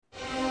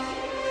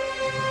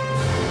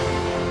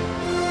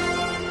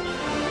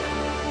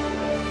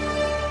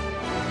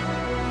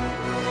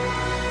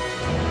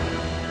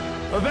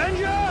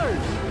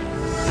Avengers!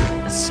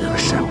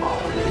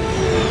 Assemble.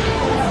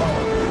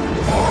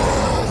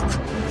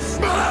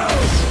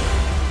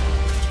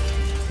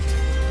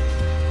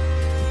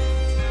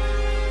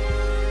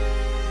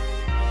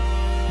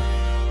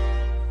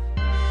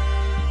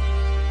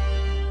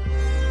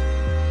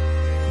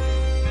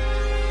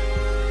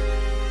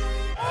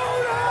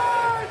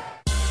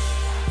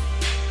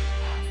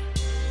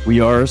 We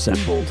are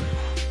assembled.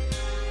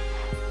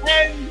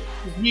 And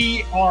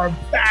we are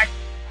back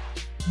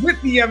with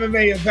the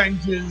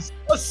MMAvengers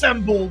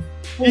assembled.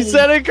 You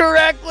said it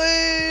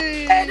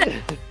correctly!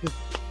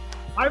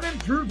 I'm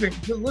improving.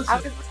 So listen,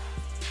 I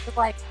was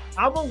like,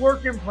 I'm a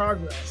work in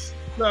progress,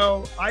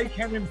 so I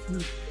can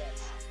improve,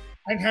 yes.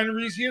 And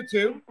Henry's here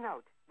too.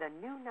 Note, the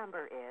new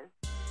number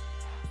is...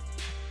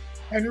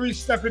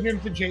 Henry's stepping in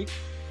for Jake.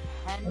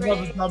 Another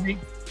Henry. dummy.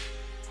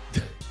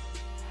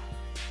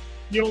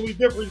 The only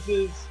difference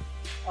is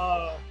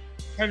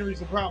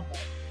Henry's a brown belt.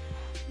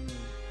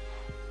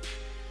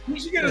 We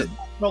should get his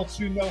black belt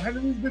soon, though.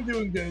 Henry's been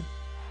doing good.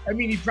 I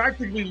mean, he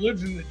practically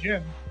lives in the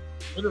gym.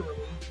 Literally.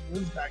 He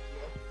lives back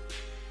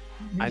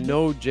here. I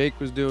know Jake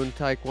was doing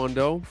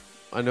Taekwondo.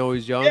 I know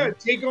he's young. Yeah,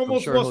 Jake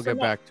almost sure he'll lost get him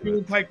back to doing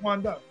it.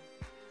 Taekwondo.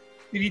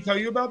 Did he tell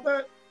you about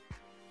that?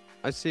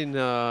 I seen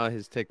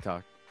his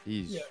TikTok.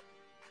 He's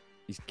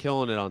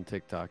killing it on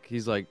TikTok.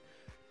 He's like,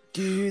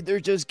 dude, they're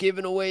just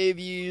giving away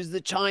views.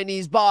 The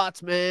Chinese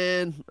bots,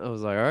 man. I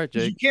was like, all right,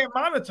 'Cause Jake. you can't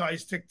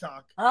monetize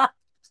TikTok.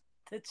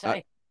 The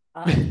China.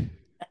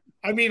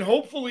 I mean,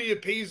 hopefully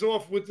it pays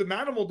off with the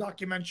Manimal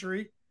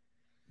documentary.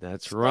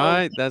 That's So,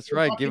 right. That's we're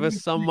right. talking Give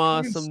us some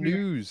Koreans here.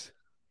 news.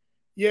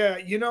 Yeah,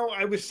 you know,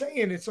 I was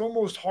saying it's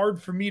almost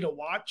hard for me to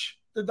watch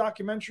the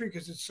documentary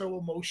because it's so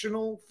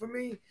emotional for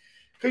me.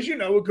 Because, you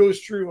know, it goes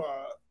through,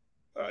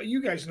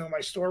 you guys know my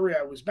story.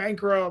 I was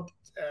bankrupt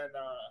and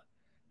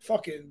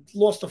fucking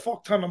lost a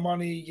fuck ton of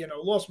money, you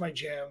know, lost my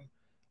gym,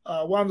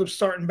 wound up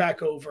starting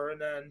back over. And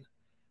then,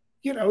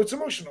 you know, it's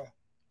emotional.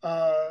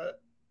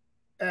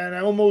 And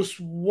I almost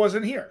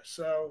wasn't here.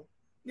 So,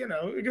 you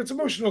know, it gets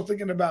emotional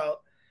thinking about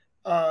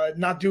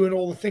not doing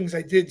all the things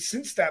I did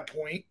since that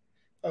point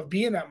of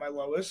being at my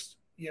lowest,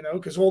 you know,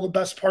 because all the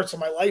best parts of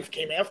my life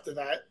came after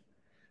that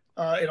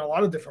in a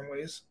lot of different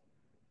ways.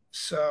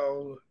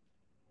 So,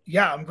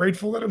 yeah, I'm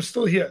grateful that I'm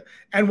still here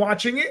and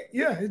watching it.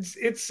 Yeah,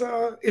 it's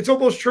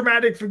almost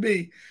traumatic for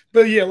me.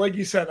 But yeah, like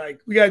you said,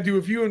 like we got to do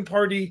a viewing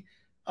party.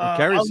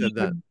 Kerry I'll said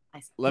that. even-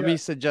 Let me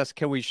suggest,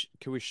 can we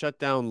shut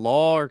down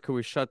Law or can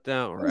we shut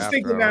down I or was after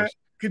thinking hours?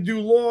 that could do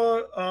Law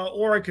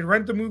or I could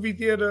rent the movie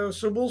theater.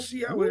 So we'll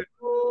see how it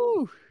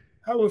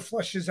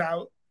fleshes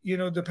out, you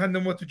know,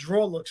 depending on what the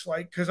draw looks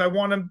like. Because I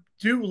want to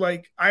do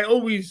like I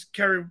always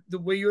carry the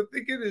way you're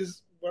thinking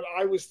is what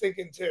I was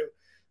thinking too.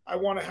 I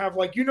want to have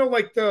like, you know,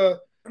 like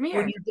Premiere.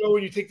 when you go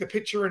and you take the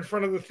picture in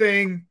front of the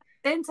thing.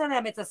 Into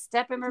them, it's a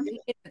step and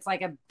repeat. It's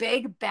like a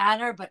big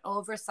banner, but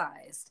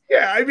oversized.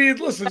 Yeah, I mean,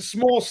 listen,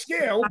 small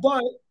scale,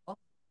 but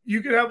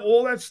you could have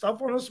all that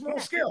stuff on a small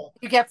scale.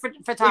 You get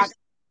photographers,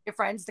 your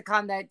friends to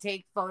come that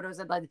take photos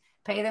and like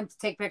pay them to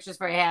take pictures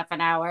for a half an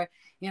hour,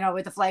 you know,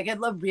 with the flag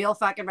and the real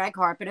fucking red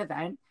carpet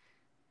event.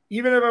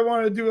 Even if I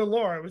wanted to do it,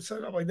 Laura, I would set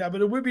it up like that. But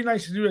it would be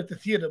nice to do it at the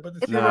theater. But the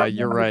theater, Nah,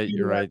 you're right.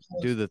 You're right.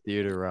 Do the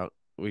theater route.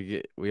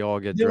 We all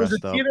get There was a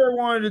dressed up. theater I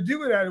wanted to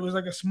do it at. It was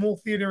like a small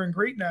theater in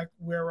Great Neck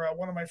where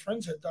one of my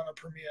friends had done a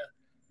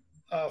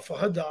premiere for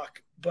her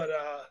doc, but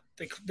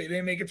they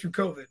didn't make it through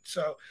COVID.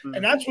 So,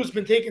 and that's what's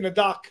been taking the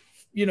doc,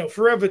 you know,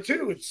 forever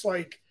too. It's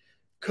like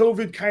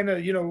COVID kind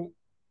of, you know,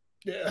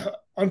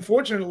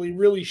 unfortunately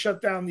really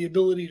shut down the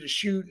ability to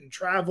shoot and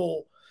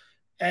travel.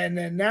 And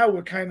then now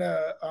we're kind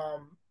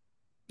of,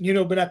 you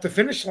know, been at the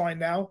finish line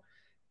now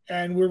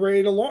and we're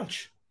ready to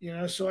launch. You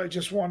know, so I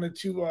just wanted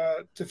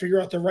to figure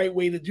out the right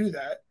way to do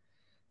that.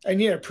 And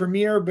yeah,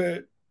 premiere,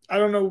 but I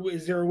don't know,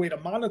 is there a way to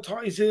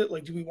monetize it?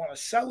 Like, do we want to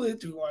sell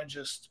it? Do we want to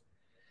just,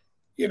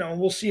 you know,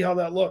 we'll see how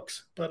that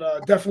looks.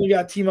 But definitely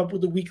got to team up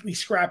with the weekly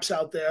scraps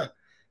out there.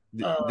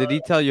 Did he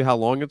tell you how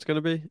long it's going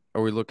to be?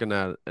 Are we looking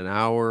at an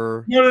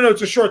hour? No,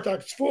 it's a short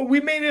doc. We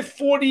made it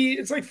 40,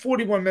 it's like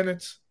 41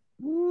 minutes.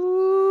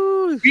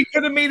 Woo. We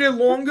could have made it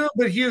longer,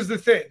 but here's the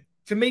thing.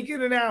 To make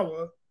it an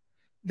hour,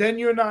 then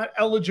you're not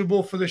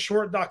eligible for the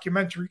short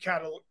documentary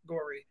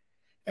category.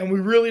 And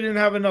we really didn't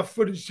have enough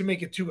footage to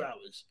make it 2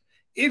 hours.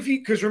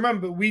 Because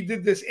remember, we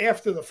did this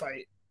after the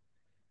fight.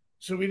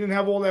 So we didn't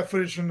have all that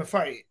footage from the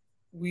fight.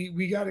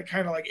 We got it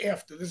kind of like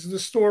after. This is the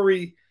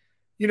story,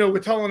 you know,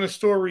 we're telling a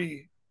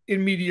story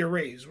in media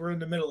res. We're in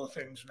the middle of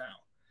things now.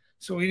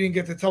 So we didn't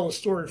get to tell a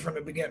story from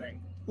the beginning.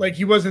 Like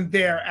he wasn't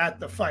there at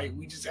the fight.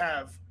 We just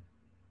have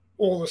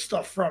all the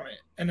stuff from it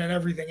and then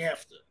everything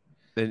after.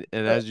 And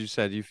as you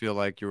said, you feel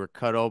like you were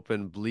cut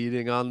open,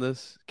 bleeding on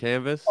this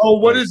canvas. Oh,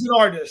 what is an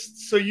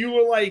artist? So you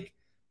were like,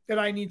 that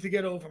I need to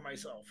get over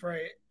myself,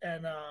 right?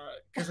 And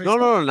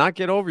no, not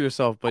get over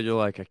yourself, but you're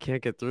like, I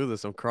can't get through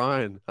this. I'm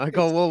crying. I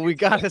go, well, we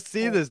got to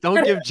see this.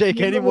 Don't give Jake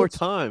any more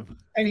time.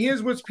 And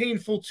here's what's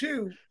painful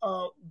too.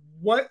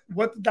 What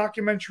the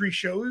documentary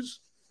shows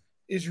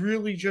is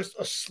really just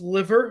a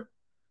sliver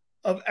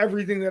of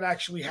everything that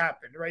actually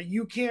happened, right?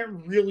 You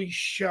can't really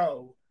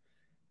show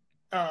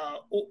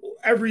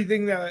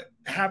everything that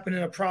happened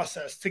in a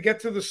process to get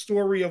to the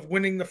story of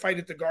winning the fight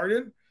at the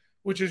Garden,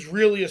 which is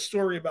really a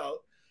story about,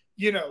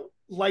 you know,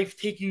 life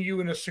taking you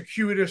in a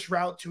circuitous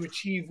route to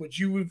achieve what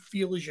you would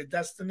feel is your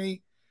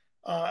destiny,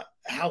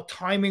 how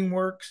timing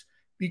works.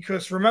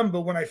 Because remember,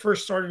 when I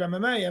first started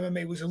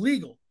MMA was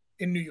illegal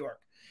in New York,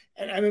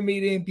 and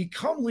MMA didn't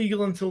become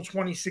legal until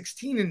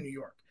 2016 in New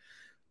York.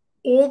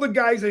 All the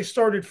guys I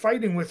started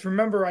fighting with,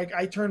 remember,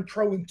 I turned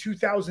pro in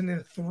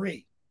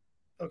 2003.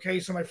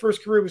 Okay, so my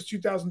first career was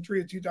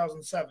 2003 to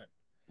 2007.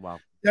 Wow.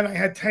 Then I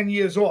had 10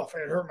 years off. I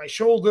had hurt my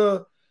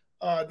shoulder.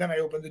 Then I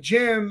opened the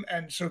gym.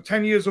 And so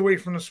 10 years away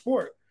from the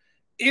sport.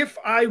 If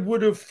I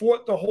would have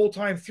fought the whole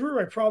time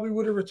through, I probably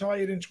would have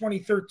retired in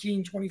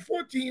 2013,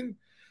 2014,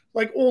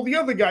 like all the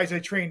other guys I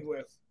trained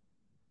with.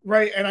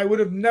 Right. And I would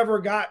have never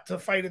got to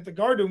fight at the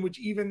Garden, which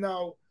even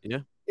though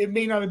it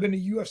may not have been a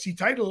UFC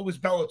title, it was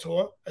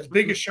Bellator, as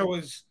big a show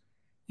as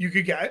you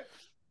could get,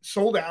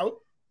 sold out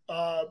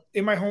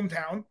in my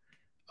hometown.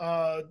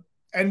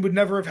 And would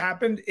never have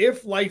happened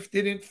if life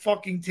didn't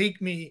fucking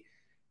take me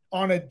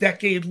on a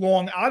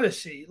decade-long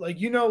odyssey.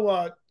 Like, you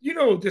know,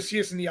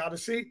 Odysseus in the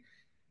Odyssey,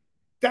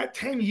 that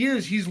 10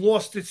 years he's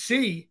lost at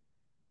sea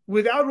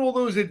without all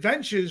those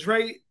adventures,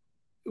 right?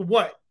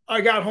 What? I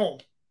got home.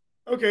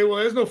 Okay, well,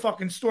 there's no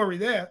fucking story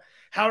there.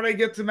 How did I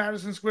get to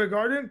Madison Square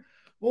Garden?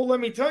 Well, let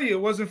me tell you,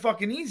 it wasn't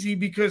fucking easy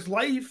because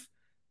life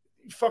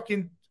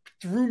fucking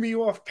threw me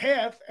off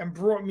path and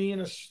brought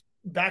me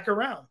back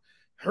around.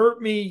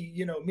 Hurt me,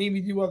 you know, made me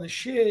do other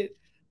shit.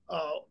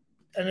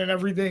 And then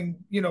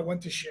everything, you know,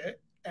 went to shit.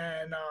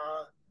 And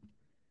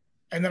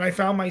then I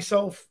found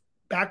myself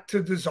back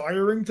to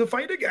desiring to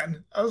fight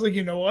again. I was like,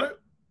 you know what?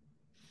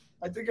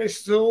 I think I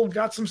still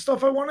got some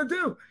stuff I want to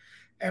do.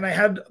 And I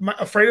had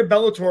a fight at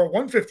Bellator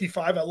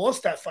 155. I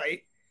lost that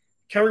fight.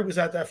 Kerry was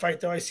at that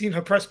fight, though. I seen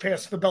her press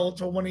pass for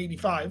Bellator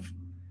 185.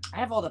 I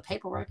have all the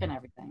paperwork and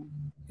everything.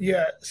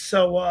 Yeah.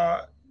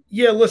 So,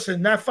 yeah,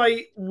 listen, that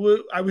fight,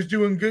 I was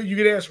doing good. You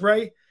could ask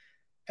Ray,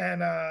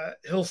 and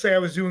he'll say I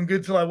was doing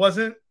good till I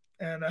wasn't.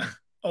 And,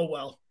 oh,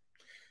 well.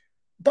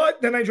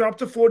 But then I dropped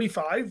to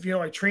 45. You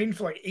know, I trained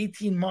for like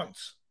 18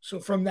 months. So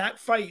from that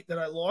fight that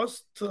I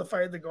lost to the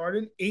fight at the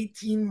Garden,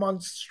 18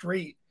 months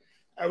straight,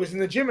 I was in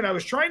the gym and I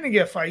was trying to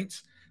get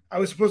fights. I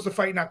was supposed to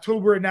fight in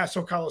October at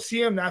Nassau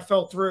Coliseum. That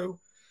fell through.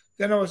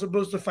 Then I was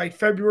supposed to fight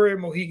February at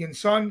Mohegan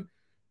Sun.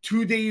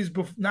 2 days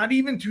before, not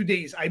even 2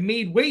 days. I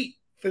made weight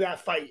for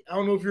that fight. I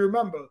don't know if you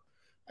remember.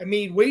 I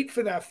made weight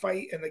for that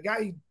fight, and the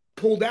guy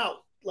pulled out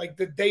like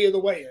the day of the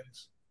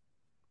weigh-ins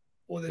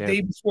or the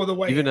day before the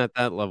weigh-in. Even at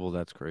that level,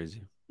 that's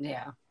crazy.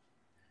 Yeah.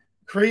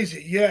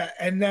 Crazy, yeah.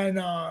 And then,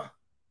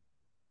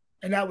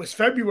 and that was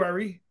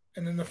February,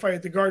 and then the fight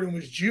at the Garden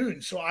was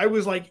June. So I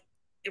was like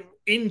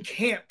in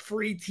camp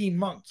for 18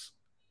 months.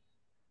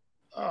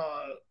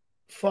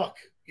 Fuck.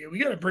 Yeah, we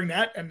got to bring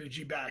that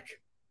energy back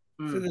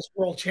for this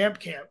World Champ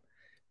Camp,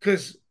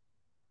 because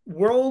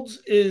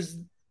Worlds is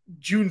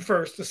June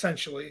 1st,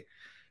 essentially,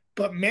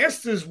 but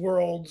Masters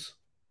Worlds,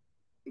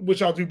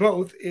 which I'll do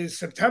both, is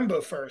September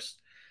 1st.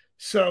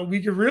 So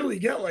we could really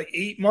get like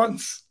 8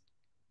 months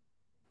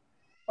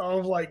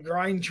of like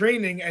grind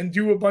training and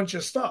do a bunch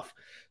of stuff.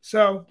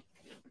 So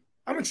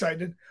I'm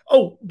excited.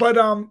 Oh, but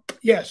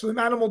yeah, so the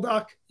Manimal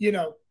doc, you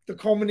know, the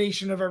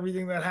culmination of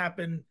everything that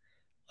happened,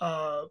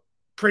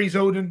 praise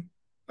Odin.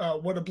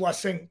 What a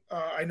blessing.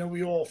 I know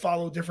we all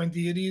follow different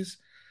deities,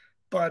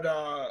 but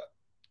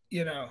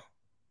you know,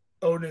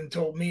 Odin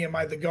told me, am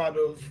I the god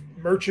of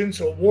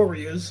merchants or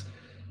warriors?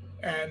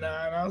 And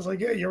I was like,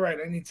 yeah, you're right.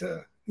 I need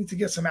to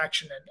get some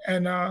action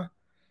in. And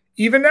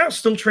even now,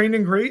 still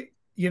training great.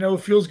 You know,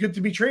 it feels good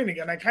to be training.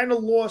 And I kind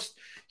of lost,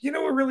 you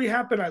know what really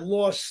happened? I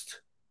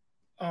lost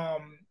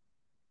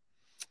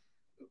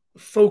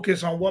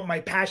focus on what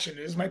my passion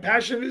is. My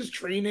passion is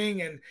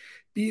training and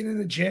being in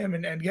the gym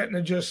and getting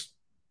to just,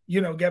 you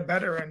know, get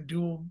better and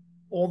do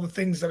all the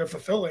things that are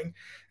fulfilling.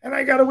 And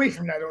I got away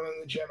from that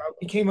in the gym. I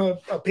became a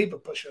paper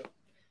pusher.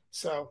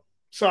 So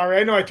sorry,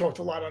 I know I talked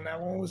a lot on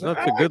that one.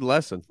 That's a good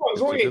lesson.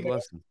 It's a good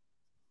lesson.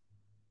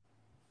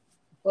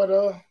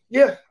 But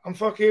yeah, I'm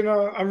fucking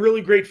I'm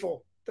really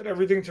grateful that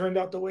everything turned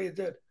out the way it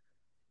did.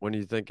 When are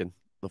you thinking?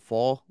 The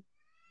fall?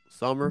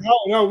 Summer?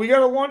 No, we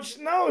gotta launch.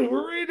 No,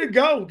 we're ready to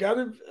go.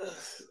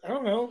 I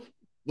don't know.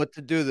 What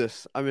to do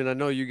this? I mean, I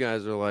know you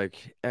guys are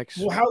like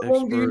well, how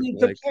long do you need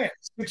to plan?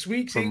 6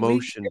 weeks,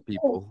 promotion 8 weeks?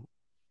 people.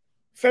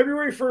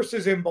 February 1st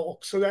is in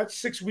bulk, so that's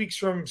 6 weeks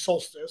from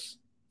solstice,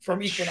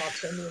 from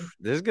equinox.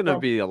 There's gonna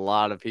be a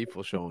lot of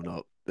people showing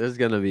up. There's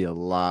gonna be a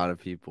lot of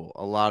people.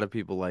 A lot of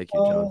people like you,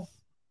 John.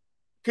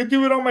 Could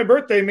do it on my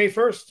birthday, May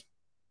 1st.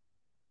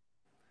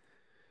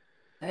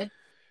 Hey.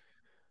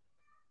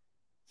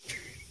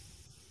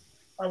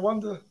 I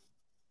wonder,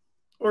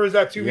 or is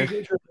that too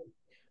easy?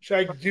 Should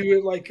I do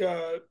it like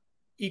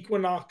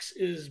equinox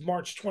is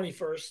March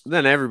 21st?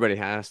 Then everybody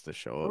has to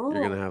show up.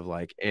 You're gonna have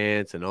like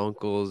aunts and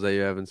uncles that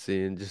you haven't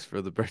seen just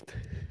for the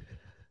birthday.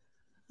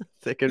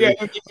 Taking Yeah, me-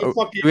 and they oh, can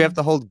fucking, do we have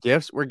to hold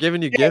gifts? We're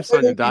giving you yeah, gifts so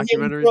on your they can hear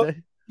me documentary talk-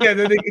 day? yeah,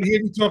 then they can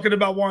hear me talking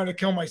about wanting to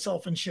kill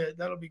myself and shit.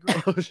 That'll be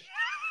great. Oh, shit.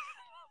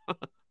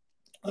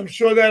 I'm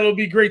sure that'll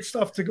be great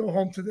stuff to go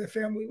home to their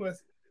family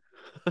with.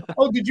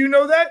 Oh, did you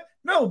know that?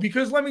 No,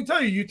 because let me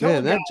tell you, you tell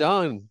Man, a guy, that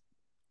John.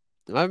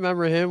 I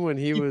remember him when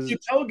he was. you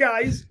tell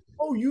guys,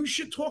 oh, you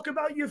should talk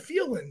about your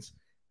feelings.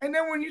 And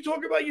then when you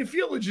talk about your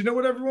feelings, you know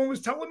what everyone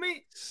was telling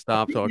me?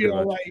 Stop You'll be talking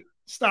all about. right.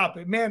 Stop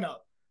it, man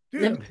up.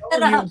 Dude, I'm Man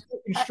telling you, I'm up.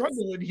 fucking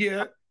struggling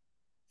here.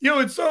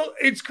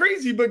 It's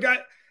crazy, but guy,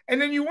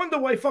 and then you wonder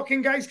why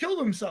fucking guys kill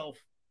themselves.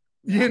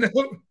 You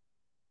know?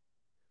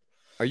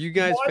 Are you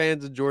guys What?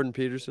 fans of Jordan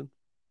Peterson?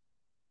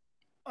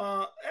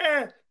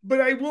 But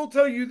I will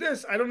tell you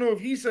this. I don't know if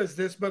he says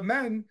this, but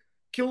men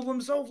kill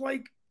themselves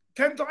like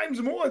 10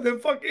 times more than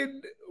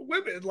fucking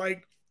women.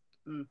 Like,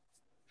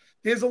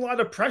 there's a lot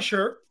of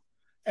pressure.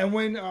 And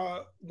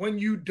when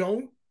you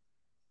don't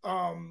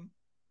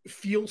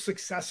feel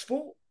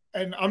successful,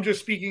 and I'm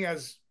just speaking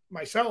as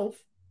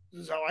myself,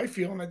 this is how I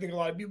feel, and I think a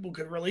lot of people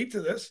could relate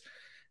to this.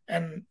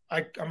 And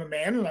I'm a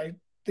man, and I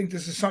think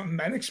this is something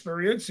men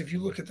experience. If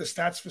you look at the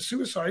stats for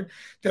suicide,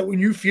 that when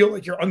you feel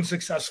like you're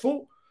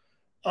unsuccessful,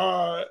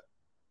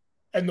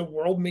 and the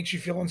world makes you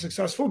feel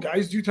unsuccessful,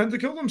 guys do tend to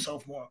kill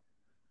themselves more.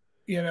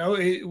 You know,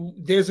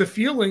 there's a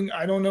feeling.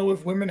 I don't know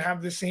if women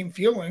have the same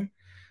feeling.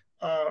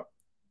 Well,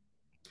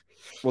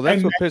 that's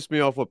And- what pissed me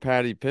off with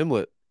Patty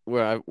Pimlet,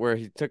 where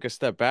he took a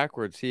step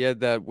backwards. He had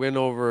that win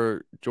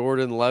over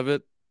Jordan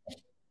Levitt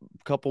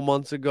a couple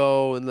months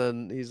ago, and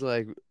then he's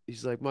like,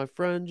 my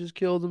friend just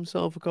killed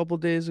himself a couple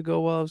days ago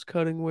while I was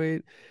cutting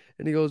weight,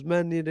 and he goes,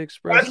 men need to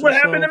express. That's what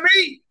happened to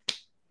me.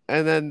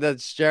 And then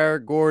that's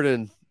Jared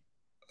Gordon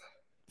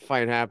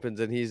fight happens,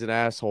 and he's an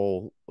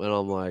asshole, and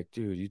I'm like,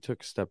 dude, you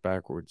took a step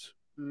backwards.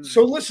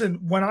 So listen,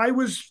 when I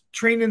was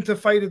training to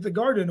fight at the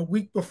Garden a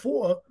week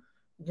before,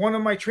 one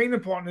of my training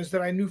partners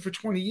that I knew for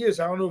 20 years,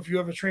 I don't know if you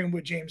ever trained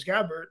with James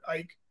Gabbert,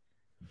 Ike,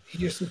 he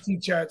used to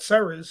teach at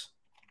Sarah's.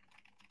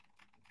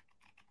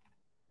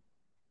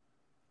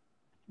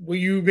 Were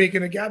you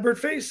making a Gabbert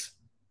face?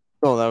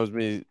 No, that was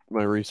me,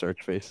 my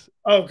research face.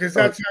 Oh, because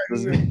that's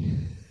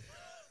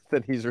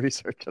that he's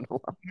researching a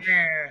lot.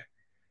 yeah.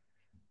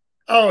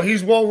 Oh,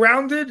 he's well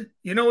rounded.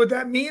 You know what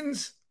that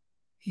means?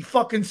 He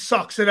fucking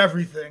sucks at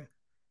everything.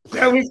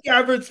 That was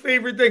Gabbert's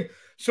favorite thing.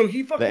 So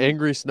he fucking The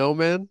Angry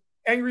Snowman.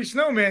 Angry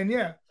Snowman,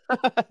 yeah.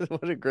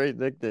 What a great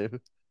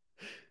nickname.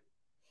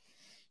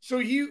 So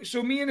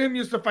me and him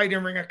used to fight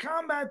in Ring of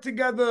Combat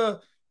together.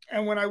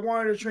 And when I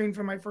wanted to train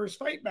for my first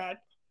fight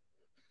back,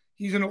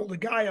 he's an older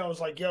guy. I was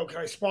like, yo, can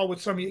I spar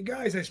with some of you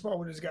guys? I spar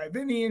with this guy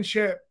Vinny and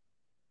shit.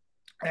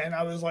 And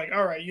I was like,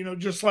 all right,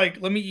 just like,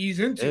 let me ease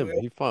into it.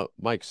 He fought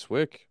Mike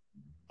Swick.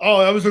 Oh,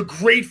 that was a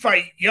great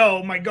fight.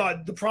 Yo, my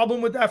God. The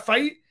problem with that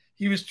fight,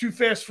 he was too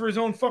fast for his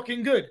own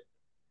fucking good.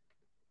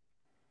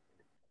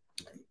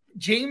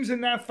 James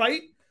in that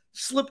fight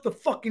slipped the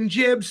fucking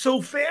jab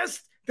so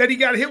fast that he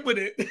got hit with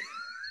it.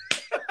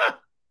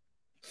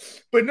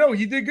 But no,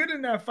 he did good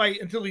in that fight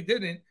until he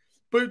didn't.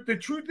 But the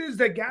truth is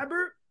that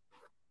Gabbert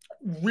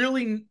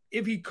really,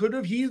 if he could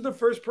have, he's the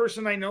first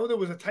person I know that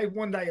was a type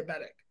 1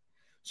 diabetic.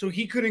 So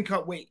he couldn't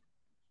cut weight.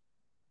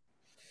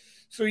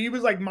 So he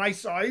was like my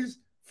size,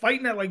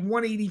 fighting at like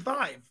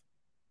 185,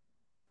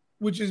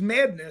 which is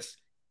madness.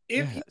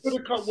 If he could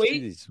have cut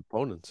weight, these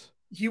opponents,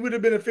 he would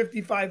have been a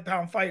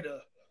 55-pound fighter.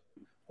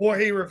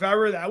 Jorge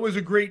Rivera, that was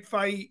a great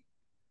fight.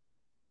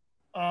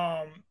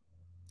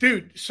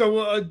 Dude,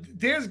 so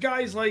there's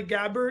guys like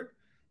Gabbert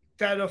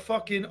that are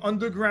fucking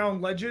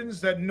underground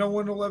legends that no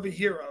one will ever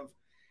hear of.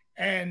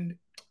 And,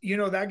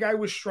 that guy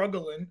was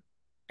struggling.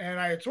 And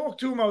I had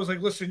talked to him. I was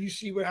like, listen, you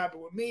see what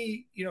happened with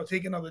me,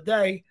 take another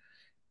day.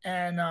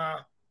 And,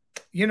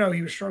 he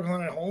was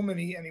struggling at home and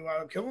he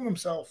wound up killing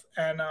himself.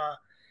 And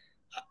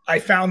I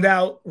found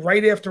out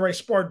right after I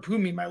sparred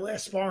Pumi, my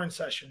last sparring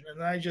session. And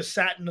then I just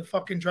sat in the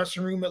fucking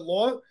dressing room at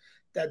Law,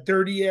 that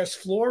dirty ass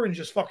floor, and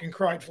just fucking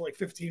cried for like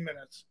 15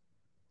 minutes.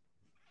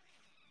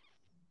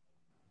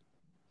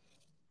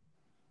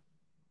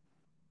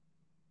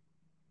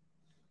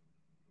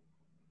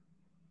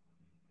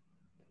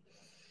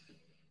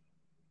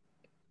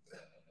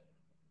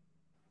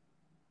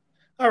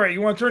 All right,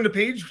 you want to turn the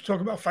page? Talk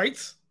about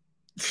fights?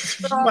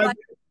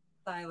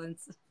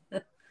 Silence.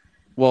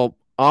 Well,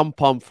 I'm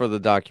pumped for the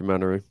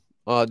documentary.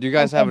 Do you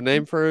guys have a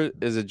name for it?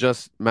 Is it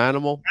just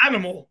Manimal?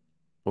 Animal.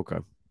 Okay,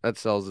 that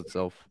sells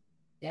itself.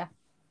 Yeah.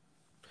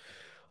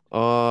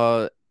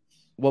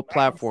 What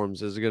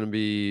platforms is it going to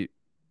be?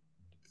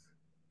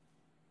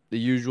 The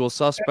usual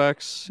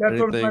suspects. That's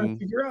what I'm trying to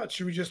figure out.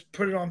 Should we just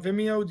put it on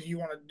Vimeo?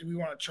 Do we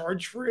want to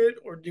charge for it,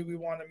 or do we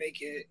want to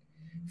make it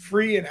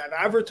free and have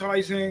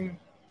advertising?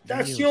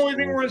 That's the only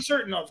thing we're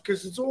uncertain of,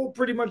 because it's all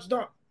pretty much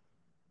done.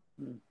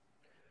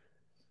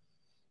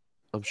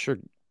 I'm sure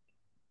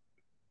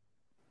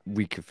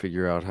we could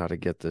figure out how to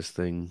get this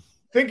thing.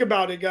 Think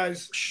about it,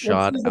 guys.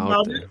 Shot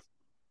out there.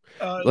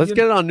 Let's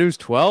get it on News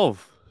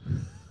 12.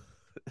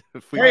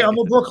 Hey, I'm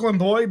a Brooklyn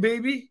boy,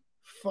 baby.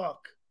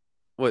 Fuck.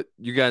 What,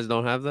 you guys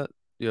don't have that?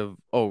 You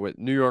have,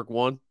 New York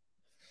 1?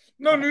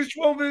 No, News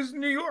 12 is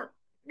New York.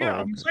 Yeah,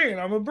 Oh, I'm okay. saying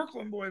I'm a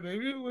Brooklyn boy,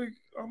 baby. Like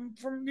I'm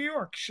from New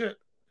York. Shit.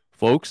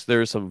 Folks,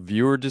 there is some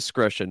viewer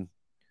discretion.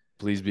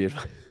 Please be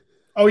advised.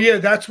 Oh yeah,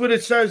 that's what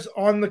it says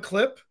on the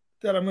clip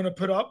that I'm gonna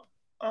put up.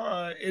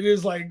 It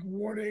is like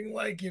warning,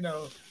 like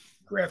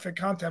graphic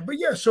content. But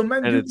yeah, so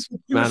men And do it's Manimal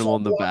suicide in a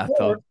the lot more.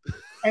 bathtub.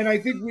 And I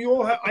think we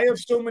all have. I have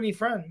so many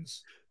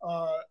friends,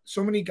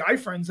 so many guy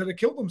friends that have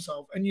killed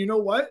themselves. And you know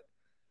what?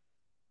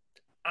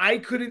 I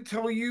couldn't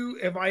tell you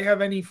if I have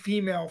any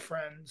female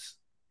friends.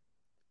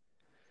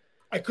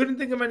 I couldn't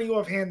think of any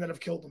offhand that have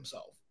killed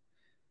themselves.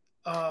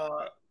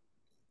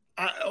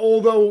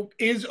 Although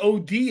is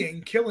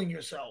ODing killing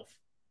yourself?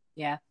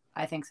 Yeah,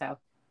 I think so.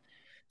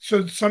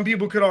 So some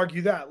people could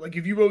argue that, like,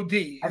 if you OD,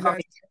 is that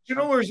Okay.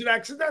 intentional or is it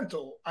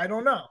accidental? I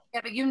don't know. Yeah,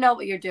 but you know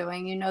what you're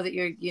doing. You know that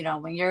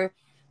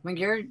when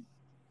you're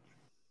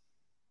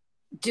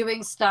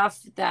doing stuff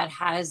that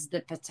has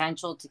the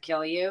potential to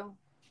kill you.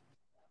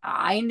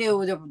 I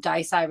knew the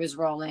dice I was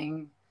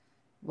rolling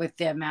with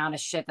the amount of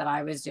shit that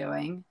I was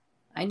doing.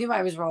 I knew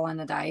I was rolling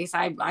the dice.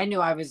 I knew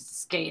I was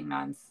skating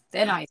on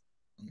thin ice.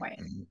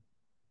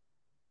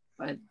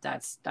 But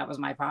that was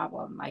my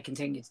problem. I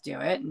continued to do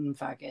it and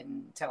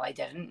fucking until I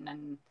didn't.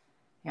 And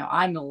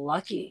I'm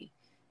lucky.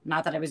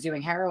 Not that I was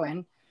doing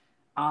heroin,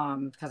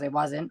 because I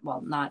wasn't.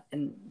 Well, not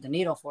in the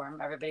needle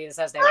form. Everybody that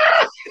says they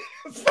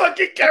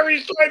fucking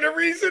Kerry's trying to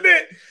reason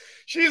it.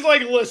 She's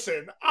like,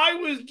 listen, I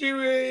was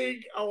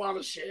doing a lot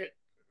of shit.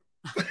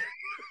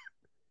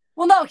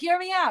 Well, no, hear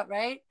me out,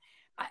 right?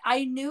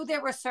 I knew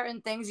there were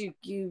certain things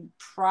you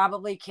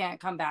probably can't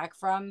come back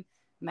from.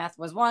 Meth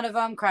was one of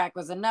them. Crack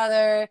was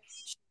another.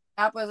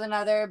 Up was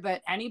another.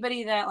 But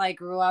anybody that like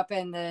grew up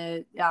in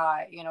the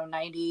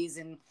 90s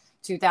and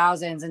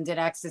 2000s and did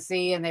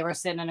ecstasy and they were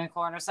sitting in a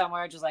corner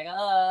somewhere just like,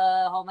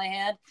 hold my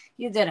hand.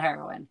 You did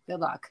heroin.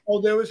 Good luck.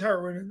 Oh, there was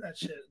heroin in that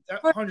shit.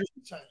 100%.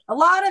 A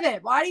lot of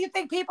it. Why do you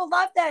think people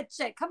love that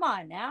shit? Come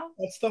on now.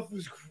 That stuff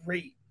was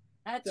great.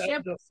 That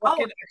shit. The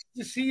fucking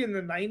ecstasy in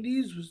the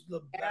 90s was the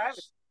best. That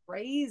was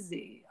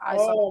crazy.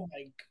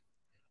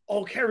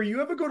 Oh, Kerry,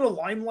 you ever go to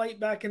Limelight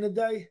back in the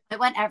day? It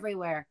went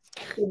everywhere.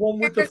 The one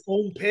with the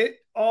foam pit?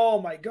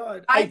 Oh, my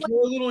God. You're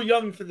a little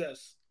young for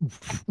this.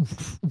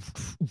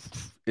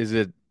 Is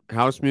it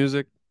house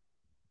music?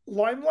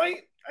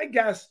 Limelight, I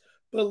guess.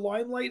 But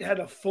Limelight had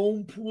a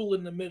foam pool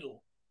in the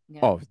middle.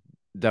 Yeah. Oh,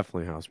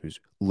 definitely house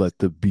music. Let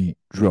the beat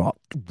drop.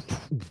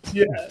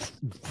 Yeah.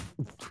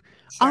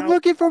 I'm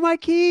looking for my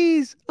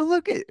keys. I'm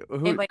looking.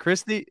 Who, Wait.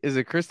 Christy? Is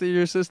it Christy,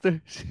 your sister?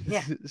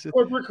 Yeah.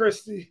 Corporate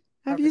Christy.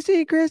 Have you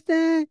seen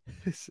Christy?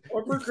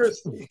 Corporate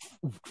Christy.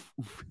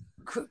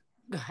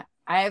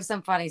 I have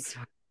some funny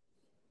stories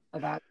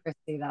about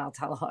Christy that I'll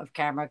tell off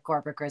camera,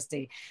 Corporate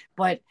Christy.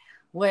 But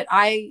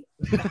she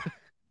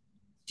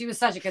was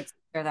such a good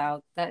sister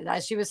though.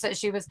 That she was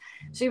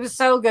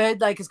so good,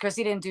 like, because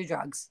Christy didn't do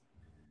drugs.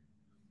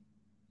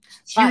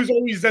 She was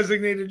always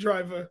designated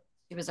driver.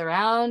 She was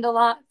around a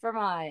lot for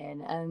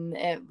mine, and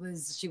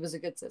she was a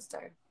good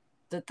sister.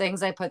 The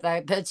things I put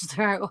that bitch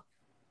through.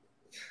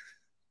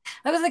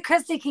 I was like,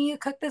 Christy, can you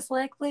cook this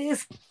lick,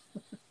 please?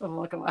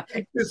 Look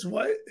away. This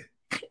what?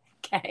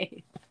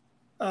 Okay.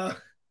 A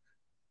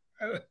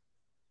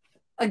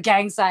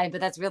gang sign,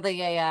 but that's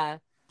really a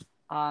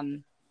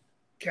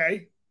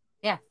K.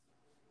 Yeah.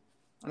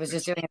 I was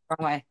just doing it the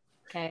wrong way.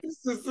 Okay.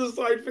 This is the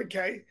sign for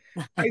K.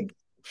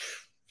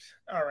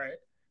 All right.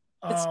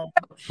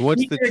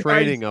 What's the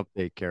training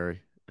update,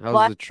 Kerry?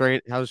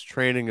 How's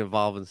training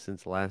evolving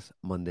since last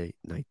Monday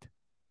night?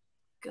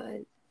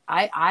 Good.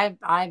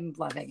 I'm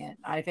loving it.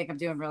 I think I'm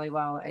doing really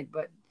well.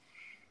 But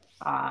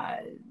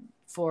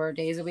 4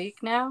 days a week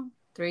now,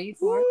 3,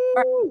 4.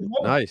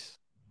 Nice.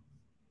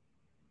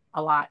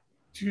 A lot.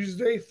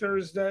 Tuesday,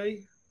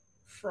 Thursday,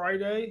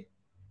 Friday,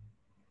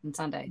 and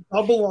Sunday.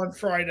 Double on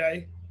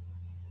Friday.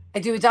 I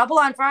do a double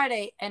on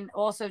Friday, and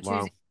also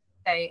Tuesday.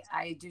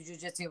 I do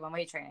jujitsu and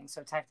weight training.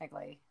 So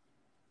technically,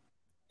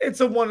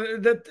 it's a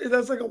one.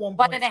 That's like a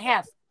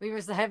 1.5.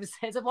 It's a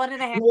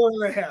 1.5.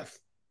 1.5.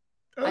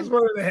 That was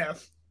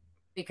 1.5.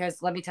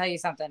 Because let me tell you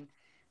something,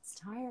 it's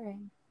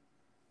tiring,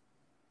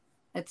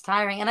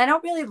 and I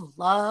don't really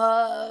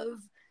love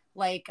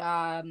like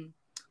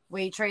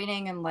weight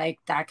training and like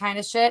that kind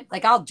of shit.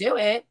 Like, I'll do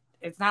it.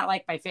 It's not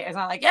like my favorite. It's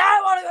not like, yeah,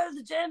 I want to go to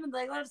the gym and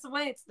like lift some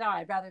weights. No,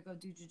 I'd rather go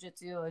do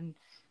jujitsu and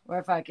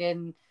or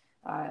fucking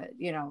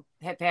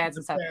hip pads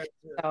and stuff.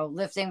 So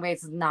lifting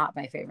weights is not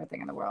my favorite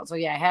thing in the world. So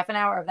yeah, half an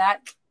hour of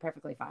that,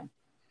 perfectly fine.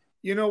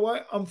 You know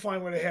what? I'm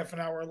fine with a half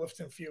an hour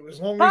lifting for you, as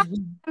long as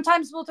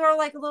sometimes we'll throw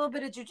like a little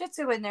bit of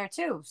jujitsu in there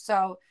too.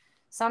 So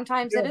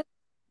sometimes it is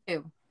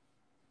too.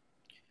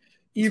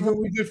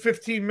 Even we did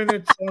 15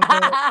 minutes.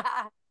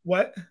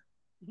 What?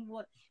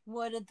 1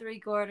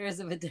 3/4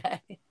 of a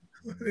day.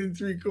 1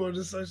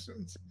 3/4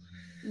 sessions.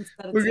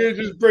 We're gonna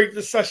just break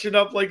the session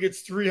up like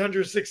it's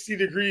 360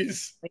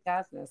 degrees. We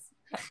got this.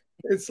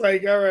 It's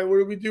like, all right, what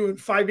are we doing?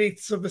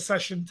 5/8 of a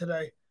session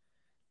today.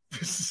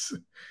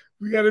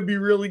 We got to be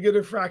really good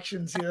at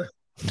fractions here.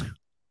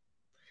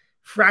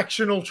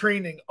 Fractional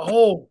training.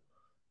 Oh,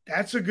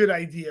 that's a good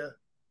idea.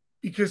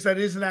 because that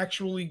is an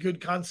actually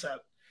good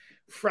concept.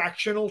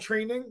 Fractional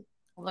training.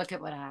 Look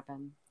at what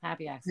happened.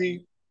 Happy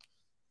accident.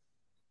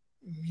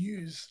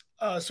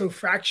 So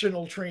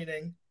fractional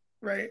training,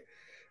 right?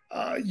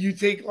 You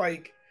take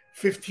like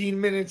 15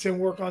 minutes and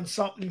work on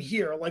something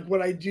here. Like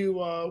what I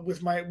do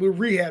with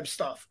rehab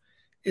stuff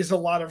is a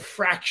lot of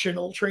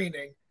fractional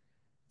training.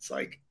 It's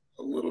like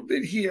a little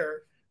bit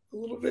here, a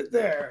little bit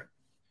there.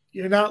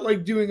 You're not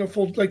like doing a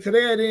full, like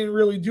today I didn't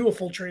really do a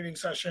full training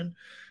session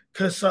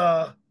because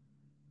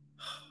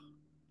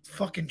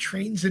fucking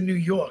trains in New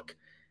York.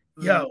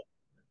 Yo,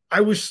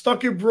 I was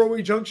stuck at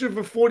Broadway Junction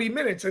for 40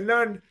 minutes and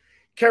then,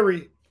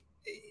 Kerry,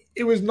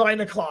 it was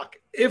 9 o'clock.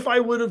 If I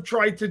would have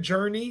tried to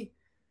journey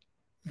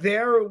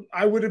there,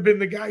 I would have been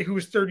the guy who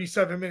was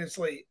 37 minutes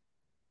late.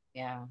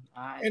 Yeah.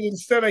 And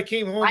instead I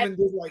came home and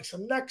did like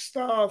some neck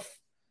stuff,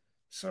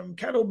 some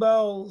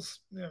kettlebells,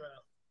 you know.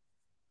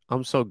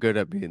 I'm so good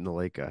at being the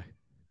late guy.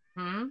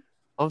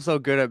 I'm so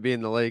good at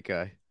being the late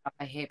guy.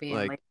 I hate being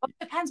Like, late. Well,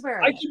 it depends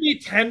where I can be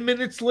 10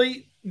 minutes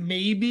late,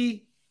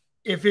 maybe,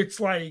 if it's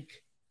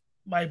like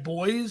my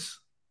boys,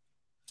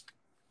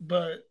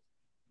 but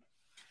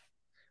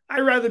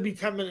I'd rather be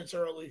 10 minutes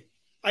early.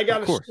 I got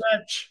to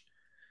stretch.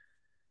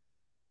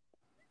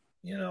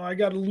 You know, I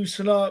got to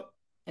loosen up.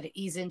 Got to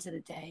ease into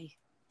the day.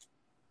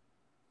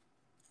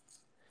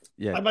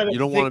 Yeah, you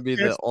don't want to be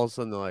the all of a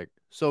sudden like,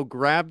 so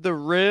grab the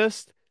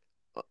wrist,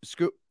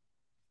 scoop,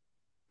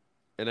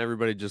 and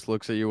everybody just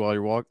looks at you while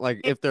you're walking.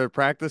 Like if they're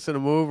practicing a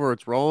move or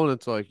it's rolling,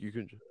 it's like you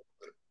can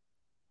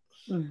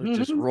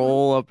just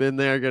roll up in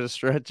there, get a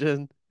stretch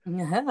in.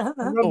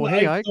 Oh,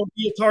 hey, Ike. Don't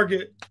be a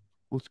target.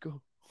 Let's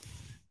go.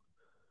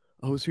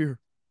 I was here.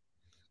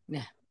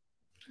 Yeah,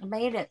 I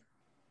made it.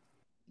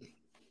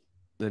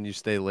 Then you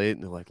stay late,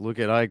 and they're like, "Look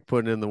at Ike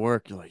putting in the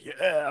work." You're like,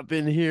 "Yeah, I've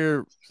been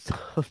here.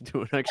 I'm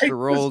doing extra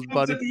rolls,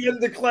 buddy." At the end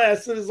of the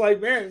class, and it's like,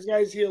 "Man, this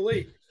guy's here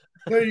late."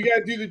 No, you got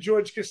to do the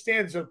George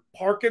Costanza,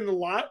 park in the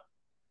lot,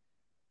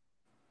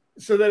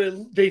 so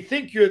that they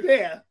think you're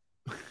there.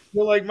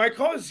 You're like, "My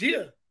car's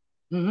here.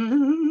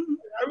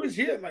 I was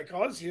here. My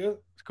car's here."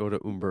 Let's go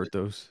to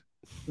Umberto's.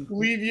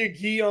 Leave your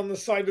gi on the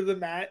side of the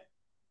mat,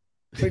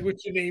 like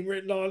with your name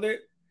written on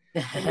it.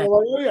 And they're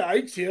like, "Oh yeah,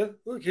 Ike's here.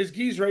 Look, his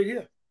gi's right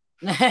here."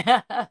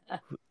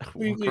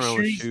 Leave your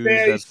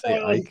shoes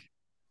there. Ike.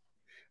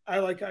 I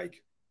like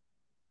Ike.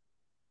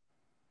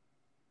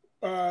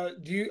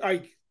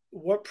 Ike?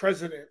 What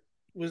president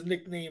was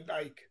nicknamed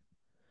Ike?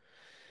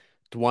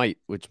 Dwight,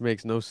 which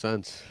makes no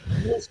sense.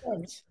 No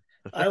sense.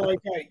 I like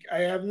Ike. I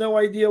have no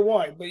idea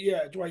why, but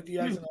yeah, Dwight D.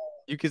 Eisenhower.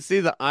 You can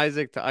see the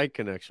Isaac to Ike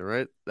connection,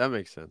 right? That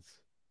makes sense.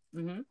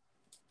 Mm-hmm.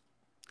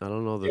 I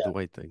don't know the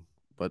Dwight thing,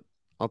 but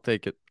I'll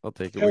take it.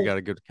 We got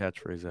a good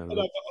catchphrase out of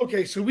it.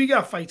 Okay, so we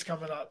got fights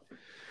coming up.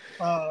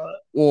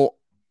 Well,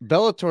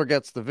 Bellator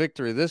gets the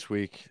victory this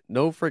week.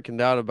 No freaking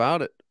doubt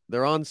about it.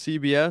 They're on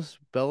CBS.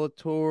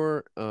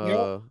 Bellator,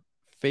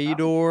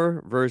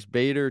 Fedor versus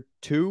Bader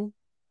 2.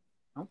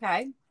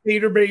 Okay.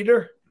 Bader.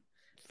 Bader.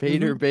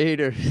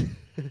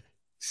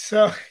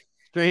 So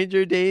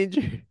Stranger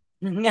danger.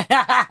 Couldn't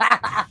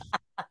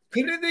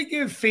they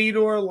give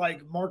Fedor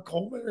like Mark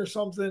Coleman or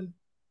something?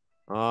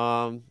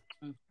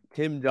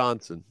 Tim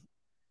Johnson.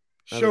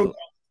 Showdown.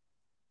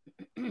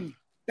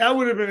 That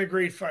would have been a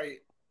great fight.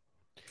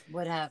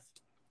 Would have.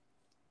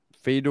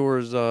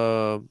 Fedor's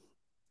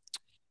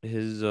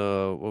his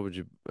what would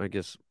you, I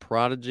guess,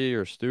 prodigy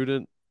or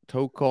student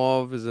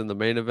Tokov is in the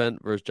main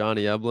event versus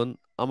Johnny Eblin.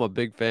 I'm a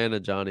big fan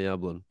of Johnny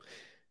Eblin.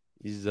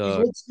 He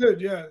looks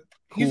good, yeah.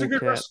 He's cool a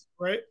good cat. wrestler,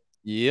 right?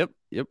 Yep,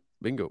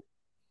 bingo.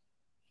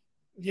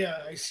 Yeah,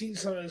 I've seen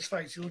some of his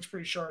fights. He looks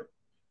pretty sharp.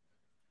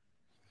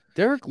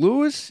 Derek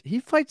Lewis, he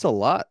fights a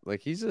lot.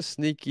 Like he's a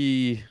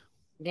sneaky.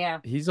 Yeah.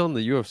 He's on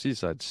the UFC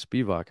side.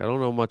 Spivak. I don't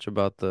know much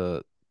about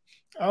the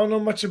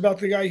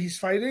guy he's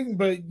fighting,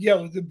 but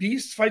yo, the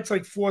Beast fights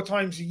like 4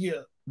 times a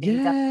year.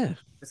 Yeah. I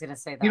was gonna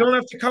say that. You don't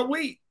have to cut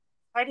weight.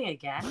 Fighting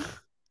again?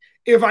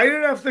 If I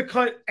didn't have to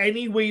cut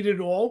any weight at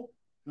all,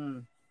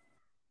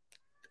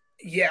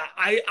 yeah,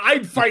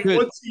 I'd fight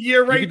once a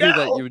year right now. Do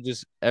that, you would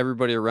just,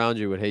 everybody around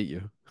you would hate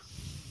you.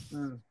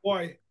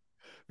 Why?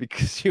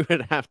 Because you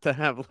would have to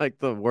have like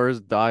the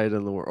worst diet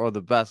in the world, or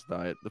the best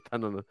diet,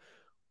 depending on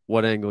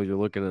what angle you're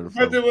looking at it from.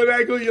 Depending on what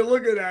angle you're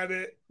looking at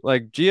it.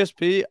 Like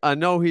GSP, I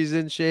know he's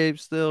in shape,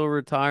 still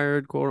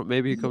retired.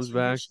 Maybe he comes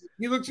back.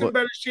 He looks in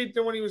better shape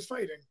than when he was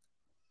fighting.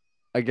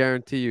 I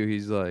guarantee you,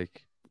 he's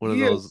like one of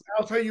those.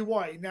 I'll tell you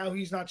why. Now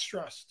he's not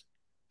stressed.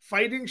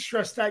 Fighting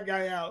stressed that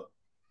guy out.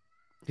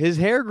 His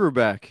hair grew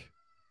back.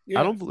 Yeah,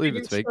 I don't believe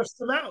it's fake.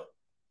 Stressed him out.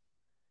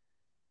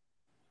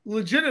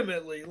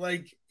 Legitimately,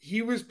 like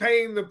he was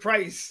paying the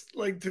price,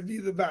 like to be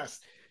the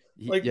best.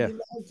 Like the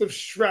amount of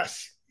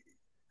stress.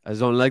 I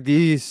don't like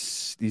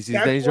this. This is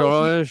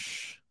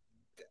dangerous.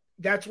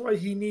 That's why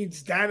he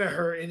needs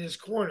Danaher in his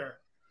corner,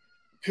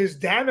 because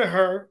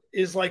Danaher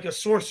is like a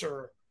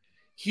sorcerer.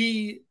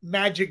 He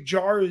magic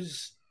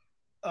jars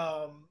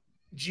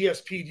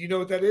GSP. Do you know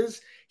what that is?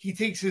 He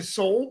takes his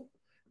soul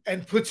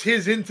and puts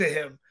his into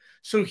him,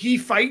 so he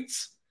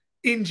fights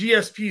in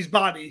GSP's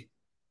body.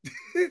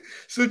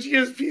 So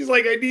GSP's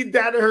like, I need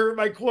Danaher in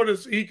my corner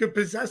so he could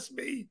possess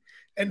me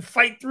and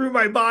fight through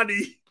my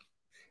body.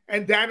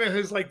 And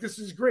Danaher's like, this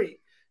is great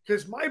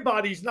because my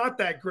body's not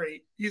that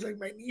great. He's like,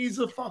 my knees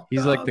are fucked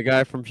He's up. like the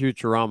guy from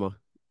Futurama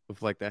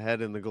with like the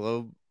head in the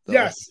globe.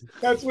 Yes,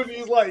 that's what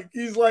he's like.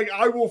 He's like,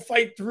 I will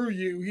fight through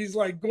you. He's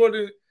like,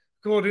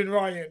 Gordon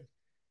Ryan,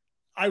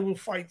 I will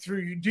fight through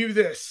you. Do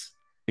this.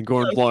 And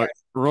Gordon Blanc,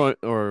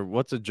 or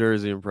what's a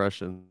Jersey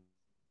impression?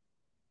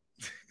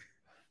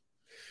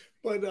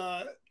 But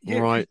yeah,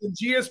 Right. when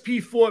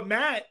GSP fought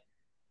Matt,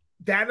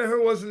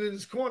 Danaher wasn't in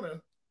his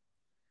corner.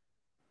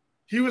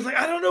 He was like,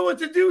 I don't know what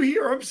to do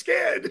here. I'm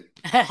scared.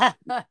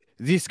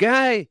 This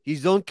guy, he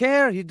don't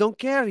care. He don't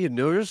care. He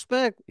no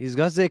respect. He's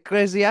got that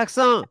crazy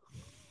accent.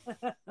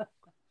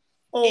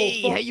 Oh,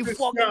 Hey, how you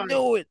fucking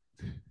do it?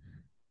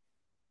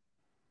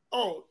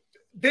 Oh,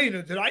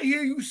 Dana, did I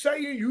hear you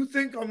saying you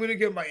think I'm gonna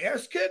get my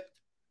ass kicked?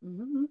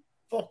 Mm-hmm.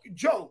 Fucking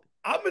Joe,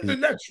 I'm in the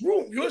next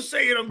room. You're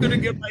saying I'm gonna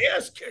get my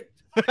ass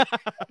kicked.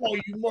 Oh,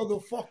 you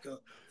motherfucker.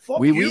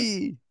 Fuck you.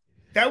 Oui.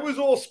 That was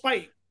all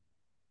spite.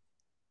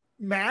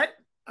 Matt,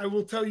 I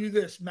will tell you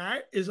this.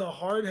 Matt is a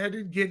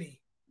hard-headed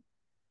guinea.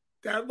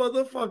 That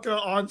motherfucker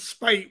on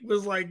spite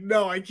was like,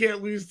 no, I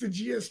can't lose to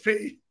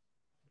GSP.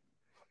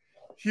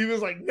 He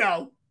was like,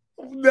 no,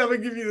 I'll never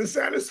give you the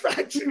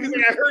satisfaction. He's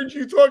like, I heard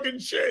you talking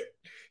shit.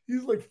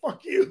 He's like,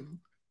 fuck you.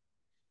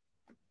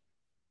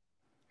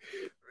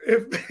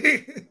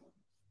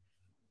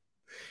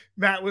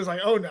 Matt was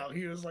like, oh no.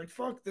 He was like,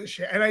 fuck this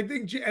shit. And I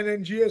think, and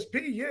then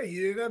GSP, yeah, he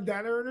didn't have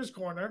Danner in his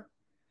corner,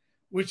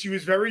 which he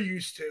was very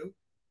used to.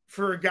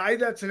 For a guy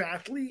that's an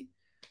athlete,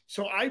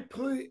 so I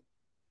put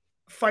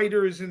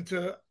fighters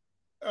into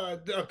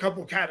a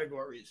couple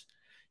categories.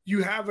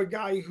 You have a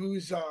guy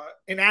who's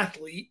an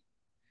athlete,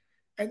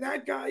 and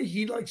that guy,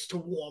 he likes to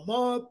warm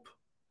up,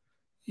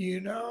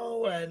 and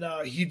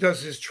he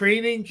does his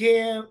training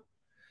camp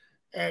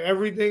and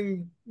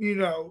everything,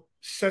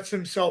 sets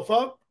himself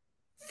up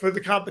for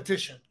the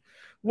competition.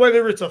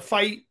 Whether it's a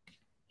fight,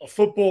 a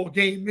football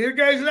game, the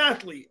guy's an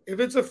athlete. If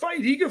it's a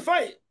fight, he can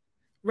fight,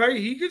 right?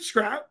 He can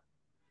scrap.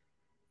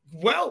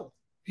 Well,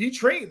 he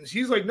trains.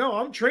 He's like, no,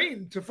 I'm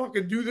trained to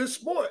fucking do this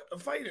sport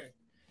of fighting,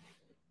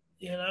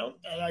 and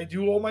I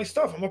do all my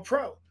stuff. I'm a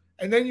pro.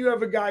 And then you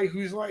have a guy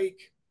who's like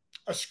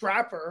a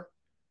scrapper,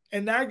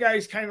 and that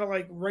guy's kind of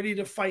like ready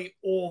to fight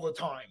all the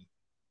time.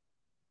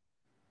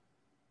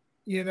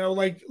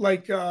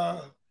 Like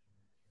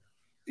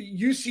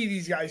you see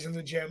these guys in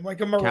the gym,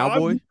 like a Mirage.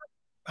 Cowboy?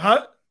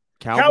 Huh?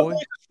 Cowboy?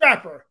 Cowboy's a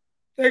scrapper.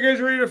 That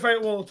guy's ready to fight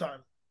all the time.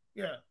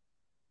 Yeah.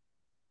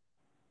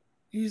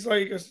 He's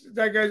like,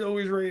 that guy's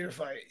always ready to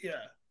fight.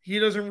 Yeah. He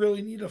doesn't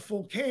really need a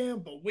full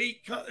camp, a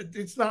weight cut.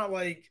 It's not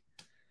like,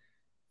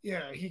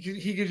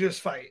 he could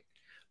just fight.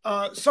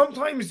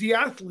 Sometimes the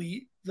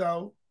athlete,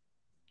 though,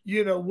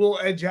 will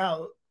edge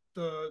out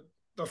the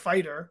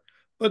fighter.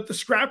 But the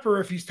scrapper,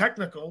 if he's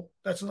technical,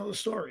 that's another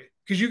story.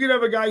 Because you could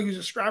have a guy who's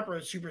a scrapper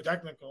that's super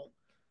technical,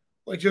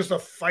 like just a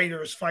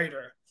fighter's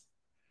fighter.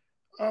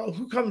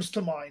 Who comes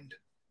to mind?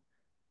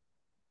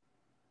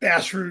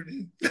 Bass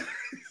Rutten.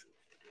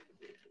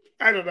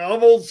 I don't know.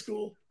 I'm old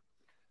school.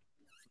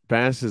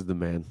 Bass is the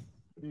man.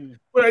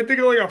 But I think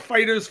of like a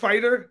fighter's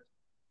fighter.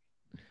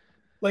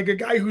 Like a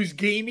guy who's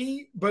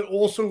gamey, but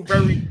also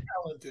very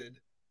talented.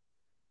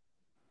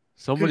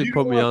 Somebody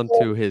put me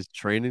onto his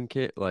training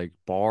kit, like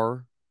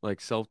bar,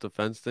 like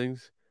self-defense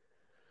things.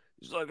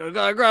 He's like, a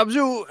guy grabs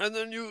you, and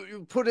then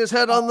you put his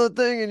head on the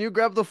thing, and you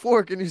grab the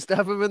fork, and you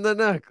stab him in the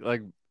neck.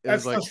 Like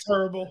that's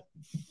terrible.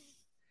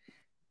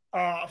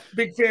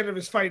 Big fan of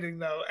his fighting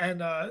though,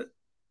 and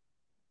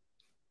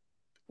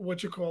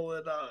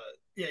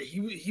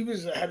he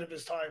was ahead of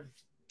his time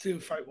too,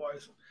 fight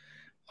wise.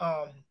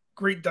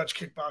 Great Dutch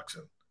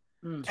kickboxing.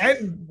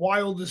 And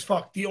wild as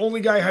fuck. The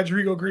only guy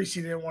Rodrigo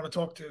Gracie didn't want to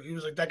talk to. He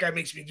was like, that guy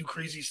makes me do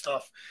crazy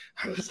stuff.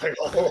 I was like,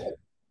 oh,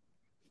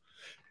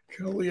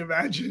 can only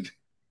imagine.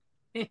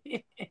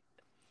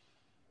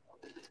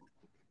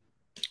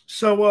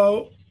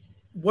 So,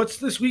 what's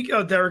this week?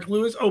 Oh, Derek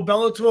Lewis. Oh,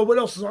 Bellator. What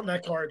else is on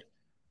that card?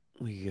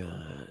 We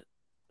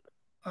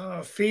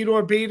got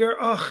Fedor Bader.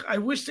 Oh, I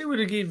wish they would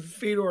have gave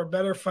Fedor a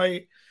better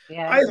fight.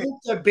 Yeah, I hope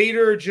that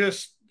Bader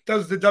just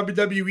does the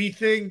WWE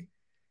thing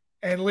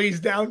and lays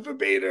down for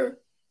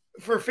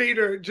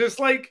Fader. Just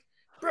like,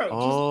 bro.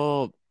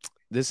 Oh,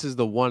 this is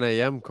the 1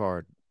 a.m.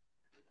 card.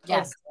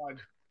 Yes. Oh,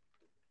 God.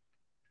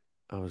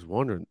 I was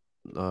wondering.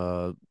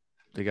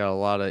 They got a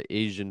lot of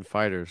Asian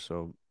fighters,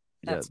 so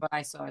That's what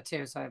I saw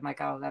too. So I'm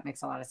like, oh, that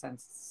makes a lot of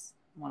sense.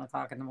 1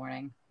 o'clock in the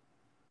morning.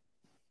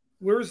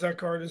 Where is that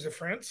card? Is it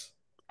France?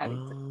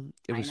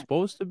 It was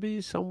supposed to be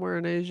somewhere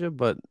in Asia,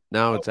 but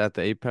now it's at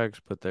the Apex,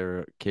 but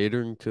they're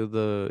catering to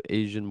the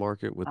Asian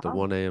market with the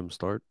 1 a.m.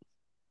 start.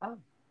 Oh.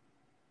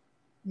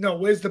 No,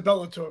 where's the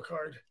Bellator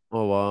card?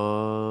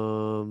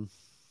 Oh,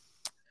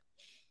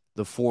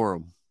 the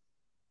Forum.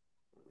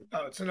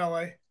 Oh, it's in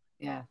LA.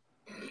 Yeah.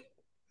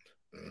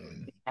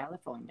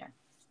 California.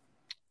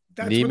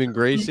 Neiman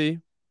Gracie,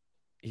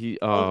 he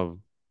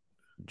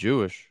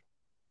Jewish.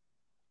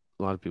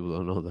 A lot of people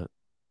don't know that.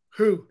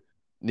 Who?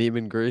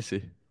 Neiman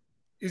Gracie.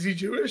 Is he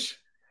Jewish?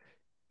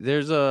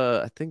 There's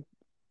I think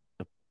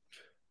a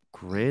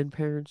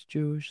grandparents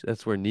Jewish.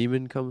 That's where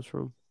Neiman comes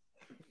from.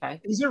 Okay.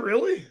 Is it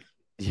really?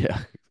 Yeah,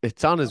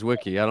 it's on his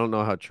wiki. I don't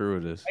know how true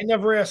it is. I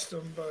never asked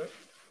him, but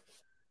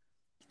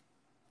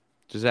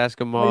Just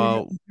ask him.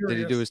 I'm Did he do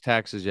curious. his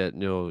taxes yet?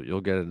 And you'll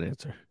get an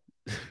answer.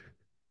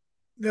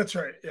 That's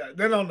right. Yeah,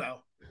 then I'll know.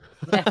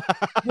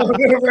 I'll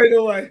know right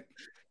away.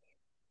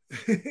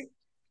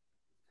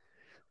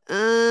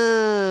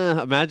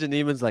 Imagine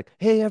Neiman's like,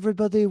 "Hey,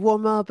 everybody,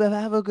 warm up and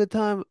have a good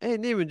time." Hey,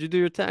 Neiman, did you do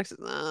your taxes?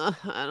 I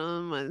don't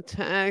know my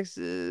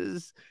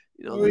taxes.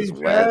 You know this Oy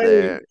vey.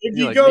 weather. If You're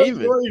you like, go,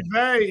 Neiman. oy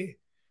vey.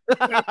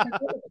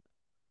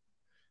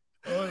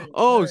 Oy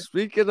Oh, vey.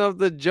 speaking of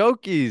the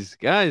jokies,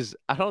 guys,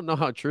 I don't know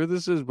how true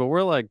this is, but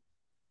we're like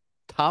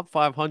top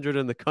 500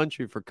 in the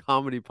country for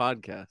comedy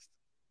podcasts.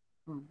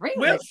 Really?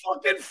 We're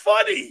fucking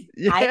funny.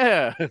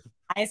 Yeah.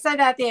 I said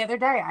that the other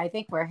day. I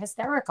think we're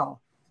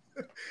hysterical.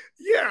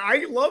 Yeah,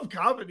 I love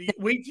comedy.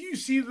 Wait till you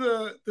see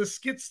the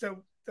skits that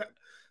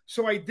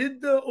so I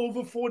did the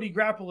over 40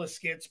 grappler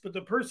skits, but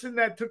the person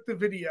that took the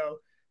video,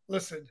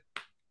 listen,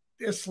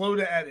 they're slow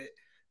to edit.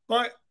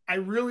 But I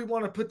really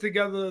want to put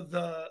together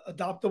the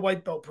Adopt a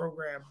White Belt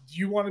program. Do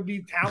you want to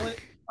be talent,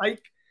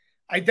 Ike?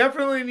 I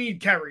definitely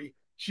need Kerry.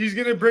 She's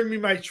gonna bring me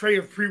my tray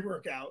of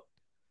pre-workout.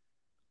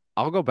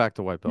 I'll go back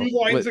to white belt. Two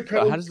lines Wait, of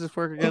code. how does this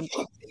work again?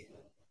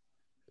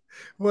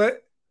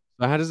 What?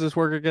 How does this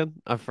work again?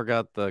 I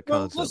forgot the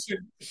Well, concept.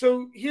 listen.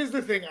 So here's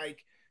the thing,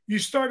 Ike. You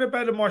start up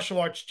at a martial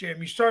arts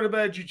gym. You start up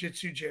at a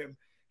jiu-jitsu gym,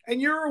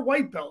 and you're a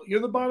white belt. You're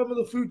the bottom of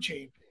the food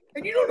chain,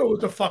 and you don't know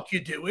what the fuck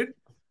you're doing,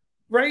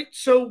 right?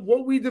 So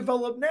what we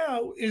develop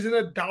now is an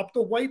Adopt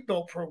a White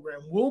Belt program.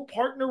 We'll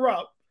partner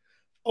up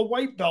a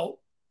white belt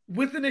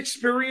with an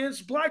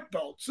experienced black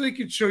belt, so they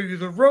can show you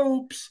the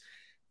ropes,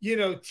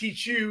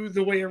 teach you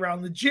the way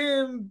around the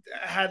gym,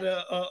 how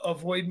to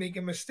avoid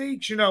making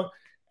mistakes,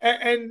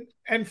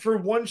 and for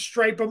one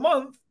stripe a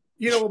month,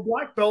 a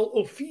black belt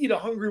will feed a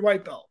hungry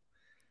white belt.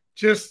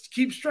 Just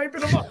keep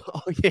striping them up.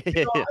 Oh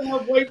yeah. I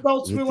have white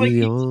belts for like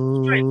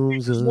 18 stripes. They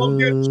just love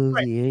getting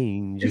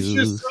striped. It's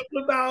just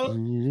something about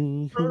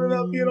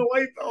being a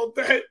white belt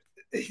that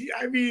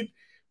I mean,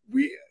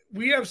 we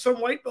have some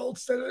white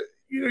belts that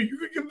you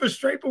could give them a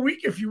stripe a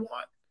week if you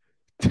want.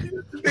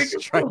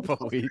 Stripe a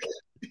week.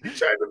 You're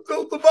trying to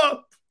build them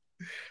up.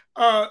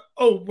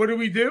 What do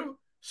we do?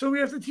 So we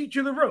have to teach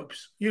you the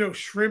ropes.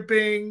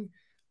 Shrimping,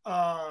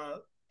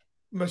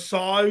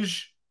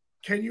 massage.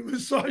 Can you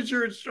massage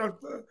your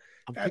instructor?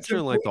 I'm That's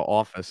picturing like The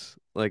Office,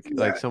 like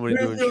somebody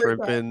doing really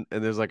shrimping,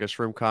 and there's like a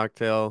shrimp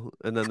cocktail,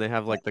 and then they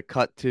have like the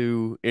cut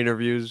to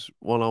interviews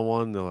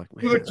one-on-one. They're like,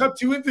 For the cut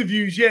to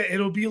interviews, yeah,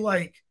 it'll be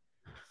like,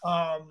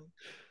 I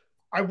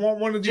want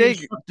one of these.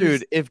 Jake,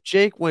 dude,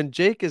 when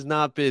Jake is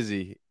not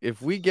busy,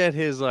 if we get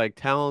his like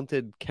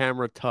talented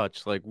camera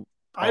touch, like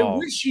I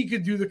wish he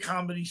could do the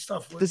comedy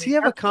stuff with does me. he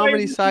have a That's why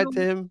comedy side to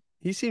him?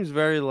 He seems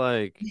very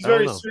like he's I don't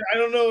very know. I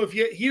don't know if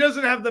he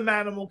doesn't have the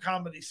Manimal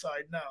comedy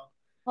side. No.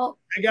 Well,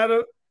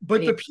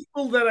 But the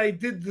people that I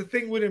did the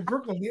thing with in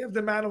Brooklyn, they have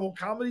the Manimal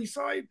comedy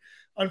side.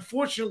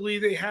 Unfortunately,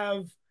 they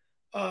have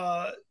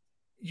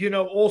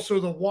also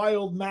the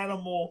wild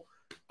Manimal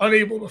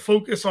unable to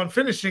focus on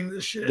finishing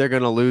this shit. They're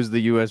gonna lose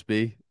the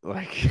USB.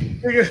 Like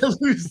They're gonna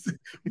lose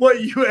what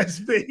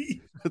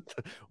USB?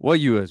 What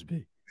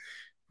USB?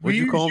 What'd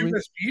you call me?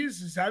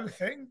 USBs? Is that a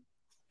thing?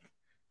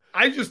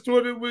 I just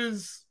thought it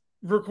was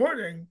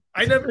recording.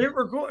 I never hit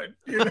record.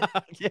 Yeah,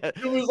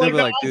 it was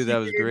like dude, that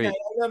was great.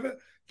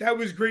 That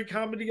was great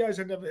comedy, guys.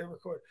 I never hit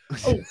record.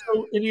 So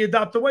in the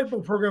Adopt a White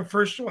Belt program,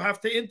 first you'll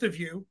have to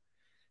interview,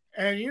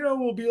 and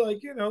we'll be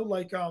like,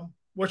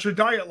 what's your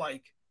diet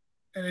like?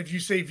 And if you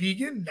say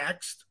vegan,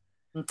 next.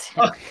 We'll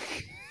pass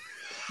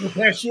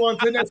you on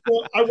to the next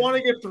one. I want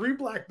to get 3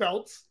 black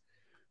belts,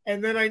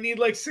 and then I need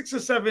like 6 or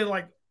 7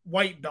 like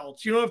white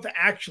belts. You don't have to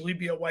actually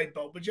be a white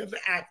belt, but you have to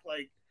act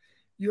like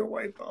you're a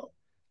white belt.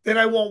 Then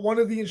I want one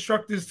of the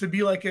instructors to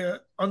be like an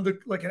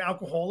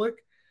alcoholic,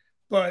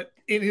 but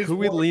in his. Could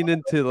we lean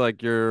into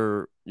like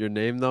your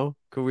name though?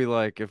 Could we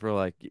if we're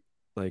like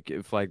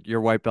if your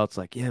white belt's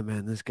like, yeah,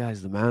 man, this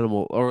guy's the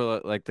Manimal, or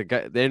like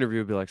the interview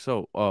would be like,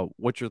 so,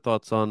 what's your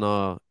thoughts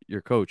on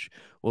your coach?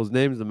 Well, his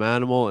name's the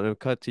Manimal, and it'll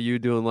cut to you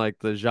doing like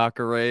the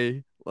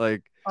Jacare,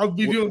 like I'll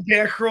be doing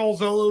back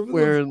crawls all over,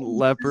 wearing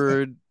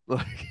leopard,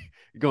 like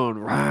going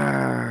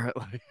rawr,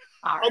 like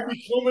I'll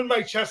be combing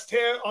my chest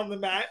hair on the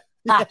mat.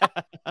 Yeah,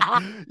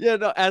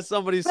 no, as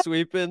somebody's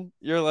sweeping,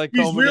 you're like,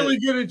 he's really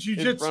good at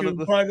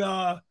jujitsu,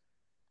 but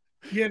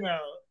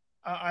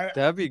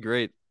that'd be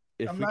great.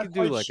 If I'm we not could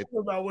do like sure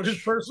about what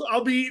his personal.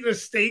 I'll be eating a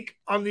steak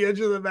on the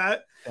edge of the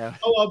mat. Yeah.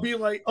 I'll be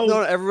like,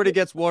 no, everybody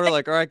gets water.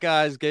 Like, all right,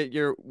 guys, get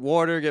your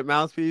water, get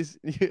mouthpiece.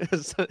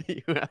 So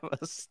you have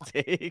a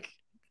steak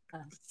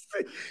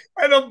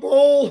and a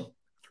bowl.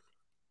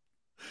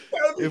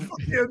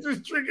 I'm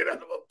just drinking out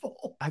of a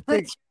bowl. I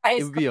think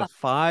it would be a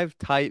 5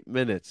 tight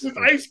minutes with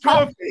iced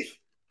coffee,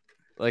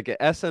 like an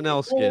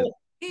SNL skit.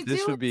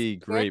 This would be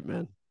great,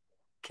 man.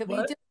 Can we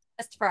do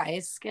just for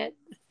ice skit?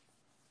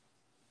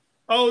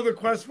 Oh, the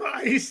quest for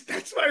ice.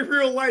 That's my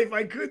real life.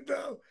 I could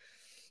though.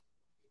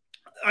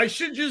 I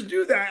should just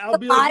do that. I'll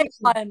be like,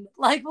 fun.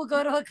 Like we'll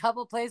go to a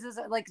couple places,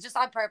 like just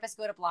on purpose,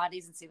 go to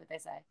Blondie's and see what they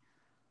say.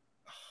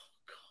 Oh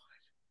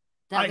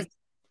God.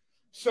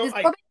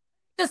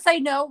 Just say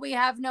no, we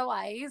have no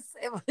ice.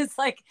 It was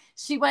like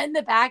she went in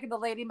the back and the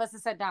lady must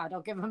have said, no,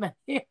 don't give him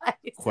any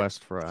ice.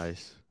 Quest for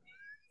ice.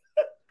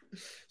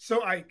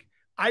 So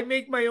I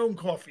make my own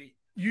coffee.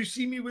 You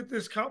see me with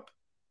this cup?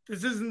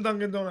 This isn't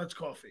Dunkin' Donuts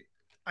coffee.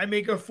 I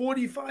make a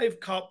 45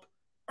 cup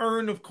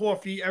urn of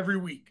coffee every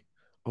week.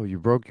 Oh, you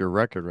broke your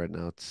record right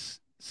now. It's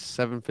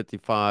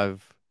 7:55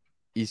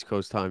 East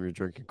Coast time. You're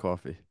drinking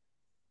coffee.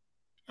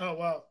 Oh,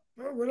 wow.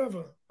 Well,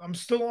 whatever. I'm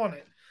still on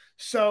it.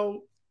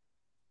 So,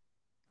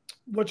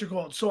 what you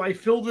call it? So I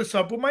fill this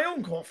up with my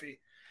own coffee.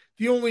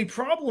 The only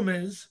problem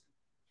is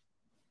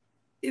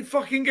it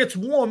fucking gets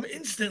warm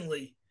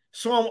instantly.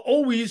 So I'm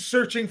always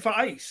searching for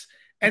ice.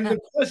 And the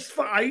quest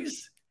for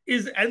ice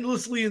is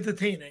endlessly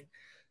entertaining.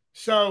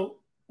 So,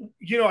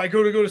 I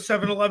go to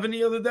 7-Eleven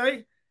the other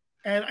day.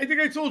 And I think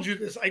I told you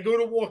this. I go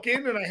to walk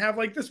in and I have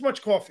like this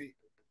much coffee,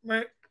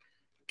 right?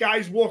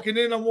 Guy's walking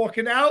in, I'm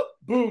walking out.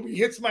 Boom, he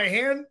hits my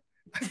hand.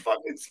 I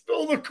fucking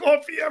spill the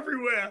coffee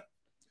everywhere.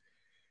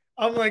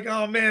 I'm like,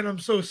 oh man, I'm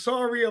so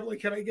sorry. I'm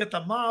like, can I get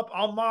the mop?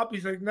 I'll mop.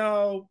 He's like,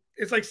 no.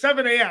 It's like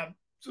 7 a.m.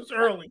 So it's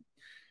early.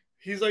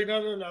 He's like,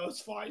 no,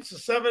 it's fine. So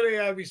 7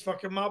 a.m. He's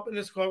fucking mopping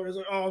his coffee. He's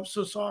like, oh, I'm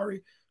so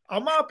sorry.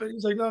 I'll mop it.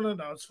 He's like, no,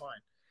 it's fine.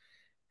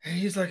 And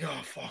he's like,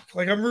 oh, fuck.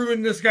 Like, I'm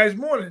ruining this guy's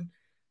morning.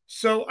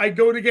 So I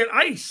go to get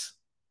ice,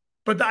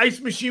 but the ice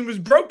machine was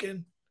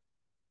broken.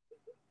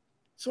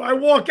 So I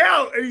walk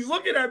out and he's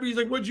looking at me. He's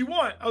like, what'd you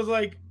want? I was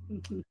like,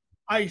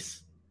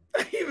 ice.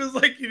 He was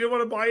like, you didn't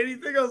want to buy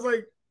anything? I was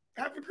like,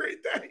 have a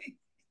great day.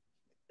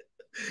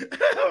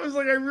 I was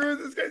like, I ruined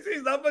this guy's day.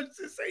 There's not much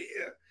to say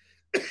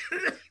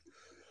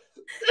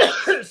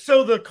here.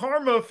 So the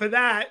karma for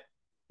that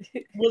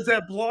was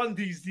at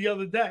Blondie's the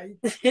other day.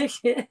 Go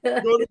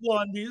to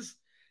Blondie's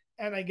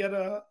and I get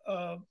a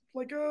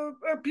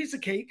piece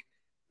of cake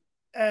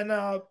and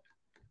I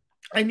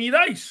need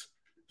ice.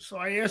 So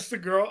I asked the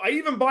girl, I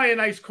even buy an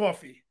iced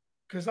coffee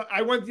because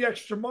I went the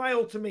extra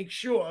mile to make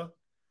sure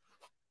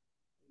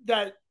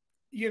that,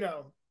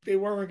 they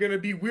weren't going to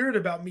be weird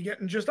about me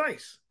getting just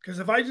ice. Because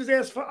if I just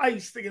ask for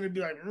ice, they're going to be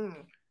like,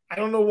 I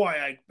don't know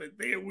why, but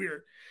they get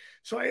weird.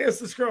 So I asked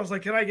this girl, I was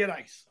like, can I get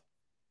ice?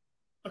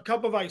 A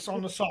cup of ice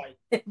on the side.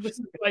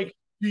 Like,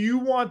 do you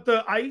want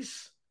the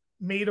ice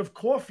made of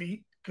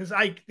coffee? Because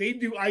they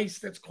do ice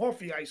that's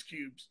coffee ice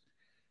cubes.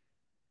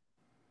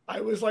 I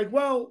was like,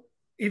 well,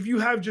 if you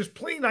have just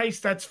plain ice,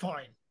 that's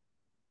fine.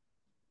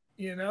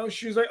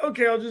 She was like,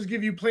 okay, I'll just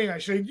give you plain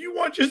ice. She's like, do you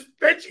want just,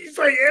 then she's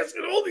like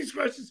asking all these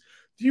questions.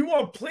 Do you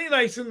want plain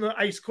ice in the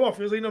iced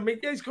coffee? I was like, no,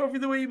 make the iced coffee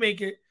the way you make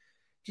it.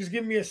 Just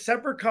give me a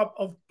separate cup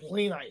of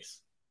plain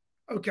ice.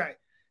 Okay.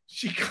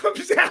 She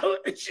comes out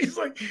and she's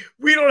like,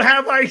 we don't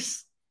have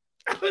ice.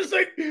 I was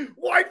like,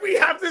 why'd we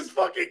have this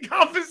fucking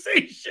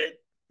conversation?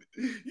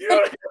 You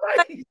don't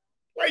have ice.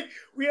 Like,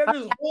 we had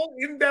this whole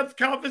in-depth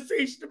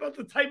conversation about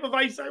the type of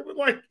ice I would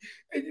like,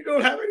 and you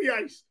don't have any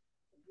ice.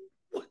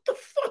 What the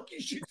fuck?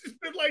 You should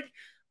just been like,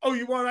 oh,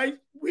 you want ice?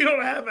 We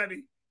don't have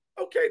any.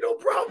 Okay, no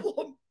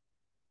problem.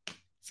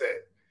 That's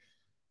it.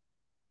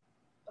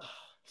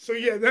 So,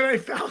 yeah, then I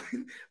found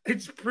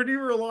it's pretty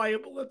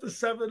reliable at the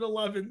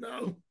 7-Eleven,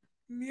 though,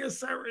 near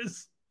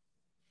Sarah's.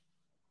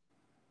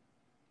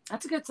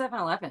 That's a good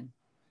 7-Eleven.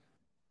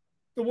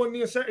 The one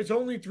near Sarah's, it's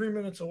only 3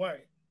 minutes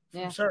away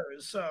from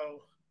Sarah's,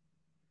 so,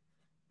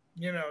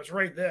 it's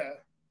right there.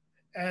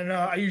 And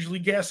I usually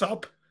gas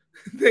up.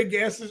 The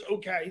gas is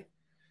okay,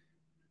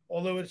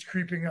 although it's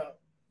creeping up.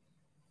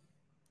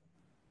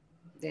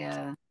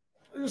 Yeah.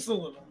 Just a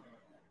little.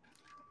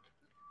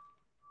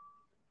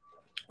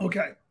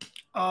 Okay.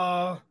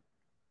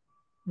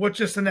 What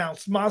just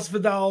announced?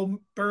 Masvidal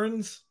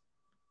Burns.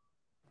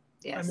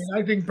 Yes. I mean,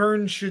 I think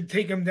Burns should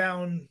take him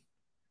down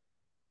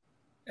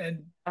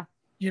and,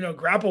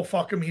 grapple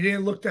fuck him. He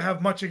didn't look to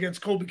have much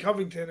against Colby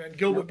Covington, and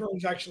Gilbert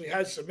Burns actually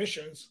has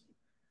submissions.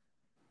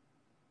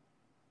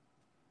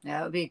 Yeah,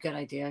 that would be a good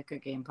idea.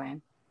 Good game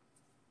plan.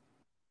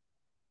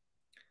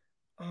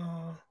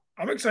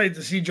 I'm excited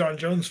to see John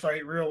Jones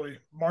fight, really.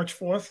 March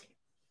 4th.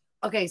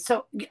 Okay,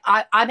 so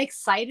I'm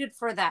excited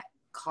for that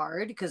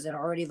card because it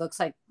already looks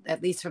like,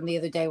 at least from the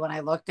other day when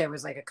I looked, there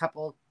was like a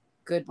couple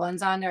good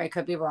ones on there. I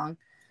could be wrong.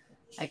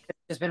 I could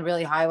have just been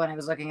really high when I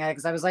was looking at it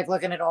because I was like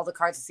looking at all the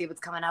cards to see what's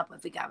coming up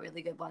if we got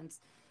really good ones.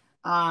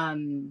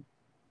 I'm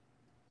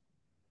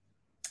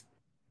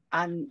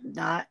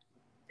not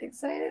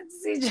excited to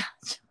see John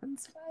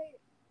Jones fight.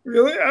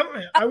 Really?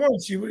 I want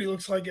to see what he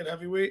looks like at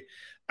heavyweight.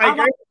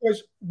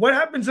 What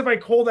happens if I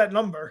call that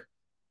number?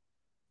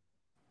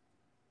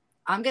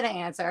 I'm gonna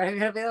answer. I'm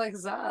gonna be like,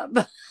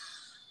 "Zub."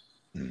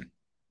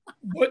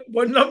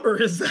 What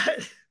number is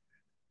that?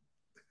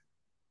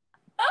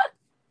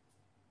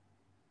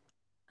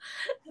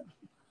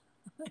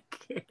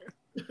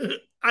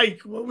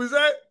 Ike, what was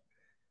that?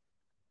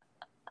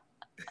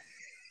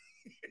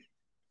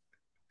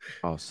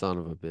 Oh, son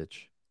of a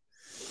bitch.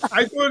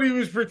 I thought he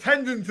was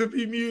pretending to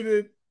be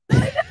muted.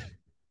 Like,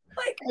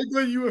 I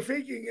thought you were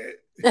faking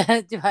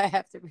it. do I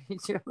have to read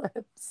your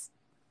lips?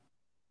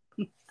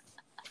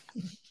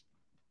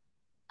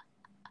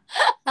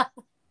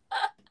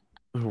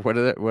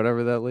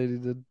 Whatever that lady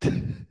did.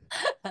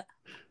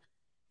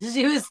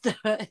 She was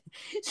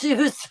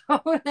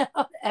throwing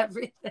out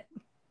everything.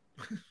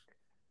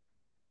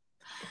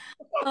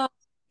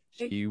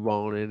 She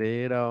wanted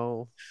it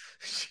all.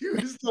 She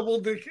was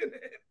double dicking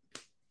it.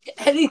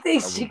 Anything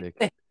Double she dick. could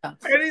think of.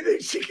 Anything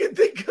she could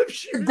think of,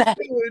 she was That-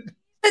 doing.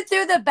 To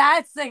do the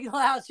bat signal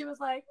out, she was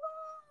like,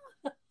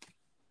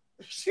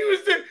 She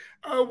was doing.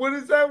 What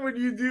is that when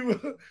you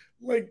do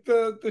like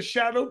the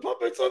shadow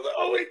puppets on the?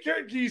 Oh wait,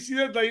 Karen, can you see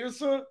that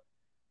dinosaur?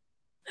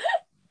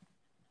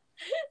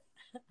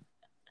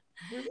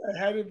 I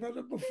hadn't done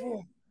it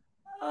before.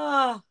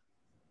 oh,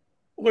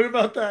 What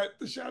about that?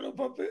 The shadow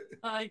puppet?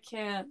 I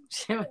can't.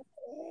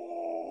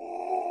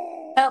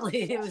 That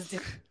lady was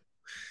doing.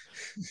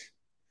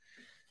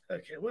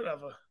 Okay,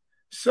 whatever.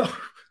 So,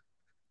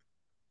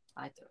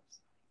 I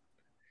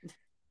do.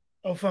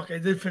 oh fuck, I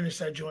did finish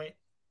that joint.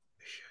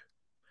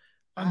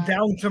 I'm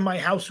down to my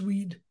house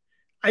weed.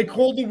 I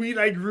called the weed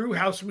I grew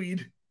house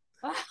weed.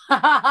 That's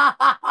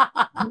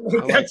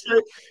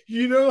right.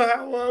 You know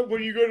how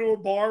when you go to a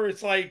bar,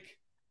 it's like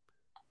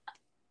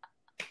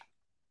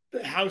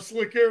the house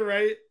liquor,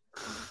 right?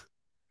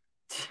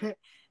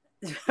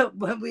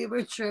 When we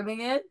were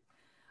trimming it,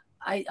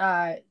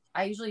 I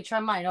usually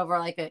trim mine over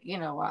like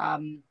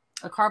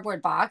a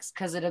cardboard box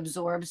because it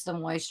absorbs the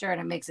moisture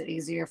and it makes it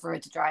easier for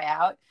it to dry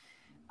out.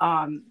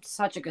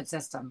 Such a good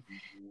system.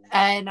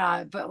 And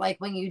but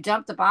like when you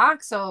dump the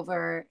box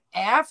over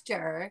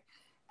after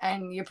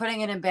and you're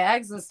putting it in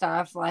bags and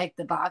stuff, like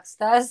the box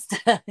dust,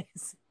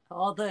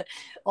 all the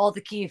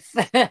keef.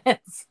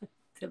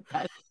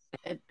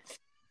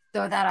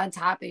 Throw that on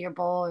top of your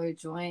bowl or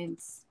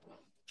joints.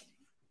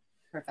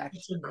 Perfect.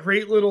 It's a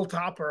great little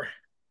topper.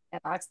 Yeah,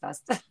 box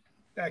dust.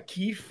 That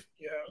keef,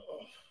 yeah. Oh.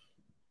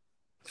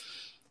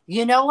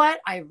 You know what?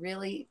 I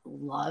really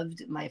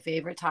loved my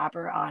favorite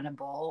topper on a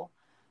bowl.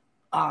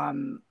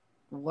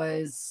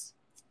 Was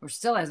or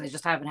still is. I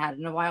just haven't had it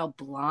in a while.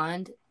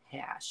 Blonde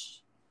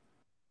hash.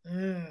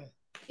 Mm.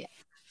 Yeah.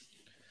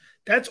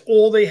 That's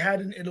all they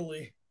had in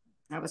Italy.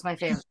 That was my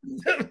favorite.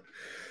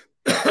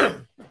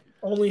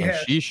 Only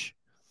hash. Sheesh.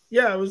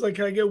 Yeah, it was like,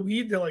 can I get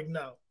weed? They're like,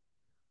 no.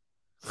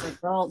 It's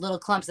like little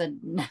clumps and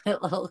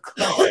little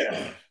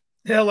clumps.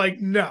 They're like,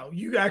 no,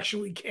 you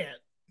actually can't.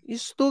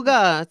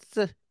 Stugaz.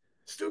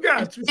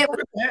 Stugaz, we smoke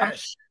the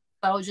hash.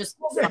 So just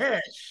Smoke the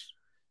hash.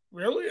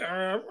 Really?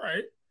 All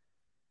right.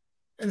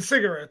 And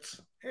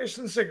cigarettes. Hash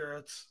and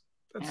cigarettes.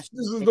 This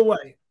is the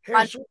way.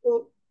 Hash,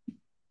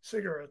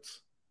 cigarettes.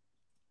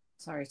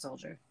 Sorry,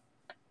 soldier.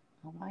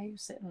 Oh, why are you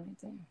sitting right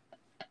there?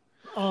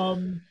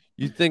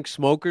 You think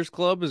Smokers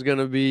Club is going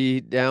to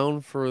be down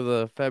for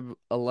the Feb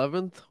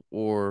 11th,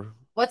 or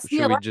What's the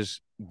should we 11th?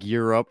 just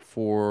gear up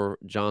for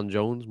John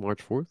Jones March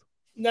 4th?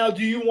 Now,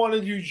 do you want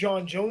to do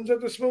John Jones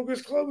at the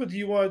Smokers Club, or do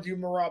you want to do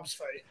Marab's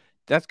fight?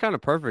 That's kind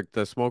of perfect,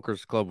 the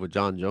Smokers Club with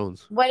John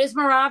Jones. When is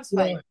Marab's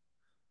fight?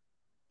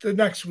 The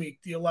next week,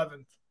 the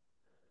 11th.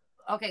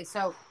 Okay,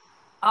 so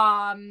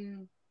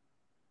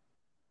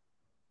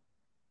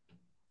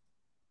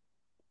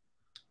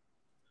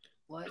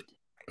what?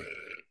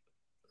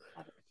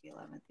 The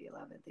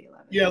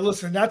 11th. Yeah,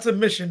 listen, that's a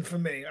mission for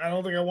me. I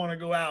don't think I want to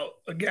go out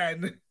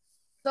again.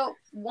 So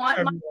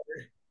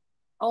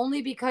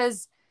only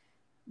because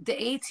the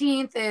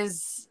 18th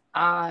is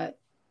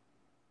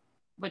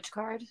which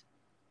card?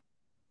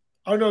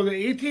 Oh no, the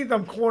 18th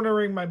I'm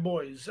cornering my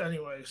boys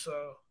anyway,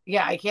 so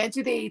yeah, I can't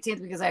do the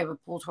 18th because I have a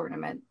pool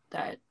tournament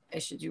that I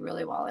should do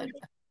really well in.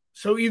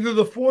 So either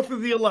the 4th or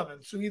the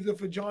 11th. So either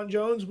for John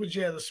Jones, which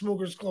the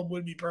Smokers Club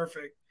would be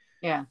perfect.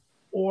 Yeah.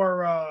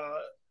 Or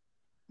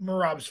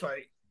Marab's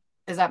fight.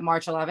 Is that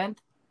March 11th?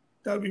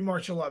 That would be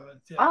March 11th.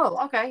 Yeah.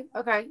 Oh, okay.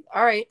 All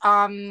right.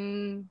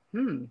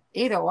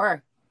 Either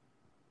or.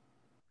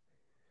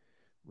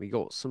 We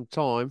got some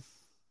time.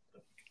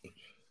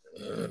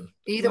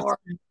 Either or.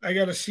 I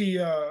got to see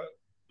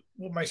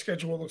what my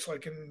schedule looks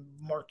like in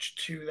March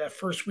too. That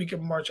first week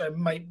of March, I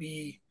might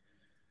be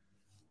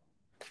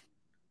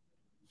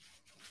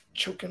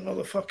choking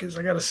motherfuckers.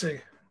 I got to see.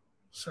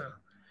 So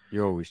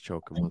You're always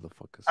choking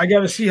motherfuckers. I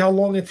got to see how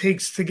long it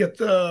takes to get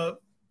the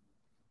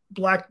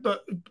black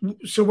belt.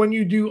 So when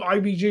you do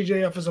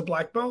IBJJF as a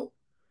black belt,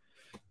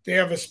 they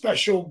have a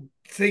special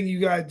thing you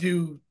got to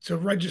do to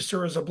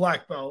register as a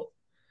black belt.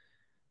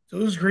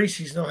 Those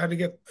Gracies know how to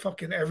get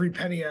fucking every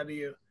penny out of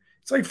you.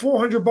 It's like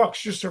 $400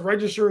 just to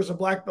register as a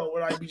black belt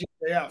with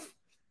IBJJF.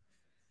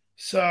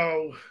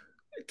 So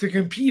to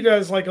compete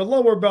as like a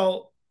lower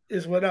belt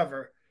is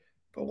whatever.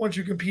 But once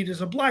you compete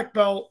as a black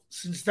belt,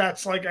 since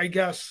that's like, I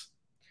guess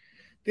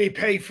they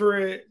pay for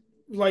it.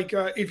 Like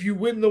if you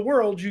win the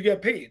world, you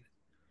get paid.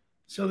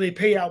 So they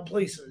pay out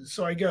places.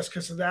 So I guess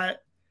because of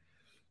that,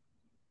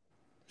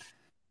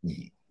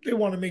 they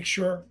want to make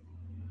sure.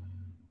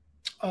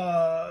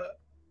 So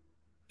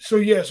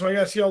I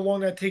got to see how long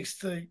that takes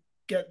to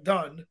get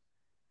done.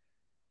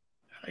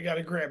 I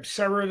gotta grab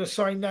Sarah to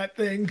sign that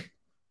thing.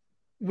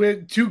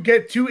 Get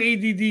two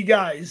ADD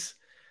guys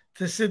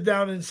to sit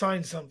down and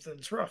sign something.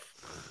 It's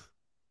rough.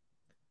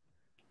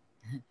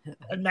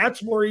 And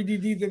Matt's more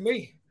ADD than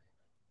me.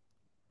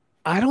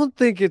 I don't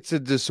think it's a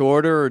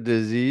disorder or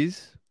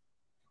disease.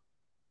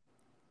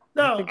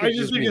 No, I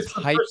just think means it's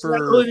the hyper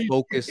personality.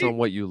 focus on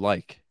what you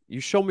like. You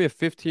show me a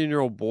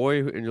 15-year-old boy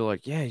and you're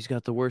like, yeah, he's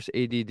got the worst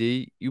ADD.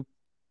 You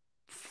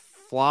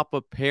flop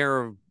a pair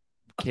of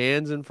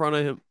cans in front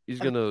of him, he's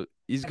gonna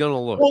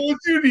look. Call of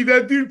Duty.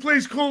 That dude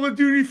plays Call of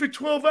Duty for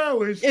 12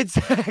 hours.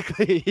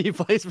 Exactly. He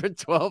plays for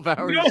 12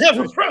 hours. You don't have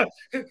a front.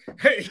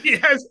 Hey, he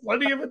has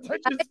plenty of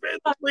attention span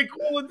to play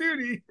Call of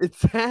Duty.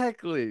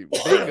 Exactly.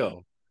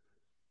 Bingo.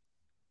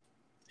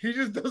 He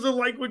just doesn't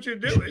like what you're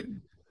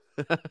doing.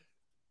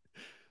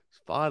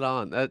 Spot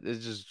on. That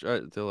is just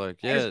they're like,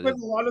 yeah. I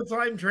spend a lot of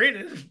time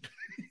training.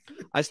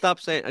 I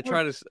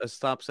try to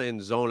stop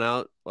saying zone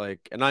out.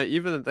 Like, and I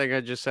even think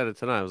I just said it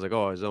tonight. I was like,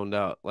 oh, I zoned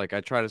out. Like,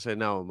 I try to say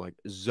now I'm like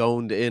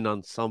zoned in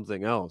on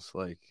something else.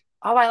 Like,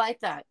 oh, I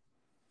like that.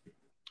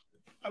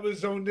 I was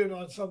zoned in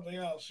on something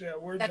else. Yeah,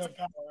 words have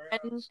power.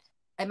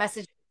 I messaged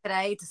him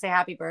today to say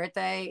happy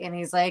birthday, and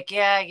he's like,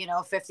 yeah,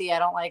 50. I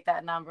don't like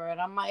that number.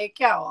 And I'm like,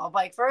 I'm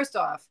like, first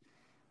off,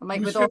 I'm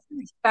like, with all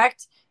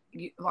respect,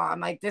 I'm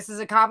like, this is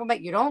a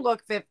compliment. You don't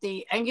look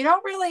 50 and you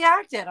don't really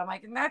act it. I'm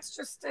like, and that's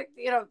just,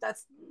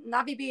 that's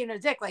not me being a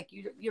dick. Like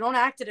you don't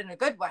act it in a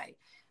good way.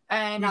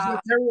 And I'm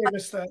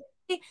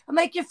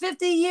like, you're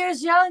 50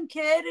 years young,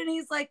 kid. And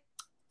he's like,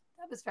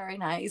 that was very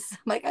nice. I'm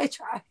like, I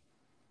try.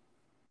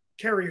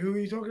 Kerry, who are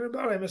you talking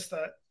about? I missed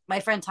that.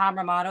 My friend Tom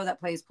Romano that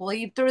plays pool.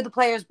 He threw the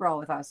players brawl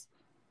with us.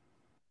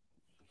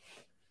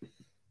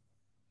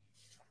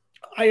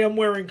 I am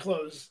wearing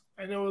clothes.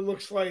 I know it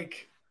looks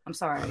like. I'm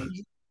sorry.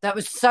 That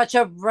was such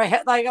a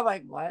like. I'm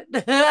like, what?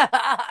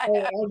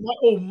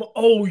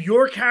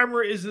 Your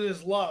camera isn't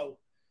as low.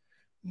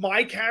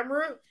 My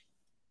camera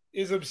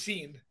is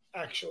obscene.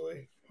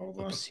 Actually, hold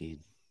on. Obscene.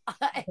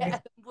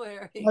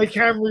 My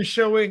camera is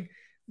showing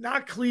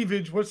not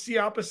cleavage. What's the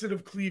opposite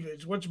of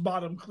cleavage? What's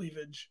bottom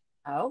cleavage?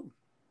 Oh,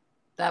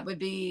 that would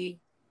be.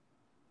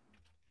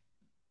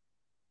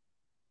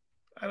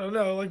 I don't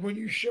know. Like when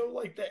you show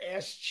like the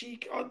ass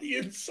cheek on the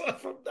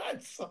inside from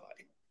that side.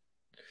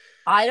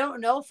 I don't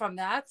know from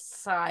that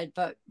side,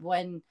 but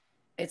when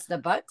it's the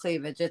butt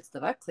cleavage, it's the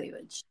butt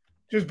cleavage.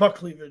 Just butt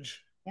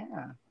cleavage.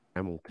 Yeah.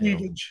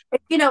 Cleavage.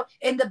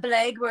 In the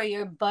bleg where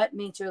your butt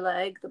meets your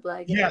leg, the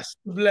bleg. Yes,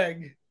 the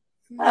leg.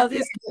 Oh,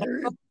 this.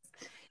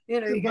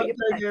 You got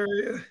your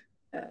area.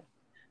 Yeah.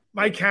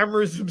 My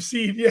camera's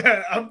obscene.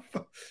 Yeah,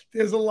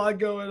 there's a lot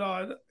going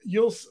on.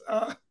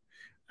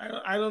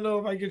 I don't know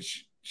if I could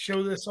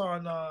show this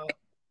on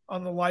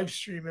the live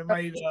stream. It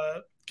might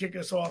kick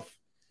us off.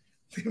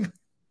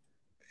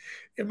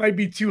 It might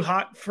be too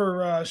hot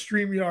for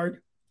StreamYard.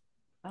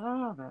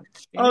 Oh,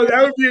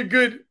 that would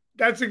be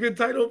that's a good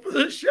title for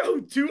the show.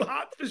 Too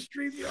hot for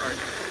StreamYard.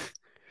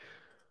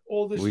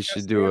 We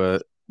should do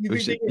a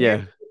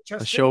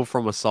show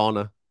from a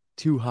sauna.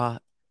 Too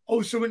hot.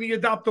 Oh, so when you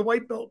adopt the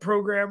white belt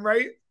program,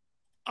 right?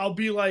 I'll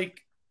be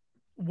like,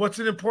 what's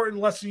an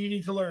important lesson you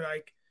need to learn?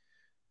 Like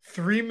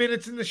 3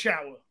 minutes in the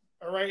shower.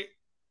 All right.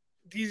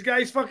 These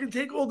guys fucking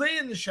take all day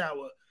in the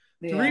shower.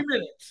 Yeah. 3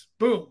 minutes.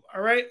 Boom.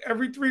 All right.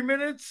 Every 3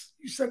 minutes,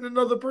 you send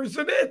another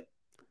person in.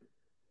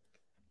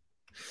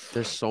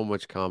 There's so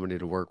much comedy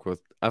to work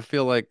with. I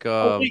feel like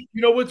you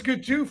know what's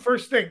good too?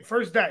 First day,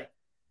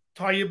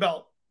 tie your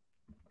belt.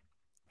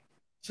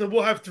 So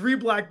we'll have 3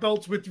 black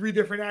belts with 3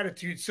 different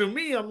attitudes. So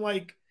me, I'm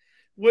like,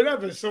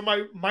 whatever. So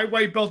my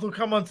white belt will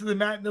come onto the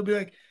mat and they'll be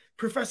like,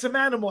 Professor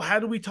Manimal, how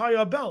do we tie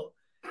our belt?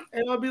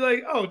 And I'll be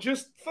like, oh,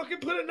 just fucking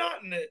put a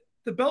knot in it.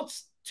 The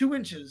belt's 2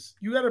 inches.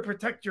 You got to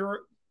protect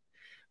your.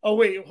 Oh,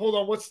 wait, hold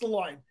on. What's the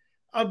line?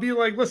 I'll be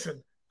like,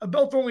 listen, a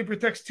belt only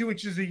protects 2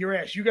 inches of your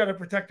ass. You got to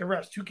protect the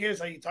rest. Who cares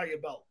how you tie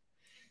your belt?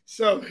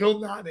 So he'll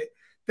knot it.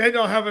 Then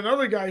I'll have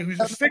another guy who's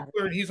a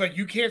stickler, and he's like,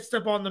 you can't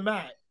step on the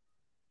mat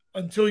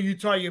until you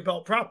tie your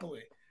belt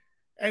properly.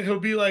 And he'll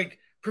be like,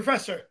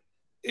 Professor,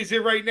 is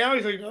it right now?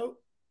 He's like, no,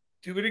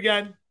 do it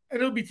again.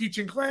 And he'll be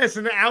teaching class,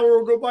 and an hour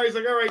will go by. He's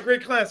like, all right,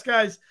 great class,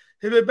 guys.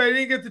 If I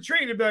didn't get to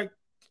train, he'll be like,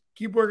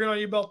 keep working on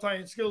your belt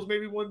tying skills.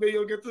 Maybe one day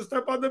you'll get to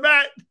step on the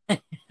mat.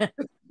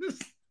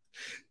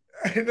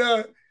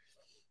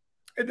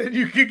 And then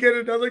you could get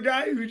another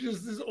guy who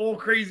just is all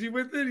crazy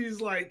with it. He's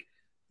like,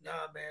 nah,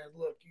 man,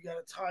 look, you got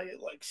to tie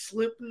it like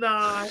slip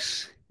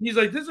knot. He's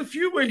like, there's a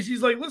few ways.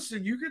 He's like,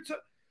 listen, you could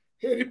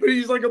but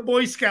he's like a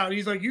Boy Scout.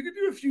 He's like, you could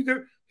do a few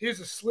different. Here's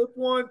a slip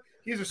one.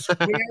 Here's a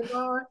square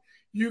knot.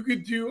 You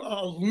could do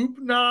a loop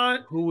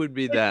knot. Who would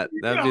be that?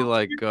 That'd be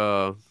like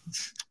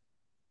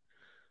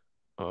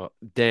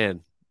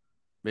Dan.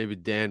 Maybe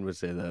Dan would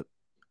say that.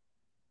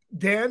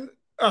 Dan?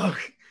 Oh,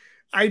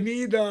 I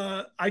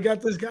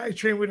got this guy I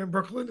train with in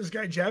Brooklyn, this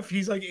guy Jeff.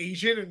 He's like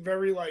Asian and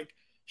very like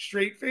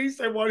straight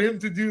faced. I want him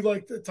to do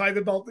like the tie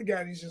the belt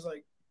again. He's just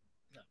like,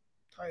 no,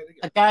 tie it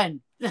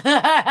again.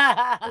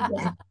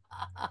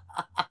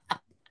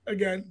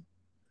 Again.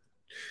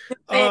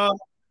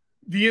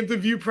 The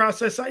interview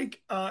process,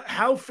 Ike.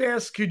 How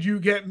fast could you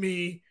get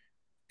me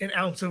an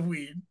ounce of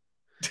weed?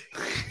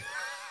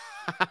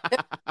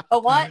 Oh,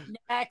 what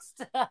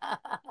next?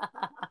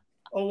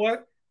 Oh,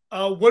 what?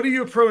 What are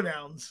your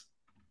pronouns?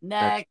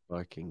 That's Next.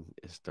 fucking No,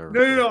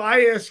 hysterical. no, no.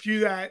 I ask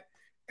you that,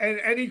 and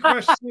any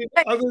question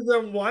other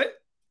than what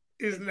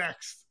is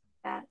next?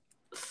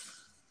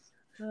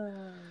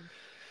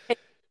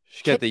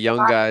 Should get the young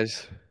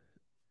guys,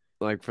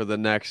 like for the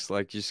next,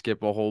 like you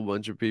skip a whole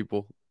bunch of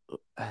people.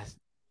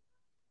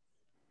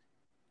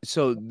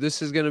 So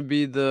this is gonna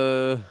be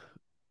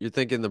you're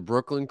thinking the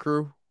Brooklyn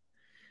crew?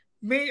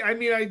 I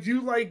mean, I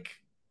do like.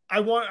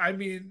 I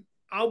mean,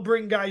 I'll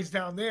bring guys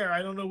down there.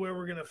 I don't know where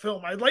we're gonna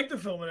film. I'd like to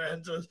film at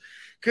Hentas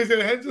because at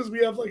Hentas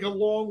we have like a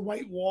long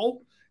white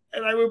wall,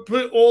 and I would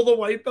put all the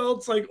white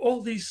belts, like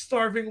all these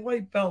starving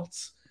white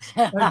belts,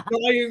 are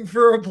dying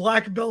for a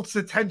black belt's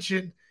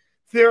attention.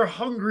 They're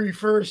hungry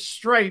for a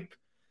stripe.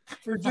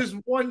 For just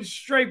one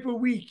stripe a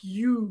week,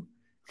 you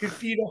could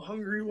feed a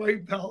hungry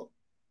white belt.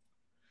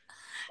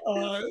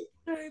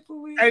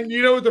 And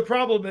you know what the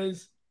problem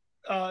is?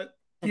 The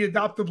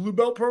Adopt a Blue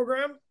Belt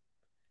program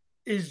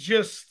is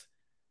just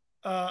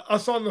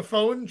us on the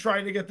phone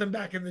trying to get them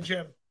back in the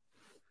gym.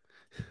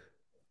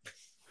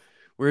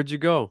 Where'd you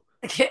go?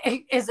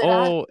 Is it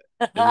Oh,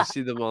 and you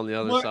see them on the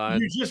other side.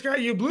 You just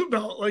got your blue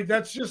belt. Like,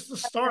 that's just the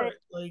start.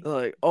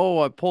 Like,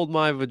 oh, I pulled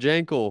my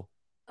vajankle.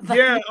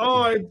 Yeah.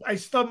 Oh, I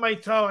stubbed my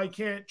toe. I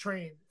can't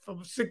train for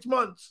 6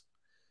 months.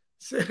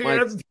 6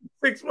 months.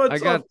 I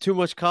got too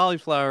much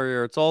cauliflower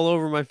here. It's all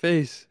over my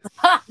face.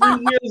 3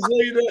 years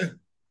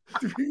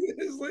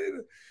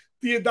later,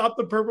 the Adopt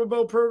the Purple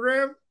Belt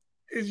program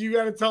is you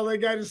got to tell that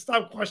guy to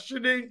stop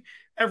questioning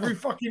every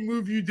fucking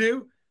move you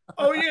do.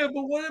 Oh yeah,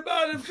 but what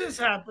about if this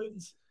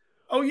happens?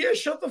 Oh yeah,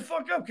 shut the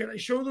fuck up. Can I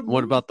show them?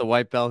 What about the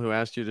white belt who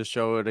asked you to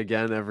show it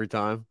again every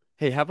time?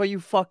 Hey, how about you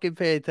fucking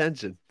pay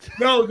attention?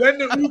 No, then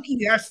the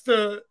Uki has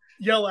to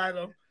yell at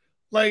him.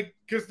 Like,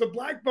 because the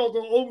black belt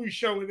will always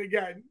show it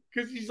again.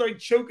 Because he's like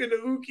choking the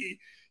Uki.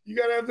 You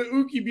gotta have the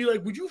Uki be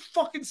like, would you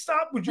fucking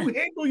stop? Would you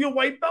handle your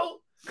white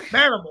belt?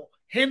 Manimal,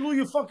 handle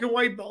your fucking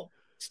white belt.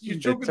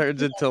 It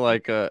turns into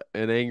like an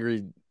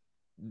angry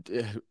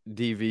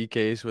DV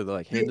case with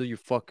like, handle your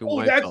fucking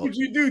white belt. Oh, that's what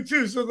you do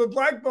too. So the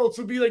black belts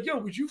will be like, yo,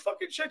 would you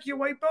fucking check your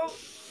white belt?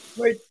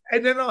 Like,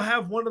 and then I'll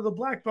have one of the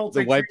black belts.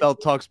 The white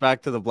belt talks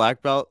back to the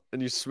black belt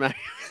and you smack.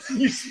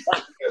 This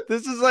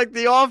is like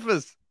The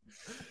Office.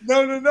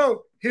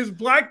 No. His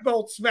black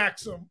belt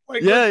smacks him.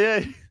 Like,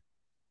 yeah.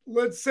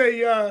 Let's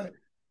say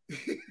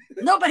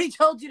nobody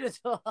told you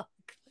to talk.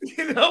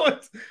 You know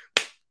what?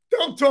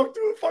 Don't talk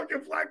to a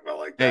fucking black belt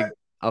like that.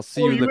 I'll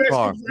see you in the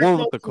car. Roll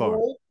with the car.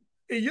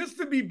 It used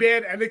to be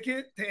bad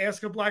etiquette to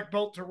ask a black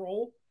belt to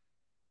roll,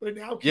 but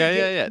now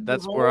yeah.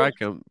 That's where I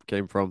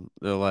came from.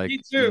 They're like,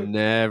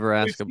 never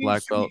ask a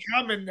black belt.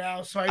 Common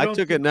now, so I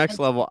took it next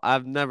level.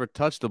 I've never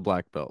touched a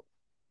black belt.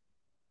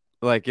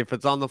 Like if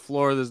it's on the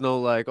floor, there's no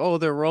like, oh,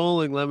 they're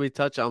rolling. Let me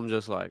touch. I'm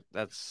just like,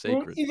 that's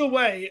sacred. Well, either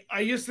way, I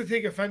used to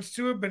take offense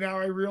to it, but now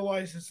I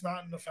realize it's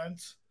not an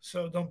offense.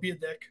 So don't be a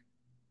dick.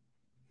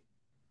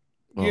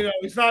 Oh. You know,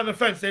 it's not an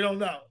offense. They don't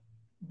know.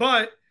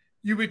 But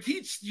you would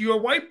teach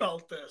your white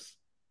belt this.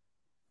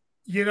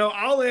 You know,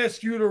 I'll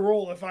ask you to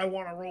roll if I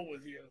want to roll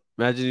with you.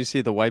 Imagine you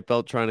see the white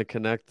belt trying to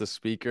connect the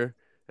speaker,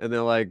 and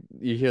they're like,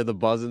 you hear the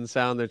buzzing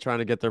sound. They're trying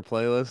to get their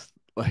playlist.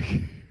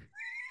 Like,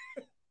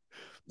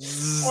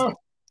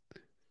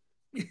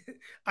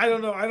 I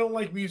don't know. I don't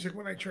like music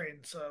when I train.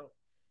 So,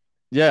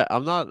 yeah,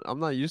 I'm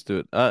not used to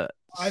it. I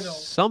don't.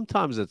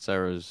 Sometimes at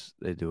Sarah's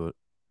they do it.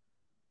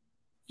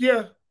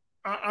 Yeah,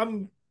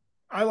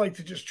 I like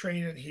to just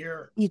train in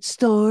here. It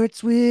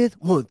starts with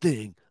one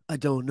thing. I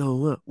don't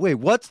know. Wait,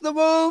 what's the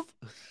move?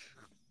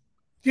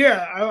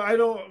 Yeah, I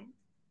don't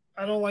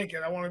like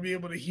it. I want to be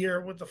able to hear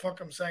what the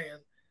fuck I'm saying.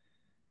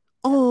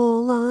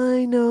 All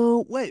I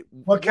know. Wait,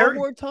 one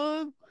more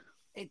time?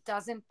 It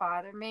doesn't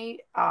bother me.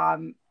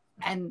 And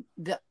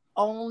the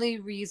only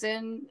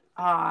reason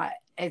I've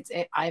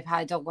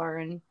had to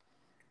learn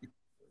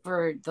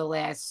for the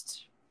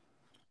last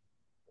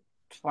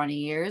 20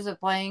 years of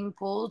playing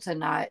pool to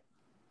not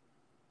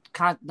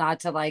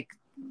to like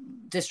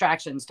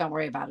distractions. Don't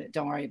worry about it.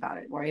 Worry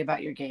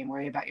about your game.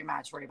 Worry about your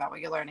match. Worry about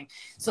what you're learning.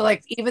 So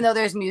like, even though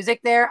there's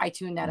music there, I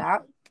tune that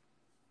out.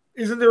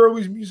 Isn't there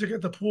always music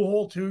at the pool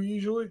hall too?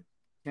 Usually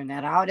tune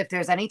that out. If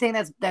there's anything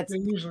that's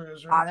usually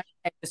is, right?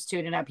 I just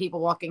tuning out people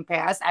walking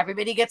past.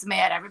 Everybody gets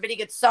mad. Everybody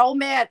gets so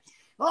mad.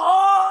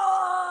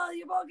 Oh,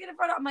 you're walking in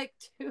front of. I'm like,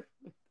 dude,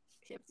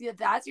 if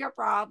that's your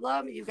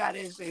problem, you got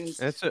issues.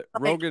 That's it.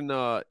 Like, Rogan,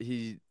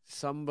 his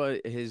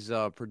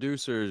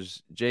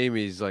producers,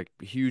 Jamie's like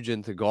huge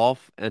into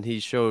golf, and he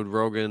showed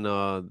Rogan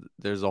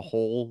there's a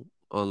hole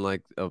on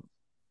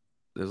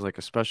there's like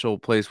a special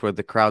place where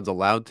the crowd's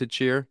allowed to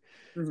cheer.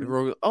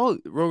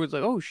 Mm-hmm. Rogan's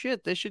like, oh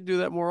shit, they should do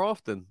that more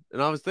often. And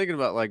I was thinking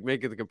about like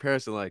making the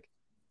comparison, like,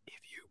 if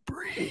you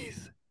breathe,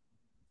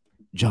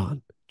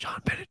 John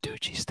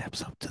Beneduce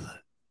steps up to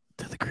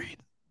the green.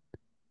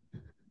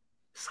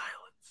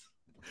 Silence.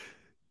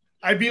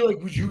 I'd be like,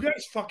 would you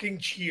guys fucking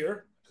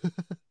cheer?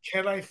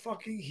 Can I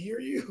fucking hear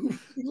you?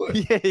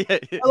 Yeah, yeah,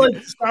 yeah. I like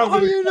the sound Are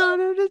of the you crowd. not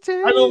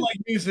entertained? I don't like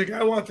music.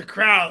 I want the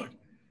crowd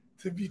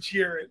to be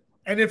cheering.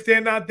 And if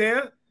they're not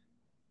there,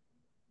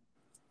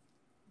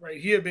 right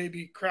here,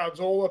 baby, crowd's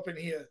all up in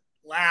here,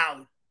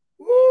 loud.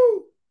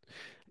 Woo!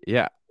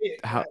 Yeah. Yeah,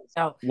 How, guys.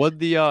 So what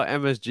the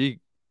MSG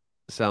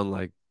sound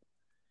like?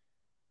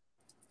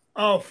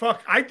 Oh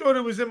fuck! I thought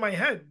it was in my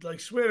head. Like,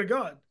 swear to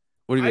God,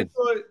 What do you I mean?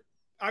 thought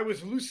I was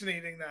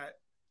hallucinating that.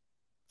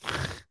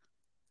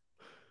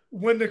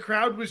 When the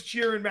crowd was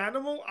cheering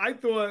Manimal, I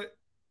thought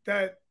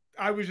that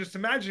I was just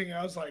imagining it.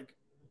 I was like,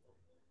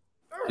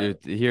 all right.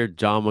 Dude, to hear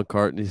John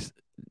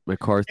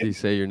McCarthy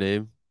say your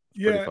name,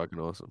 it's pretty Yeah, fucking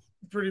awesome.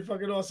 pretty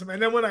fucking awesome.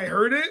 And then when I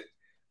heard it,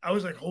 I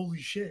was like, holy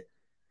shit.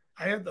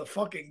 I had the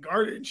fucking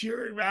garden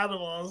cheering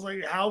Manimal. I was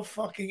like, how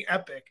fucking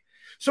epic.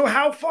 So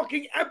how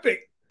fucking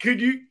epic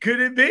could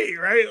it be,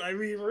 right? I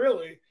mean,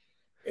 really.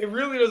 It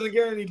really doesn't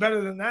get any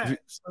better than that.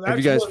 So Have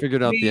you that's guys what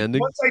figured out the me- ending?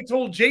 Once I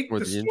told Jake Or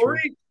the the intro?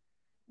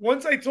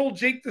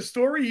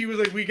 story, he was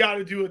like, we got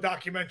to do a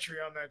documentary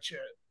on that shit.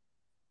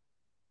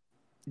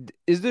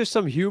 Is there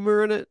some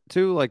humor in it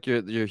too? Like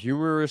your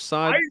humorous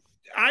side?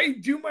 I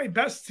do my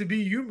best to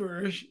be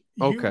humorous.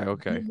 Okay.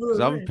 Because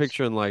I'm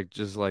picturing like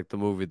just like the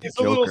movie The It's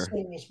a little Joker.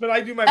 serious, but I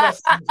do my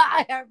best.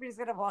 everybody's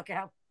gonna walk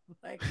out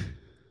like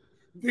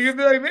You're gonna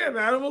be like, man,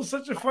 Animal's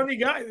such a funny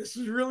guy. This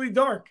is really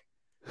dark.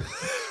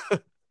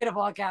 gonna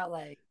walk out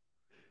like,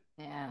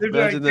 yeah. They'd be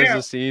Imagine like, there's damn.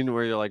 a scene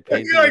where you're like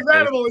painting You're like, your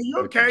face. Animal, are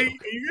you like the okay?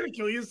 Joker. Are you gonna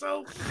kill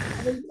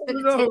yourself?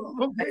 No,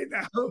 I'm okay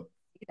now.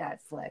 See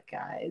that flick,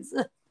 guys.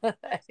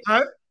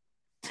 Huh?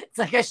 It's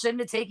like I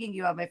shouldn't have taken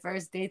you on my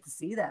first date to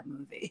see that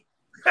movie.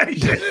 I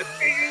should have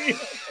taken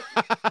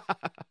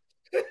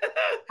you.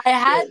 I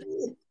had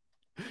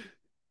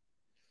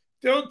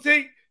Don't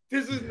take.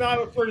 This is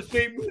not a first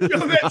date movie.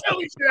 No, that's how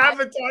we should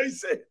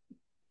advertise it.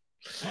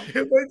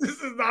 But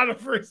this is not a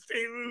first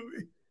date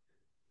movie.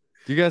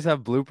 Do you guys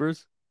have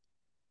bloopers?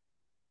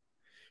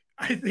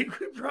 I think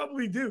we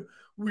probably do.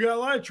 We got a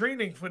lot of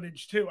training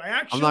footage too.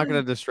 I'm not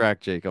gonna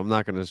distract Jake. I'm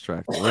not gonna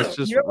distract him. Let's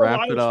just We have a wrap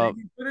lot it of up.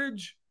 training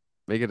footage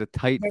Make it a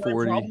tight that I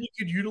 40. probably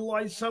could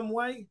utilize some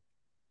way.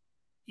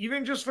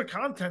 Even just for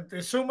content,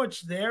 there's so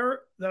much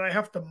there that I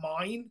have to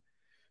mine.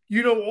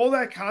 You know, all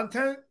that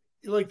content,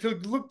 like to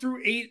look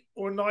through 8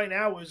 or 9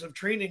 hours of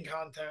training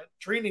content,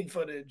 training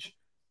footage.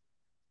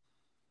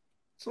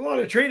 It's a lot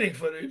of training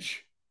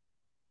footage.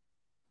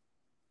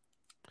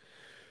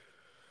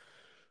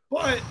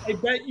 But I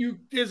bet you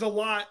there's a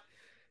lot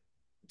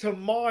to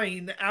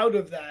mine out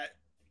of that.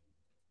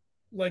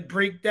 Like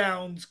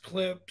breakdowns,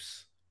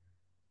 clips,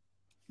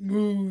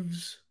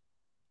 moves,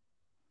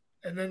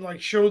 and then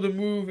like show the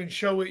move and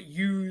show it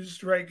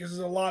used, right? Because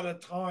there's a lot of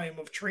time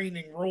of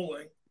training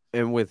rolling.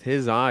 And with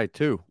his eye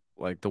too,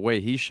 like the way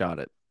he shot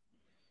it.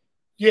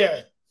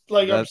 Yeah,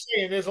 like I'm That's-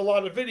 saying, there's a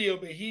lot of video,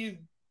 but he.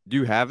 Do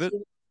you have it?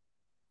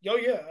 Oh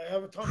yeah, I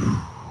have a ton.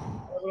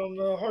 I have it on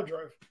the hard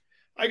drive.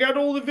 I got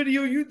all the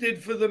video you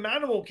did for the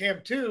Manimal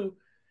camp too,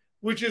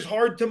 which is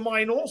hard to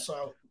mine.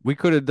 Also, We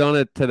could have done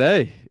it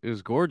today. It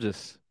was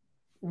gorgeous.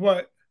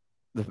 what?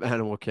 The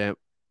animal camp.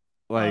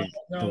 Like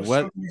No, the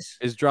weather somebody's-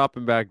 is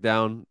dropping back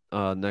down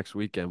next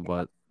weekend,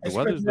 but I the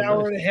spent weather's an been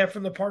hour nice. and a half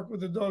in the park with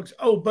the dogs.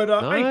 Oh, but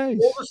Nice.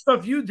 all the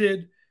stuff you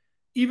did,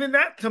 even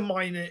that to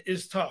mine it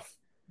is tough.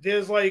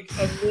 There's like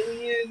a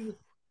million,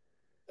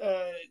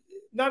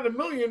 not a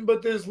million,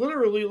 but there's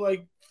literally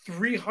like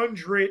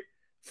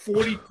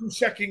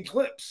 342-second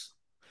clips.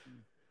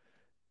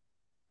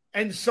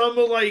 And some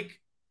are like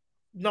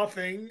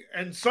nothing,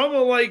 and some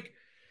are like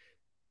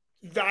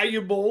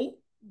valuable,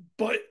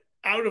 but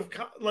out of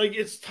like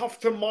it's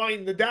tough to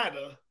mine the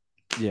data.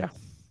 Yeah.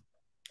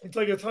 It's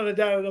like a ton of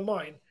data to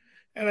mine.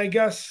 And I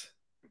guess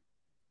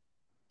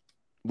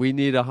We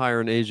need to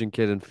hire an Asian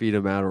kid and feed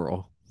him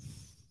Adderall.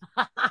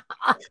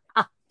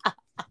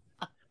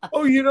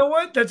 oh, you know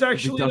what? That's Be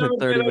actually done not in a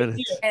 30 bad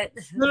minutes. idea.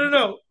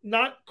 No,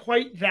 not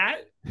quite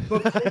that.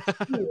 But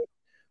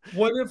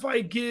what if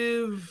I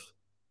give,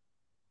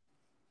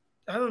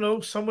 I don't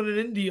know, someone in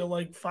India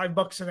like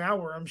 $5 an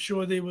hour? I'm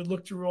sure they would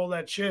look through all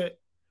that shit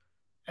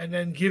and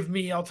then give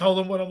me. I'll tell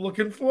them what I'm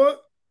looking for,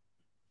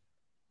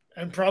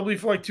 and probably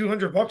for like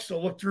 $200,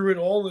 they'll look through it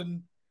all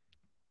and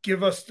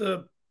give us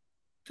the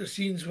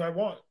scenes I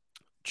want.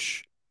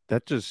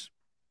 That just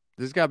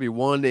there's got to be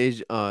one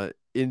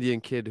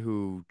Indian kid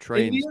who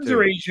trains Indians too.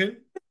 are Asian.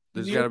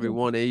 There's got to be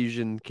one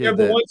Asian kid Yeah,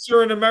 but that once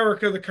you're in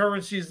America, the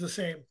currency is the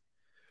same.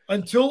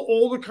 Until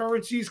all the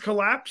currencies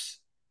collapse,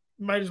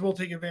 you might as well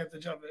take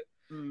advantage of it.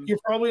 You're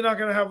probably not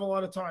going to have a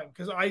lot of time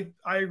because I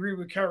agree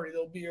with Kerry.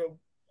 There'll be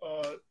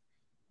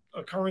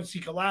a currency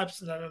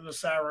collapse and then in the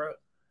Sarah,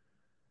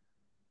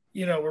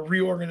 a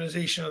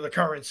reorganization of the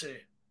currency.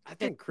 I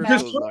think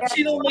Because crypto's not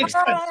currency don't gonna make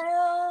work. sense.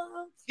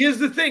 Here's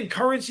the thing: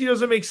 currency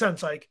doesn't make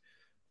sense. Like,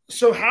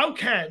 so how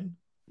can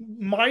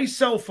my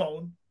cell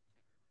phone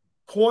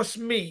cost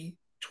me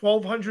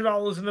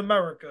 $1,200 in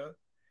America,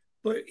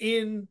 but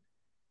in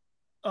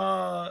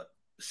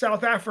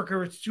South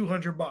Africa it's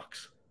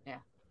 $200?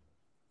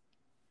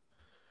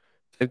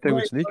 Same thing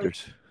with Right,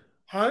 sneakers.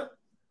 Huh?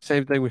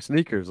 Same thing with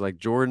sneakers. Like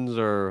Jordans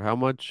are how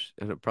much?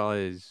 And it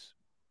probably is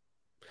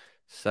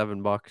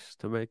 $7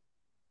 to make.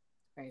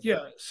 Crazy.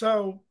 Yeah,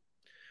 so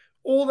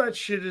all that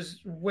shit is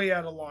way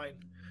out of line.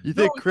 You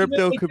No, think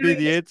crypto could be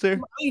the answer?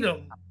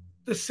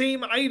 The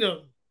same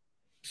item.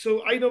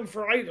 So item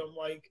for item,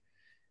 like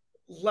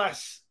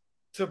less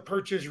to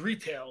purchase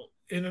retail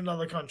in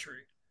another country.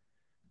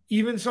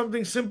 Even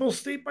something simple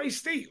state by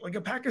state, like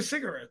a pack of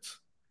cigarettes.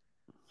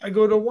 I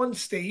go to one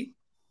state,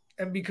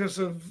 and because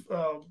of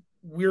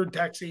weird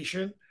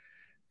taxation,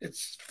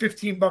 it's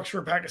 $15 for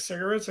a pack of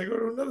cigarettes. I go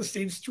to another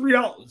state, it's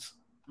 $3.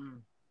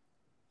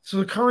 So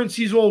the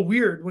currency is all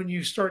weird when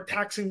you start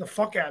taxing the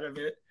fuck out of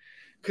it,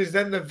 because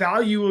then the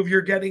value of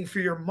you're getting for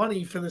your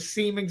money for the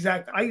same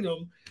exact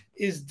item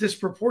is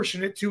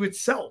disproportionate to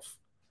itself.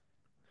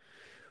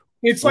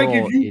 It's like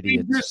if you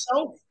weighed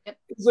yourself,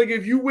 it's like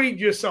if you weighed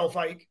yourself,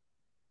 Ike,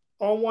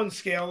 on one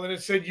scale and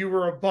it said you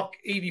were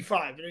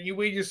 $1.85, and then you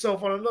weighed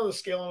yourself on another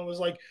scale and it was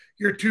like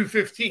you're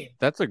 215.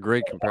 That's a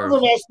great comparison.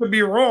 One of us to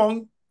be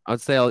wrong.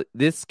 I'd say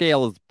this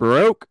scale is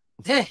broke.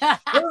 One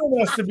of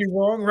us to be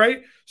wrong,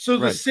 right? So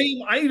the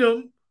same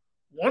item,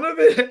 one of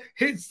it,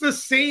 it's the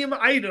same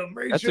item,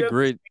 right? That's a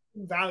great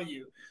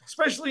value,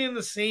 especially in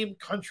the same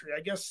country.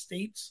 I guess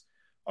states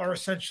are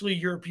essentially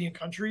European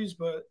countries,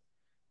 but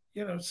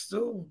you know, it's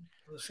still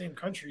the same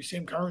country,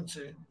 same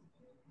currency.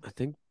 I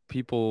think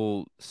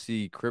people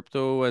see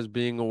crypto as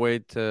being a way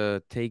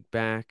to take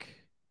back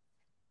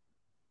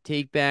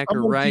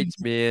our rights,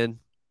 man.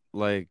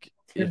 Like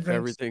if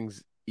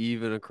everything's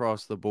even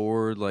across the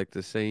board, like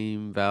the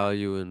same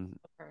value in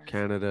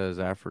Canada as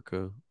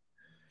Africa.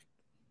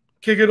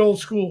 Kick it old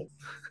school.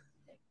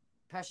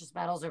 Precious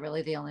metals are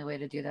really the only way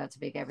to do that, to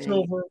make everything.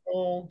 Silver,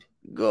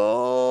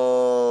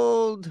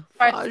 gold,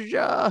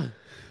 Faja.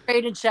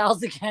 Trade in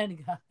shells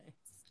again, guys.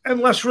 And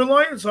less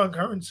reliance on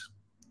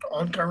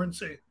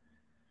currency.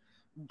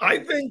 I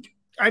think,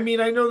 I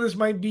mean, I know this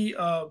might be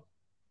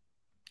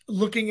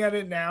looking at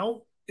it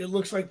now, it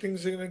looks like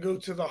things are going to go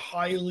to the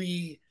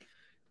highly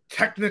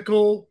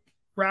technical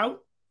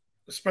route,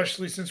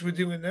 especially since we're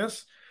doing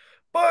this.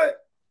 But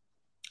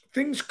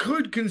things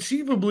could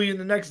conceivably in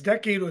the next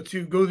decade or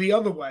two go the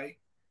other way,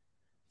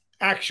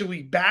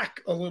 actually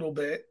back a little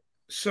bit.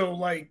 So,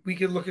 like, we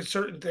could look at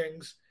certain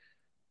things,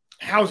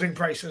 housing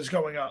prices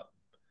going up.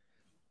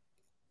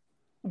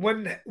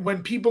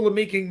 When people are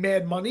making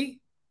mad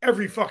money,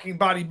 every fucking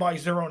body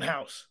buys their own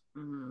house.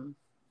 Mm-hmm.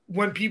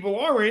 When people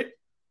aren't,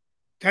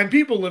 10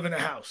 people live in a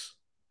house,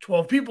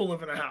 12 people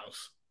live in a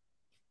house.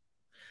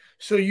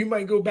 So you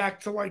might go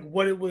back to like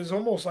what it was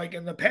almost like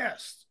in the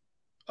past.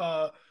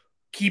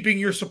 Keeping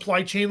your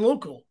supply chain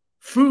local.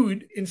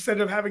 Food, instead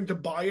of having to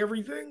buy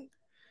everything,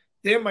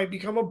 there might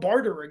become a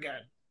barter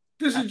again.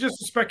 This is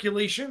just a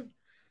speculation,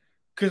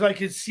 because I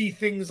could see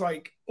things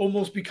like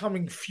almost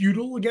becoming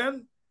feudal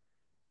again.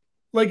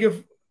 Like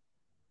if,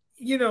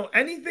 you know,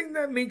 anything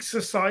that makes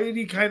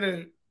society kind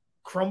of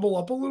crumble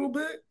up a little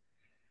bit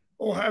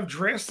will have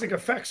drastic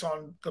effects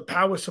on the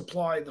power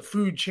supply, the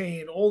food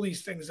chain, all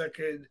these things that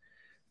could,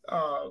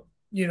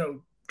 you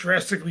know,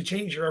 drastically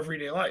change your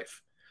everyday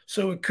life.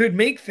 So it could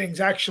make things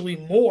actually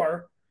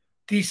more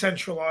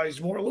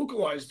decentralized, more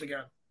localized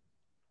again,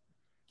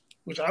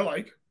 which I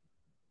like.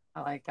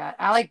 I like that.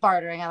 I like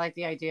bartering. I like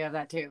the idea of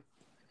that too.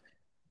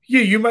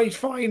 Yeah, you might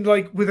find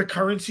like with a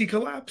currency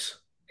collapse,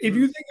 if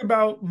you think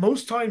about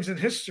most times in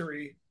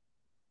history,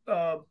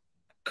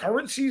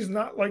 currency is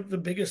not like the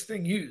biggest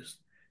thing used.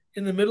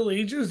 In the Middle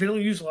Ages, they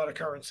don't use a lot of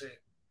currency.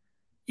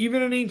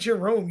 Even in ancient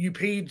Rome, you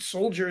paid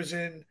soldiers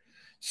in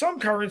some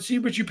currency,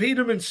 but you paid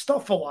them in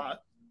stuff a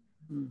lot.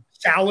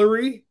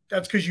 Salary,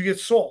 that's because you get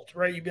salt,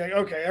 right? You'd be like,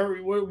 okay,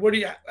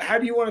 how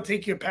do you want to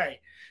take your pay?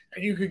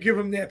 And you could give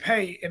them their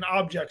pay in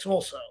objects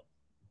also.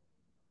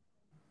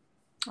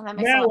 Well,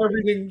 now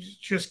everything's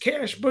just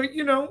cash, but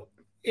you know,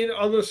 in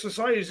other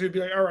societies, it'd be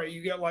like, all right,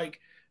 you get like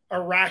a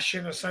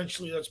ration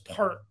essentially that's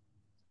part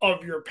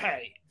of your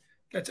pay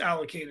that's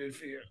allocated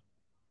for you.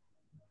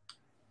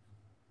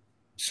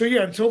 So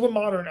yeah, until the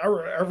modern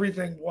era,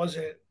 everything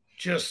wasn't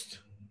just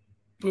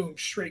boom,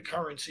 straight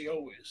currency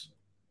always.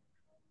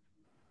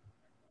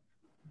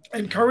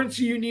 And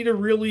currency, you need a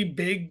really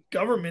big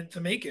government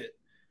to make it.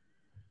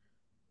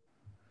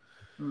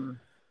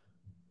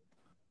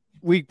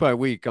 Week by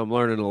week, I'm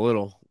learning a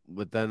little,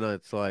 but then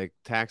it's like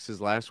taxes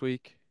last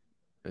week,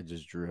 I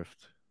just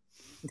drift.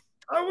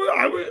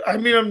 I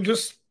mean, I'm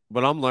just.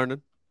 But I'm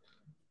learning.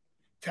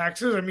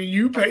 Taxes. I mean,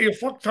 you pay a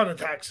fuck ton of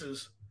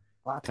taxes.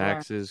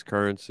 Taxes,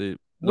 currency.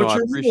 What's no,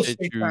 your I appreciate real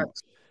estate you.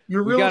 Tax?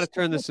 We got to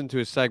turn this into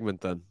a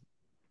segment then.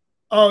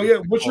 Oh yeah,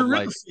 what's your real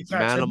like estate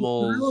tax?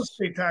 Manimals. Real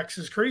estate tax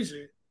is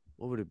crazy.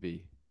 What would it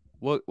be?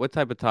 What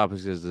type of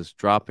topics is this?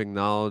 Dropping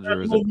knowledge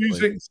or is Animal it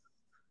musings.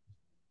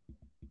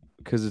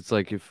 Because it's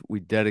like if we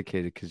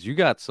dedicate it, because you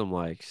got some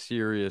like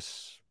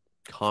serious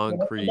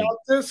concrete about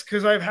this,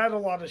 because I've had a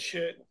lot of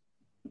shit.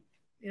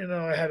 You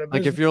know, I had a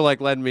like if you're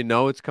like letting me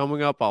know it's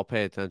coming up, I'll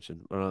pay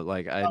attention.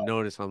 Like I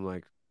notice, I'm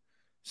like,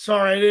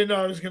 sorry, I didn't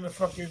know I was gonna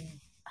fucking.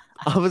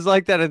 I was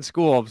like that in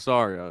school. I'm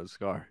sorry, I was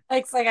scarred.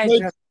 Like I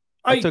just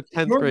I took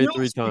 10th your grade real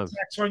 3 estate times.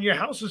 tax on your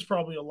house is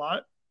probably a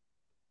lot.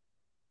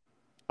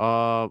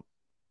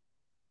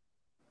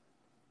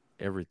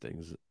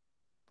 Everything's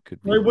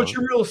could be Right? a What's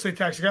lot. your real estate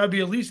tax? It got to be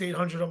at least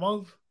 800 a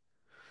month.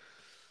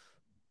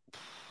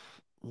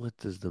 What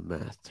does the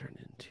math turn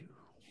into?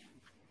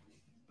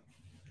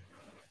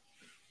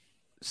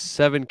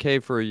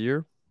 7K for a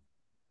year.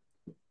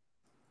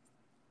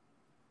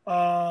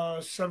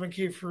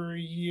 7K for a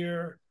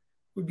year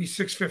would be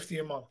 650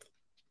 a month.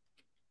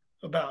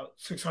 About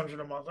 600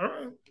 a month. All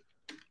right.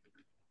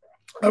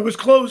 I was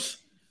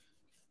close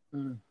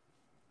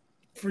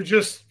for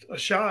just a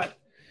shot.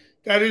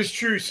 That is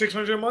true.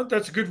 600 a month.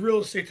 That's a good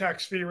real estate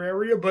tax for your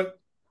area. But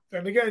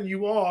then again,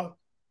 you are.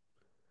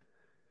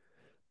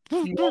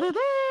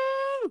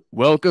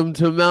 Welcome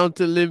to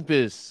Mount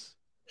Olympus.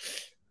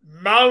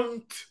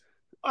 Mount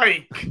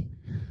Ike.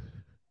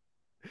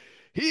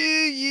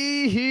 Hear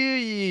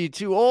ye,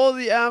 to all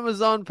the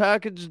Amazon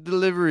package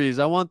deliveries.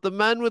 I want the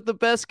man with the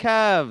best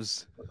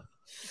calves.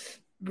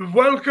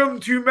 Welcome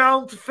to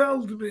Mount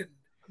Feldman.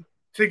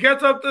 To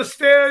get up the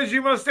stairs,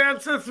 you must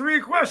answer 3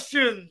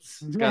 questions.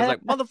 This guy's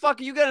like, motherfucker,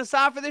 you gonna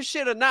sign for this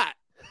shit or not?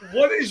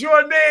 What is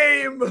your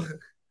name?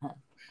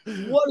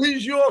 What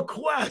is your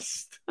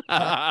quest?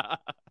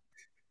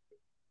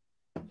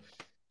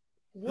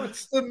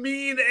 What's the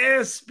mean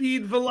air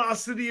speed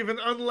velocity of an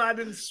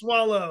unladen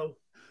swallow?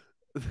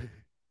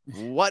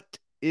 What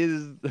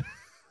is...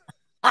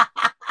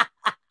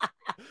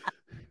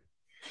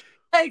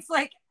 It's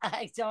like,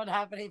 I don't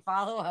have any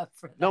follow-up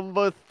for that.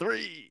 Number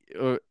 3.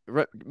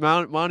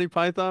 Monty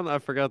Python? I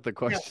forgot the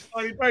question.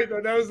 Yeah, Monty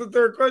Python. That was the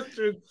 3rd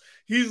question.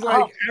 He's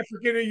like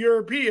African or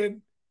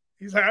European.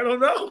 He's like, I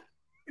don't know.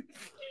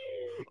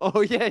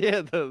 Oh,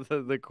 yeah.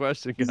 The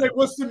question. He's like,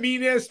 what's the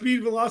mean air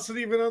speed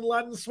velocity of an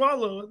unladen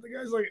swallow? And the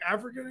guy's like,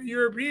 African or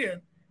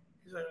European?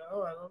 He's like,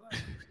 oh, I don't know.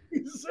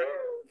 He's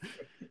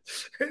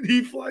and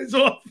he flies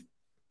off.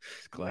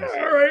 All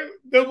right.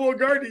 Double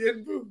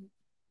Guardian. Boom.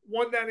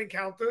 Won that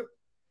encounter.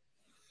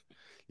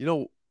 You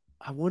know,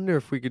 I wonder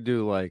if we could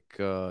do like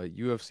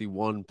UFC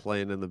 1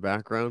 playing in the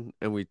background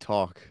and we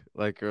talk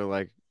or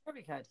like.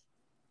 Pretty good.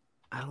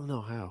 I don't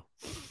know how.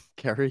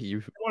 Kerry,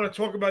 you want to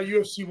talk about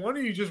UFC 1 or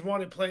you just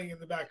want it playing in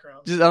the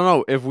background? I don't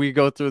know if we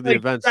go through the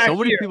events. So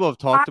many people have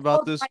talked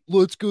about this.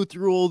 Let's go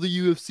through all the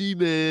UFC,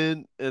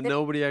 man. And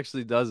nobody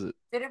actually does it.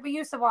 Didn't we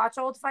used to watch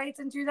old fights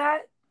and do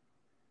that?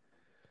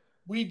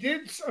 We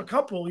did a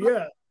couple,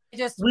 yeah.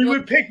 We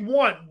would pick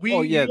one.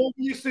 You know what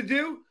we used to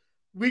do?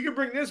 We could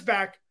bring this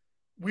back.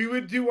 We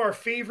would do our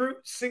favorite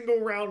single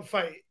round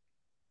fight.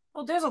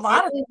 Well, there's a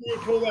lot of. We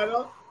would pull that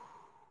up.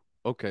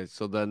 Okay,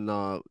 so then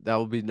that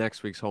will be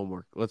next week's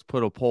homework. Let's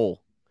put a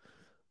poll.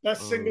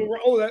 Best single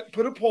round. Oh,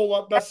 put a poll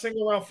up. Best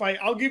single round fight.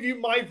 I'll give you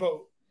my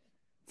vote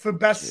for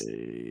best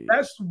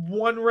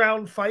 1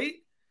 round fight.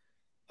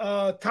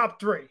 Top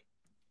 3.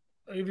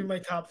 I'll give you my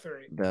top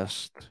 3.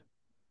 Best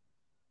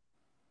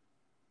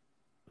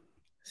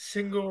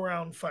single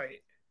round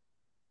fight.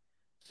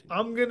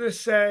 I'm gonna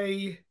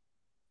say,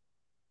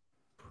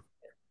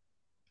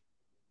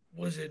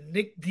 was it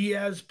Nick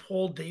Diaz,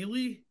 Paul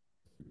Daly?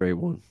 Great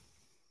one.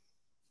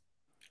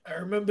 I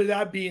remember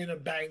that being a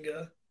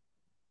banger.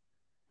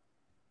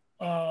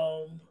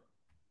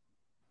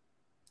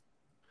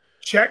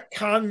 Czech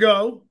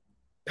Congo,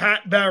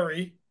 Pat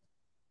Barry.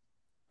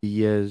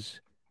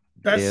 Diaz,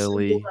 best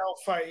Daly. Single round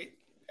fight.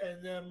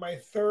 And then my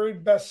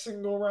 3rd best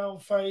single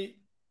round fight.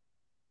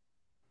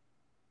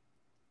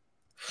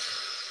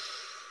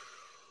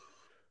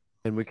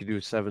 And we could do a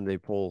 7-day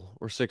poll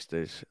or 6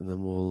 days, and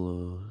then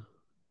we'll.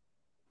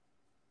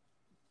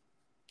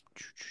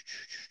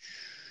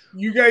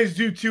 You guys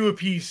do 2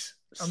 apiece.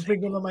 I'm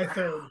thinking of my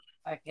 3rd.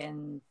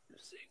 Fucking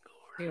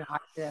too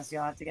hot for this.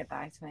 You'll have to get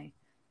back to me.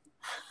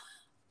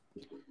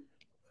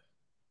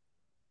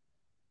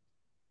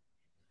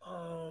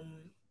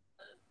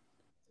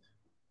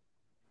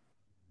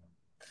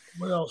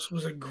 What else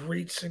was a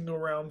great single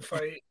round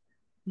fight?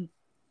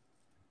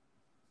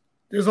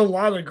 There's a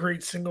lot of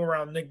great single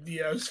round Nick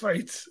Diaz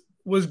fights.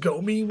 Was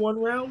Gomi 1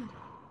 round?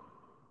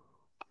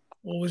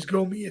 Or was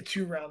Gomi a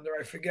 2-rounder?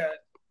 I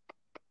forget.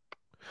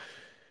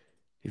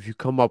 If you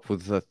come up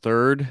with the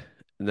 3rd,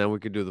 and then we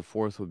could do the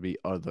 4th would be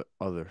other.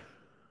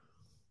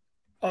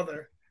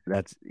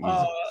 That's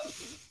easy.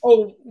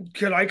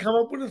 Could I come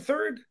up with a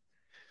 3rd?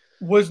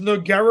 Was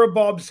Nogueira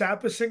Bob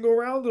Sapp a single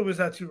round, or was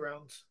that 2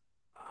 rounds?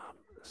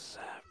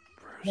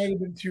 Might have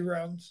been 2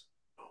 rounds.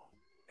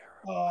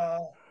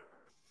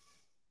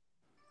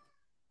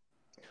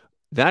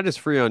 That is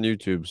free on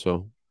YouTube,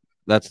 so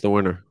that's the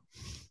winner.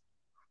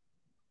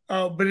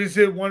 Oh, but is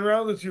it 1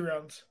 round or 2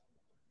 rounds?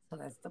 So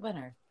that's the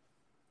winner.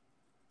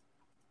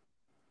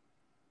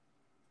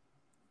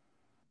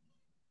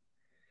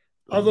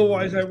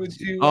 Otherwise, I would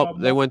do.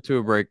 They went to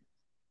a break.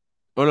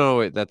 Oh no,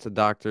 wait, that's a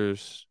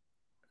doctor's.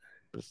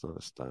 It's not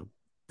a stem.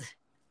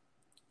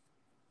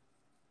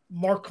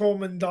 Mark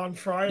Coleman, Don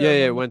Fry.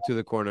 Yeah, went to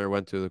the corner.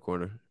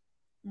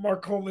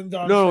 Mark Coleman,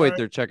 Don. No, Fry. wait,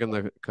 they're checking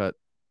the cut.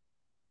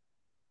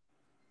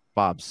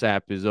 Bob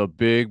Sapp is a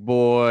big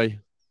boy.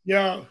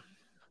 Yeah.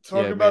 Talk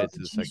Yeah, made about it to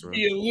the the Chiefs second round.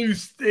 being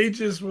loose. They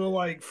just were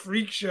like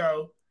freak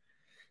show.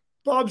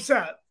 Bob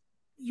Sapp,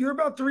 you're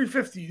about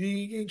 350. Do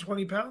you gain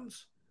 20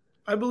 pounds?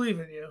 I believe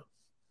in you.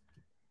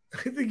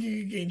 I think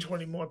you can gain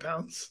 20 more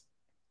pounds.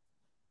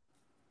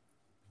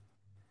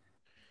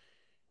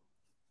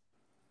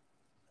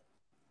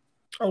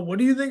 Oh, what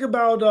do you think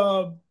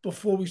about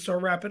before we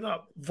start wrapping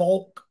up?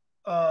 Volk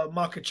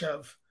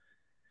Makachev.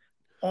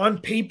 On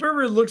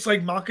paper, it looks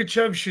like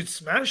Makachev should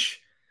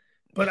smash,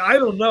 but I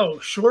don't know.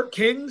 Short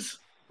Kings.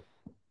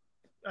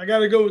 I got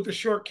to go with the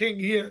short king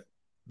here.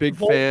 Big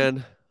Volk,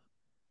 fan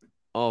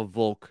of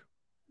Volk.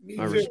 me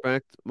I too.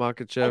 respect I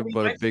Makachev, mean,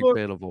 but a I big thought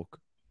fan of Volk.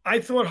 I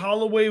thought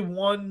Holloway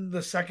won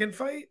the second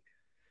fight,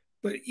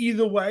 but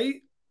either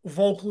way,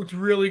 Volk looked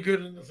really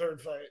good in the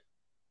third fight.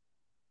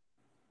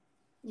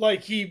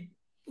 Like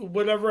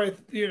whatever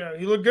he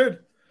looked good,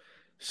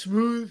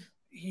 smooth.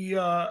 You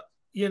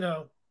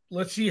know,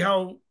 let's see if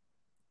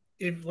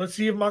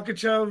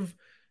Makachev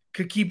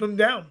could keep him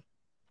down.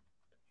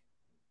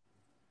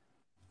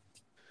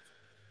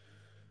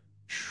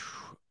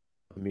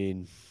 I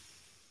mean,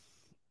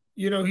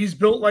 He's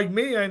built like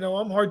me. I know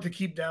I'm hard to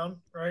keep down,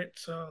 right?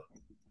 So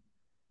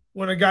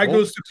when a guy Volk,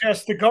 goes to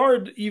pass the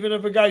guard, even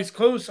if a guy's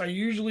close, I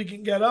usually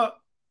can get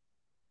up.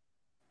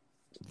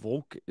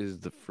 Volk is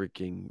the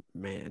freaking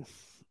man.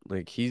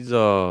 Like he's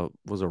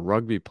was a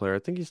rugby player. I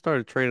think he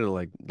started training at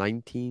like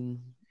 19.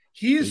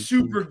 He is 18,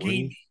 super 20.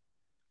 gamey.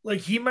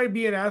 Like he might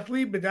be an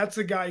athlete, but that's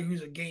a guy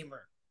who's a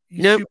gamer.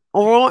 He's Nope. super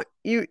All right.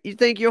 You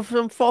think you're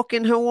from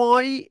fucking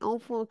Hawaii? I'll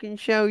fucking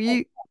show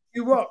you.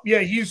 you up. Yeah,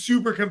 he's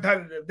super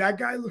competitive. That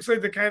guy looks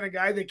like the kind of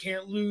guy that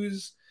can't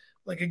lose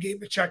like a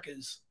game of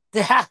checkers.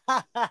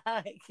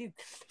 He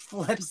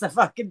flips the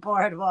fucking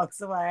board, walks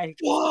away.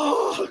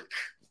 Fuck.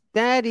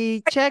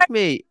 Daddy,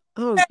 checkmate.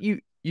 Oh,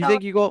 you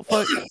think you got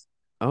fuck?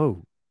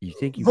 Oh, you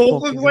think you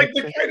Volk fucking looks like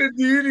got the check- kind of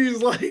dude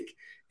who's like,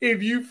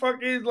 if you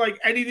fucking like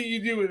anything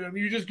you do with him,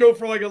 you just go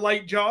for like a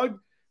light jog.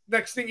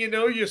 Next thing you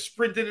know, you're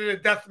sprinting in a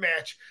death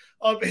match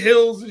up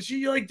hills and shit.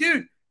 You're like,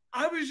 dude,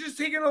 I was just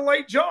taking a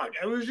light jog.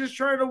 I was just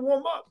trying to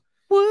warm up.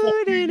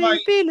 Wouldn't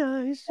like, it be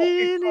nice?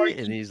 like,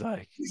 And he's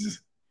like,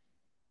 Jesus.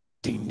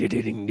 ding, ding,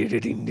 ding, ding,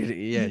 ding, ding.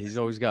 Yeah, he's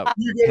always got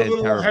You get a 10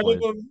 little ahead of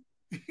playing.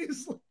 him.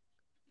 He's like,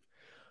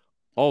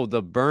 Oh,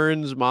 the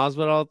Burns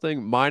Masvidal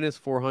thing, minus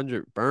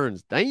 400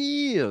 Burns.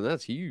 Damn,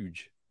 that's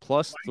huge.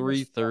 Plus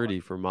 330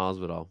 for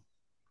Masvidal.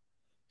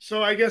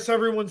 so I guess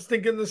everyone's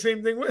thinking the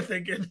same thing we're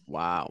thinking.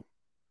 Wow.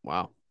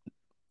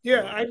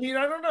 Yeah, I mean,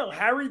 I don't know.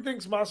 Harry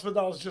thinks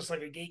Masvidal is just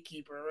like a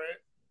gatekeeper, right?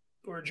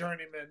 Or a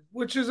journeyman,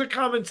 which is a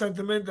common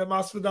sentiment that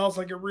Masvidal is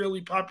like a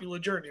really popular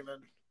journeyman.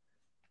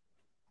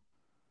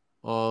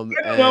 I don't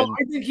know.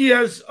 I think he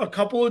has a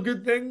couple of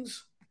good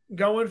things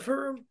going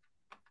for him.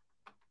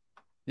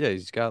 Yeah,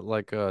 he's got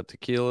like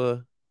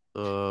tequila,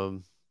 I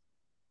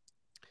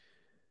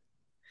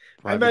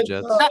private meant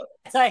jets.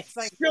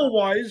 skill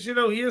wise,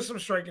 he has some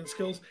striking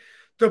skills.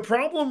 The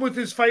problem with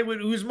his fight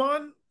with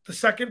Usman, the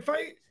second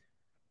fight,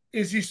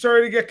 is he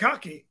started to get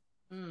cocky.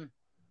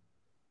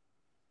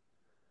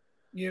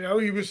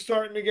 He was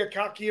starting to get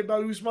cocky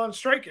about Usman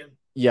striking.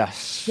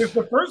 Yes. Because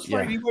the first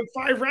fight, he went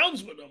 5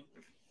 rounds with him.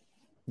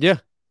 Yeah,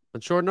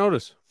 on short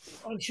notice.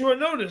 On short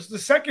notice. The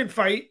second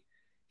fight,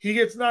 he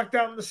gets knocked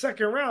out in the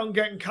second round,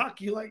 getting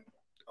cocky, like,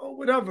 oh,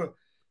 whatever.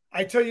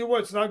 I tell you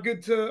what, it's not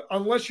good to,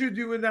 unless you're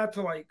doing that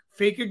to like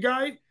fake a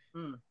guy,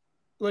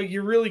 like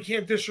you really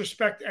can't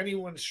disrespect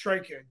anyone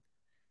striking.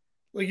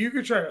 Like you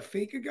could try to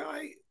fake a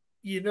guy,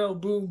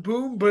 boom,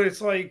 boom, but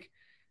it's like,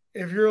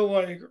 if you're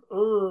like,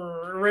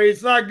 right,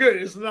 it's not good.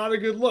 It's not a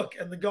good look.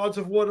 And the gods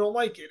of war don't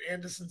like it.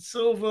 Anderson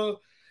Silva,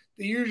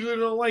 they usually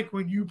don't like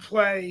when you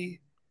play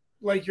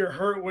like you're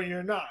hurt when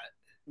you're not.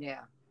 Yeah.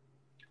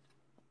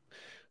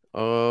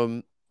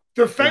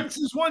 Defense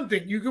is one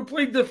thing. You can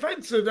play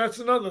defensive, that's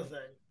another thing.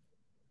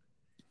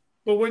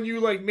 But when you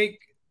like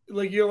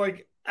you're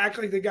like act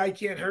like the guy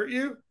can't hurt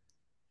you,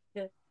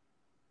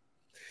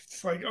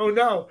 it's like, oh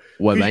no.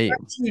 Well,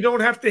 you don't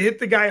have to hit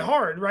the guy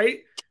hard, right?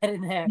 Get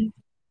in there.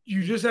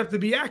 You just have to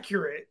be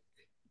accurate.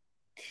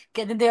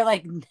 Get in there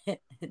like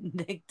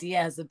Nick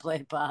Diaz and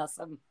play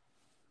possum.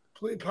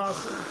 Play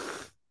possum.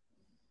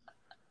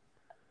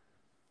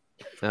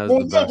 No,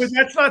 but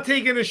that's not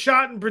taking a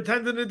shot and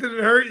pretending it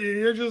didn't hurt you.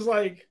 You're just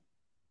like,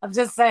 I'm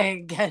just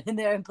saying, get in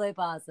there and play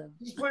possum.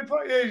 Just play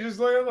possum. Yeah, just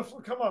lay on the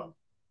floor. Come on.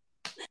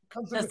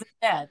 Come to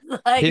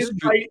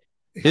just like,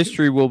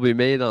 history will be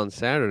made on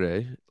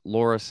Saturday.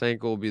 Laura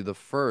Sanko will be the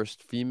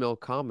first female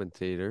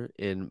commentator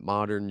in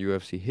modern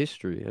UFC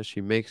history as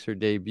she makes her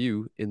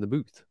debut in the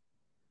booth.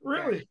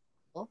 Really?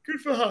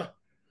 Good for her.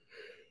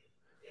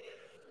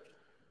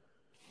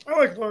 I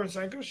like Laura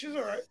Sanko. She's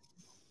all right.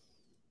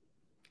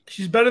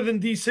 She's better than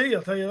DC,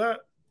 I'll tell you that.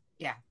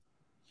 Yeah.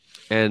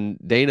 And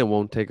Dana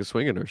won't take a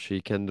swing at her.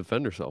 She can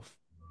defend herself.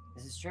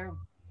 This is true.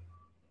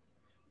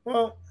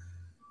 Well,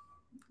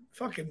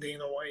 fucking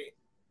Dana White.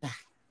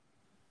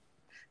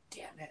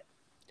 Damn it.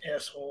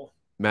 Asshole.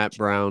 Matt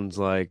Brown's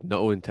like,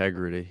 no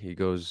integrity. He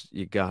goes,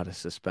 you got to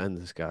suspend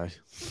this guy.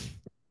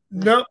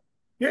 No,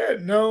 Yeah,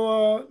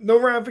 no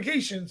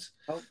ramifications.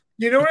 Oh.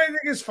 You know what I think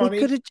is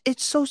funny?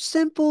 It's so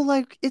simple.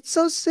 Like, it's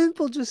so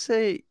simple. Just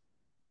say,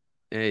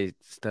 hey,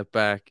 step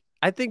back.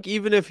 I think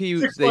even if they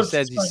 6 months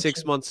said he's suspension.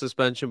 6 months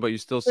suspension, but you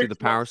still see 6 the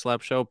power months.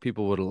 slap show,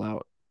 people would allow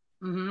it.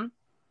 Mm-hmm.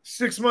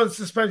 6 months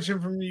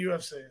suspension from the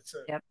UFC. That's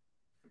it. Yep.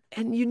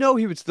 And you know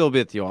he would still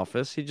be at the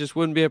office. He just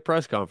wouldn't be at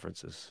press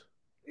conferences.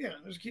 Yeah,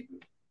 just keep.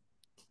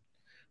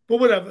 But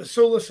whatever.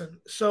 So listen.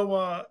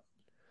 So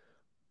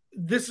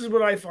this is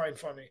what I find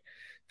funny,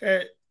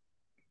 that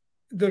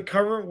the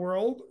current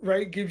world,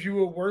 right, gives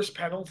you a worse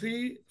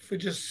penalty for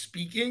just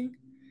speaking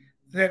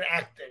than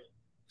acting.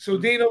 So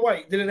Dana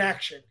White did an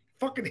action.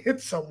 Fucking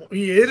hit someone.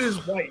 He hit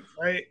his wife,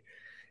 right?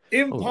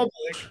 In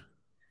public,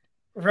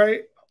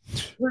 right?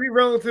 Pretty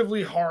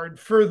relatively hard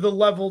for the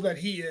level that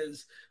he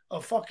is. A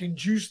fucking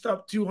juiced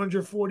up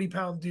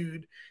 240-pound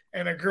dude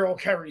and a girl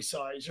Kerry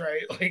size,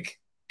 right? Like,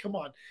 come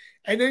on.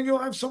 And then you'll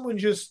have someone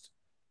just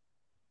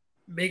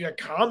make a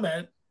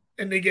comment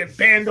and they get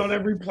banned on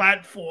every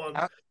platform.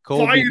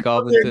 Colby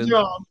Covington.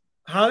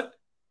 Huh?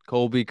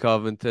 Colby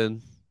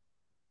Covington.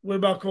 What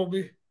about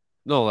Colby?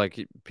 No,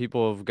 like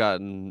people have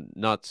gone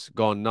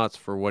nuts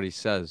for what he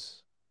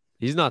says.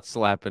 He's not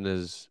slapping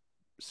his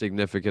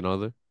significant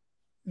other.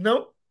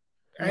 Nope.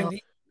 No.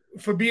 And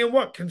for being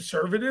what?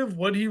 Conservative?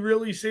 What'd he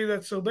really say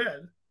that's so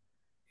bad?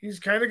 He's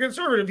kind of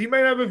conservative. He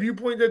might have a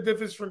viewpoint that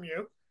differs from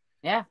you.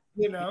 Yeah.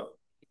 You know,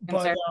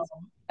 but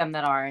them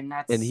that are,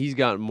 and he's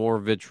gotten more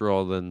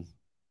vitriol than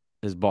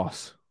his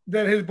boss.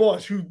 Than his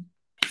boss, who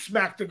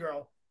smacked the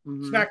girl,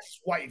 mm-hmm. smacked his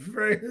wife,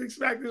 right?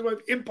 Smacked his wife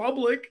in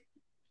public,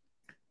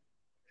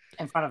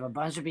 in front of a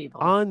bunch of people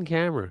on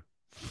camera.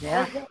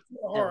 Yeah,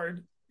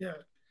 hard. Yeah.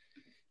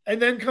 And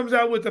then comes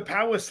out with the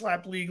power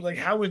slap league. Like,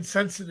 how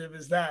insensitive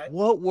is that?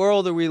 What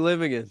world are we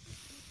living in?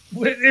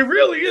 It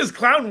really is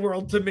clown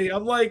world to me.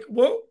 I'm like,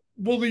 well,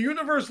 the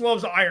universe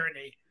loves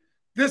irony.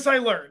 This I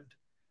learned.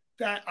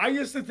 That I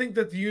used to think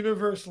that the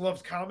universe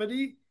loves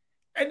comedy,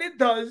 and it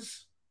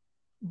does.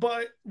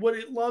 But what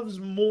it loves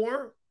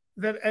more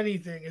than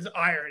anything is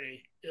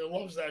irony. It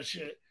loves that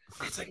shit.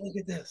 It's like, look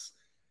at this.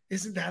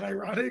 Isn't that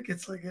ironic?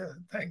 It's like, yeah,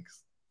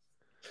 thanks.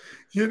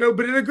 You know,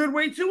 but in a good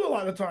way too, a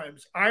lot of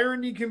times.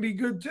 Irony can be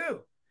good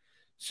too.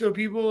 So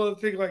people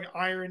think like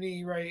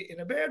irony, right, in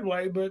a bad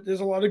way, but there's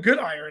a lot of good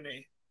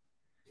irony.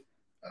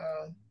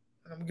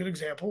 I'm a good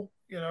example.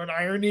 You know, and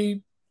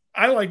irony,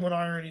 I like when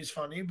irony is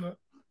funny, but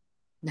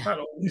not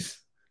always.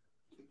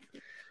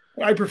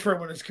 I prefer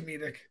when it's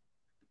comedic.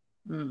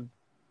 Mm.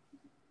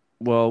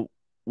 Well,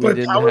 we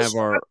didn't have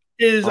our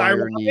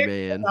irony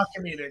man. Not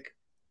comedic.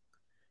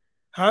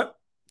 Huh?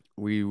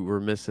 We were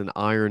missing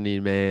irony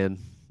man.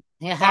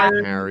 Yeah,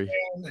 Harry.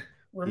 Man.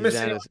 We're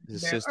missing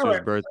his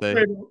sister's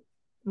birthday.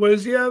 What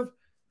does he have?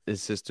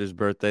 His sister's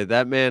birthday.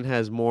 That man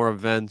has more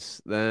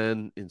events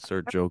than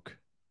insert joke.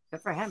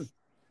 Good for him.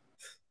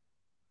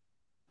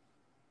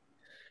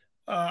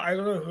 I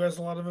don't know who has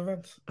a lot of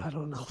events. I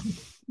don't know.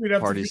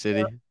 Party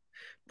City.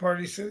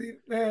 Party City?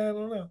 I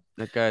don't know.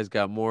 That guy's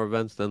got more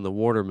events than the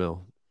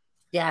watermill.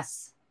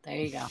 Yes. There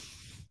you go.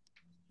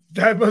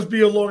 That must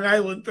be a Long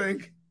Island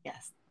thing.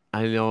 Yes.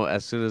 I know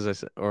as soon as I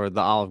said, or the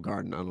Olive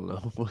Garden, I don't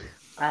know.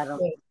 I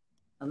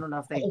don't know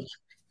if they.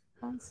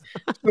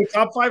 The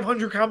top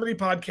 500 comedy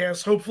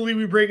podcasts. Hopefully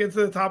we break into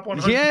the top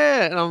 100.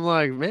 Yeah. And I'm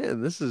like,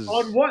 man, this is.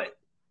 On what?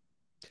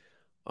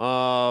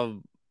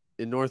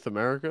 In North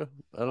America.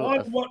 I don't know.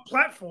 On what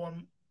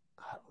platform?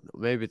 I don't know.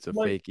 Maybe it's a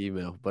fake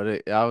email,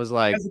 but I was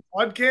like, as a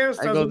podcast?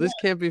 I go, this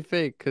can't be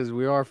fake because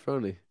we are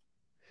funny.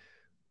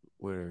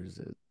 Where is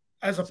it?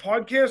 As a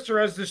podcast or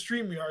as the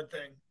StreamYard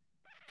thing?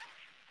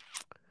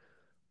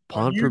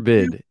 Pond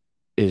Forbid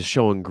is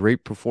showing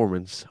great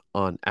performance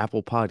on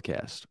Apple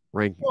Podcast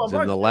rankings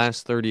in the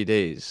last 30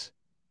 days.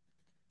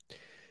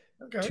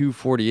 Okay.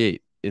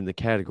 248 in the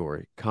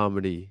category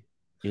comedy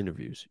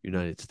interviews,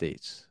 United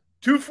States.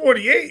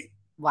 248?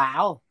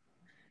 Wow.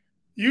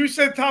 You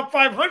said top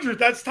 500.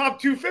 That's top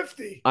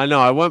 250. I know.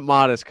 I went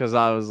modest because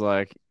I was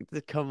like,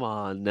 come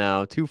on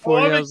now.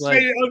 240. I was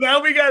like,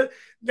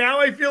 now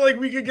I feel like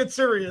we could get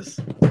serious.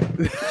 I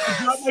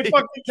got my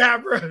fucking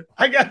camera.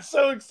 I got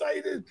so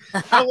excited.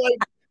 I'm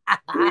like,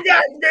 we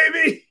got it,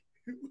 baby.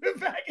 We're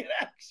back in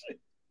action.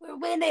 We're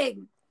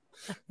winning.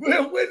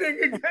 We're winning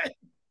again.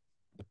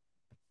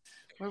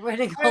 We're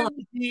winning. And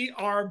we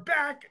are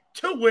back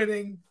to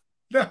winning.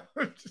 No,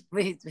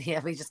 we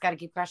just got to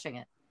keep crushing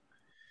it.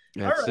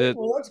 That's all right. it.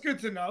 Well, that's good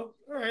to know.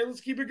 All right, let's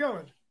keep it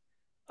going.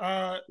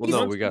 We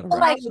got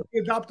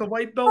adopt a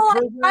white belt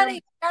program.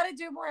 Funny. Gotta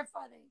do more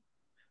funny.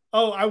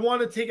 Oh, I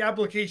want to take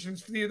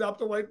applications for the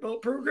adopt a white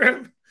belt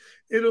program.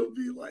 It'll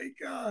be like,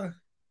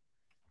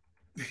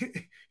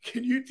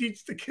 can you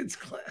teach the kids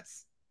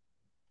class?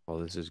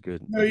 Oh, this is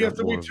good. No, you have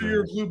to wait till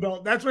you're a blue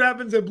belt. That's what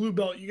happens at blue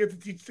belt. You get to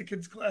teach the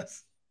kids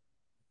class.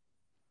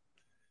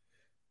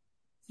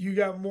 You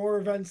got more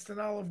events than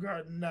Olive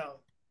Garden. No.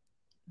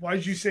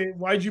 Why'd you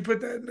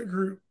put that in the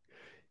group?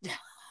 It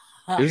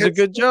was a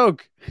good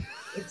joke.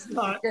 It's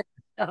not.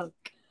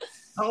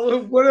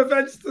 What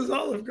events does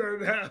Olive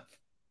Garden have?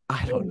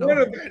 I don't know. What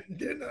event?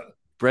 Dinner.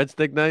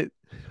 Breadstick night?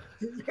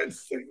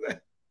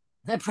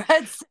 The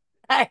breadstick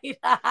night.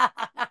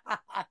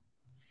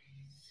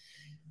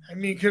 I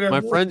mean, could have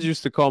My friends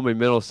used to call me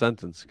middle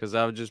sentence because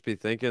I would just be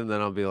thinking, and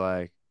then I'll be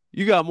like,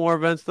 "You got more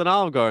events than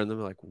Olive Garden." And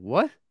they're like,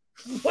 "What?"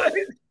 What?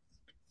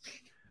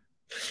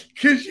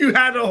 Because you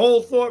had a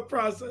whole thought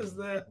process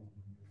there.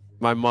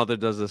 My mother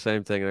does the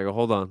same thing, and I go,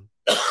 "Hold on,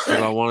 'cause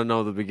I want to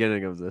know the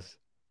beginning of this."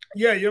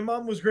 Yeah, your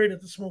mom was great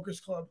at the Smokers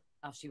Club.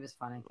 Oh, she was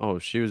funny. Oh,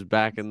 she was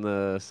back in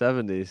the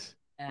 70s.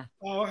 Yeah.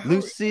 Oh,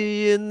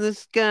 Lucy in the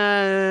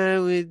sky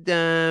with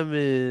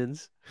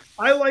diamonds.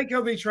 I like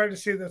how they try to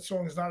say that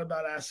song is not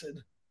about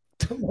acid.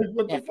 I'm like,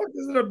 what the fuck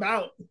is it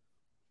about?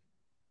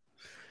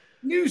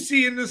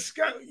 Lucy in the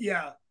sky.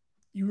 Yeah,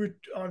 you were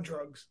on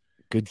drugs.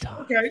 Good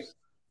time. Okay,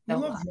 you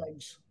love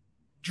drugs.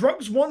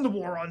 Drugs won the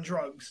war on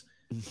drugs.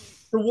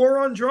 The war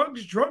on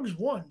drugs, drugs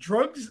won.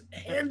 Drugs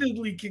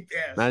handedly kicked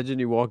ass. Imagine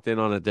you walked in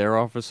on a dare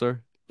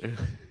officer.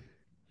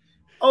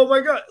 Oh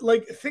my God.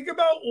 Like, think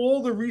about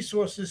all the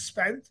resources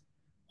spent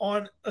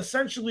on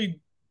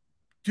essentially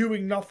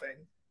doing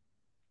nothing.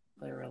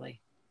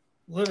 Literally.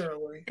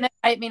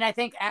 I mean, I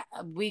think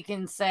we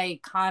can say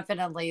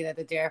confidently that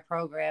the DARE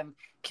program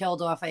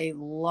killed off a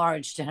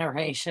large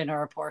generation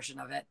or a portion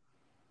of it.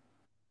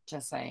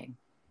 Just saying.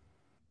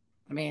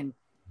 I mean,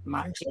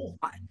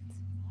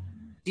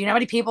 do you know how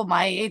many people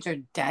my age are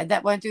dead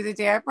that went through the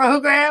DARE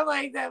program?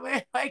 Like, that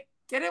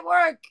didn't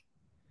work.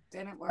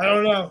 I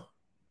don't know.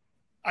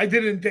 I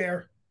didn't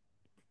dare.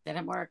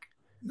 Didn't work.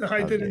 No,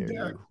 I didn't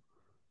dare.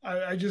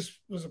 I just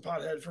was a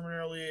pothead from an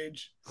early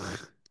age.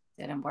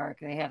 Didn't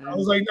work. I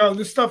was like, no,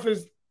 this stuff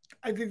is,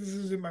 I think this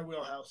is in my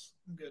wheelhouse.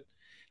 I'm good.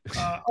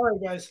 All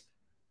right, guys.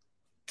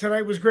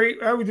 Tonight was great.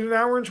 We did an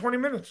hour and 20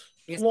 minutes.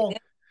 It's long.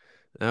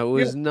 That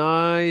was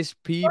nice,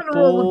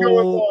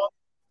 people.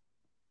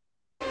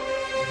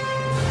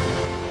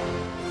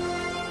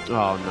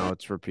 Oh, no,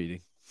 it's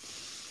repeating.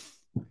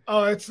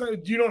 Oh,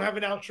 you don't have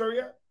an outro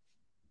yet?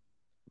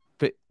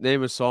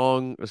 Name a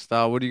song, a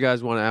style. What do you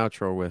guys want to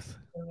outro with?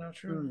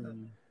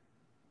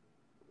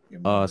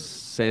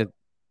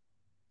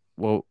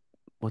 Well,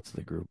 what's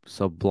the group?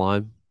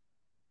 Sublime.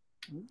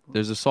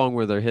 There's a song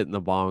where they're hitting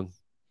the bong.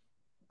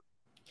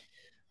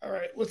 All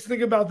right, let's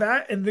think about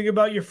that and think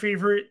about your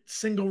favorite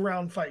single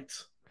round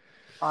fights.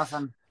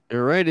 Awesome. All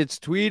right, it's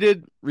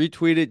tweeted,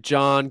 retweeted.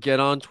 John, get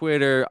on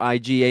Twitter.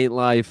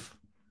 IG8Life.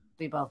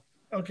 People.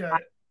 Okay,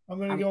 I'm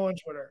gonna go on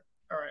Twitter.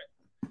 All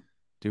right.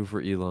 Do for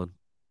Elon.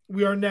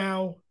 We are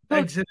now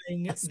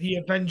exiting the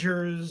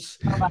Avengers.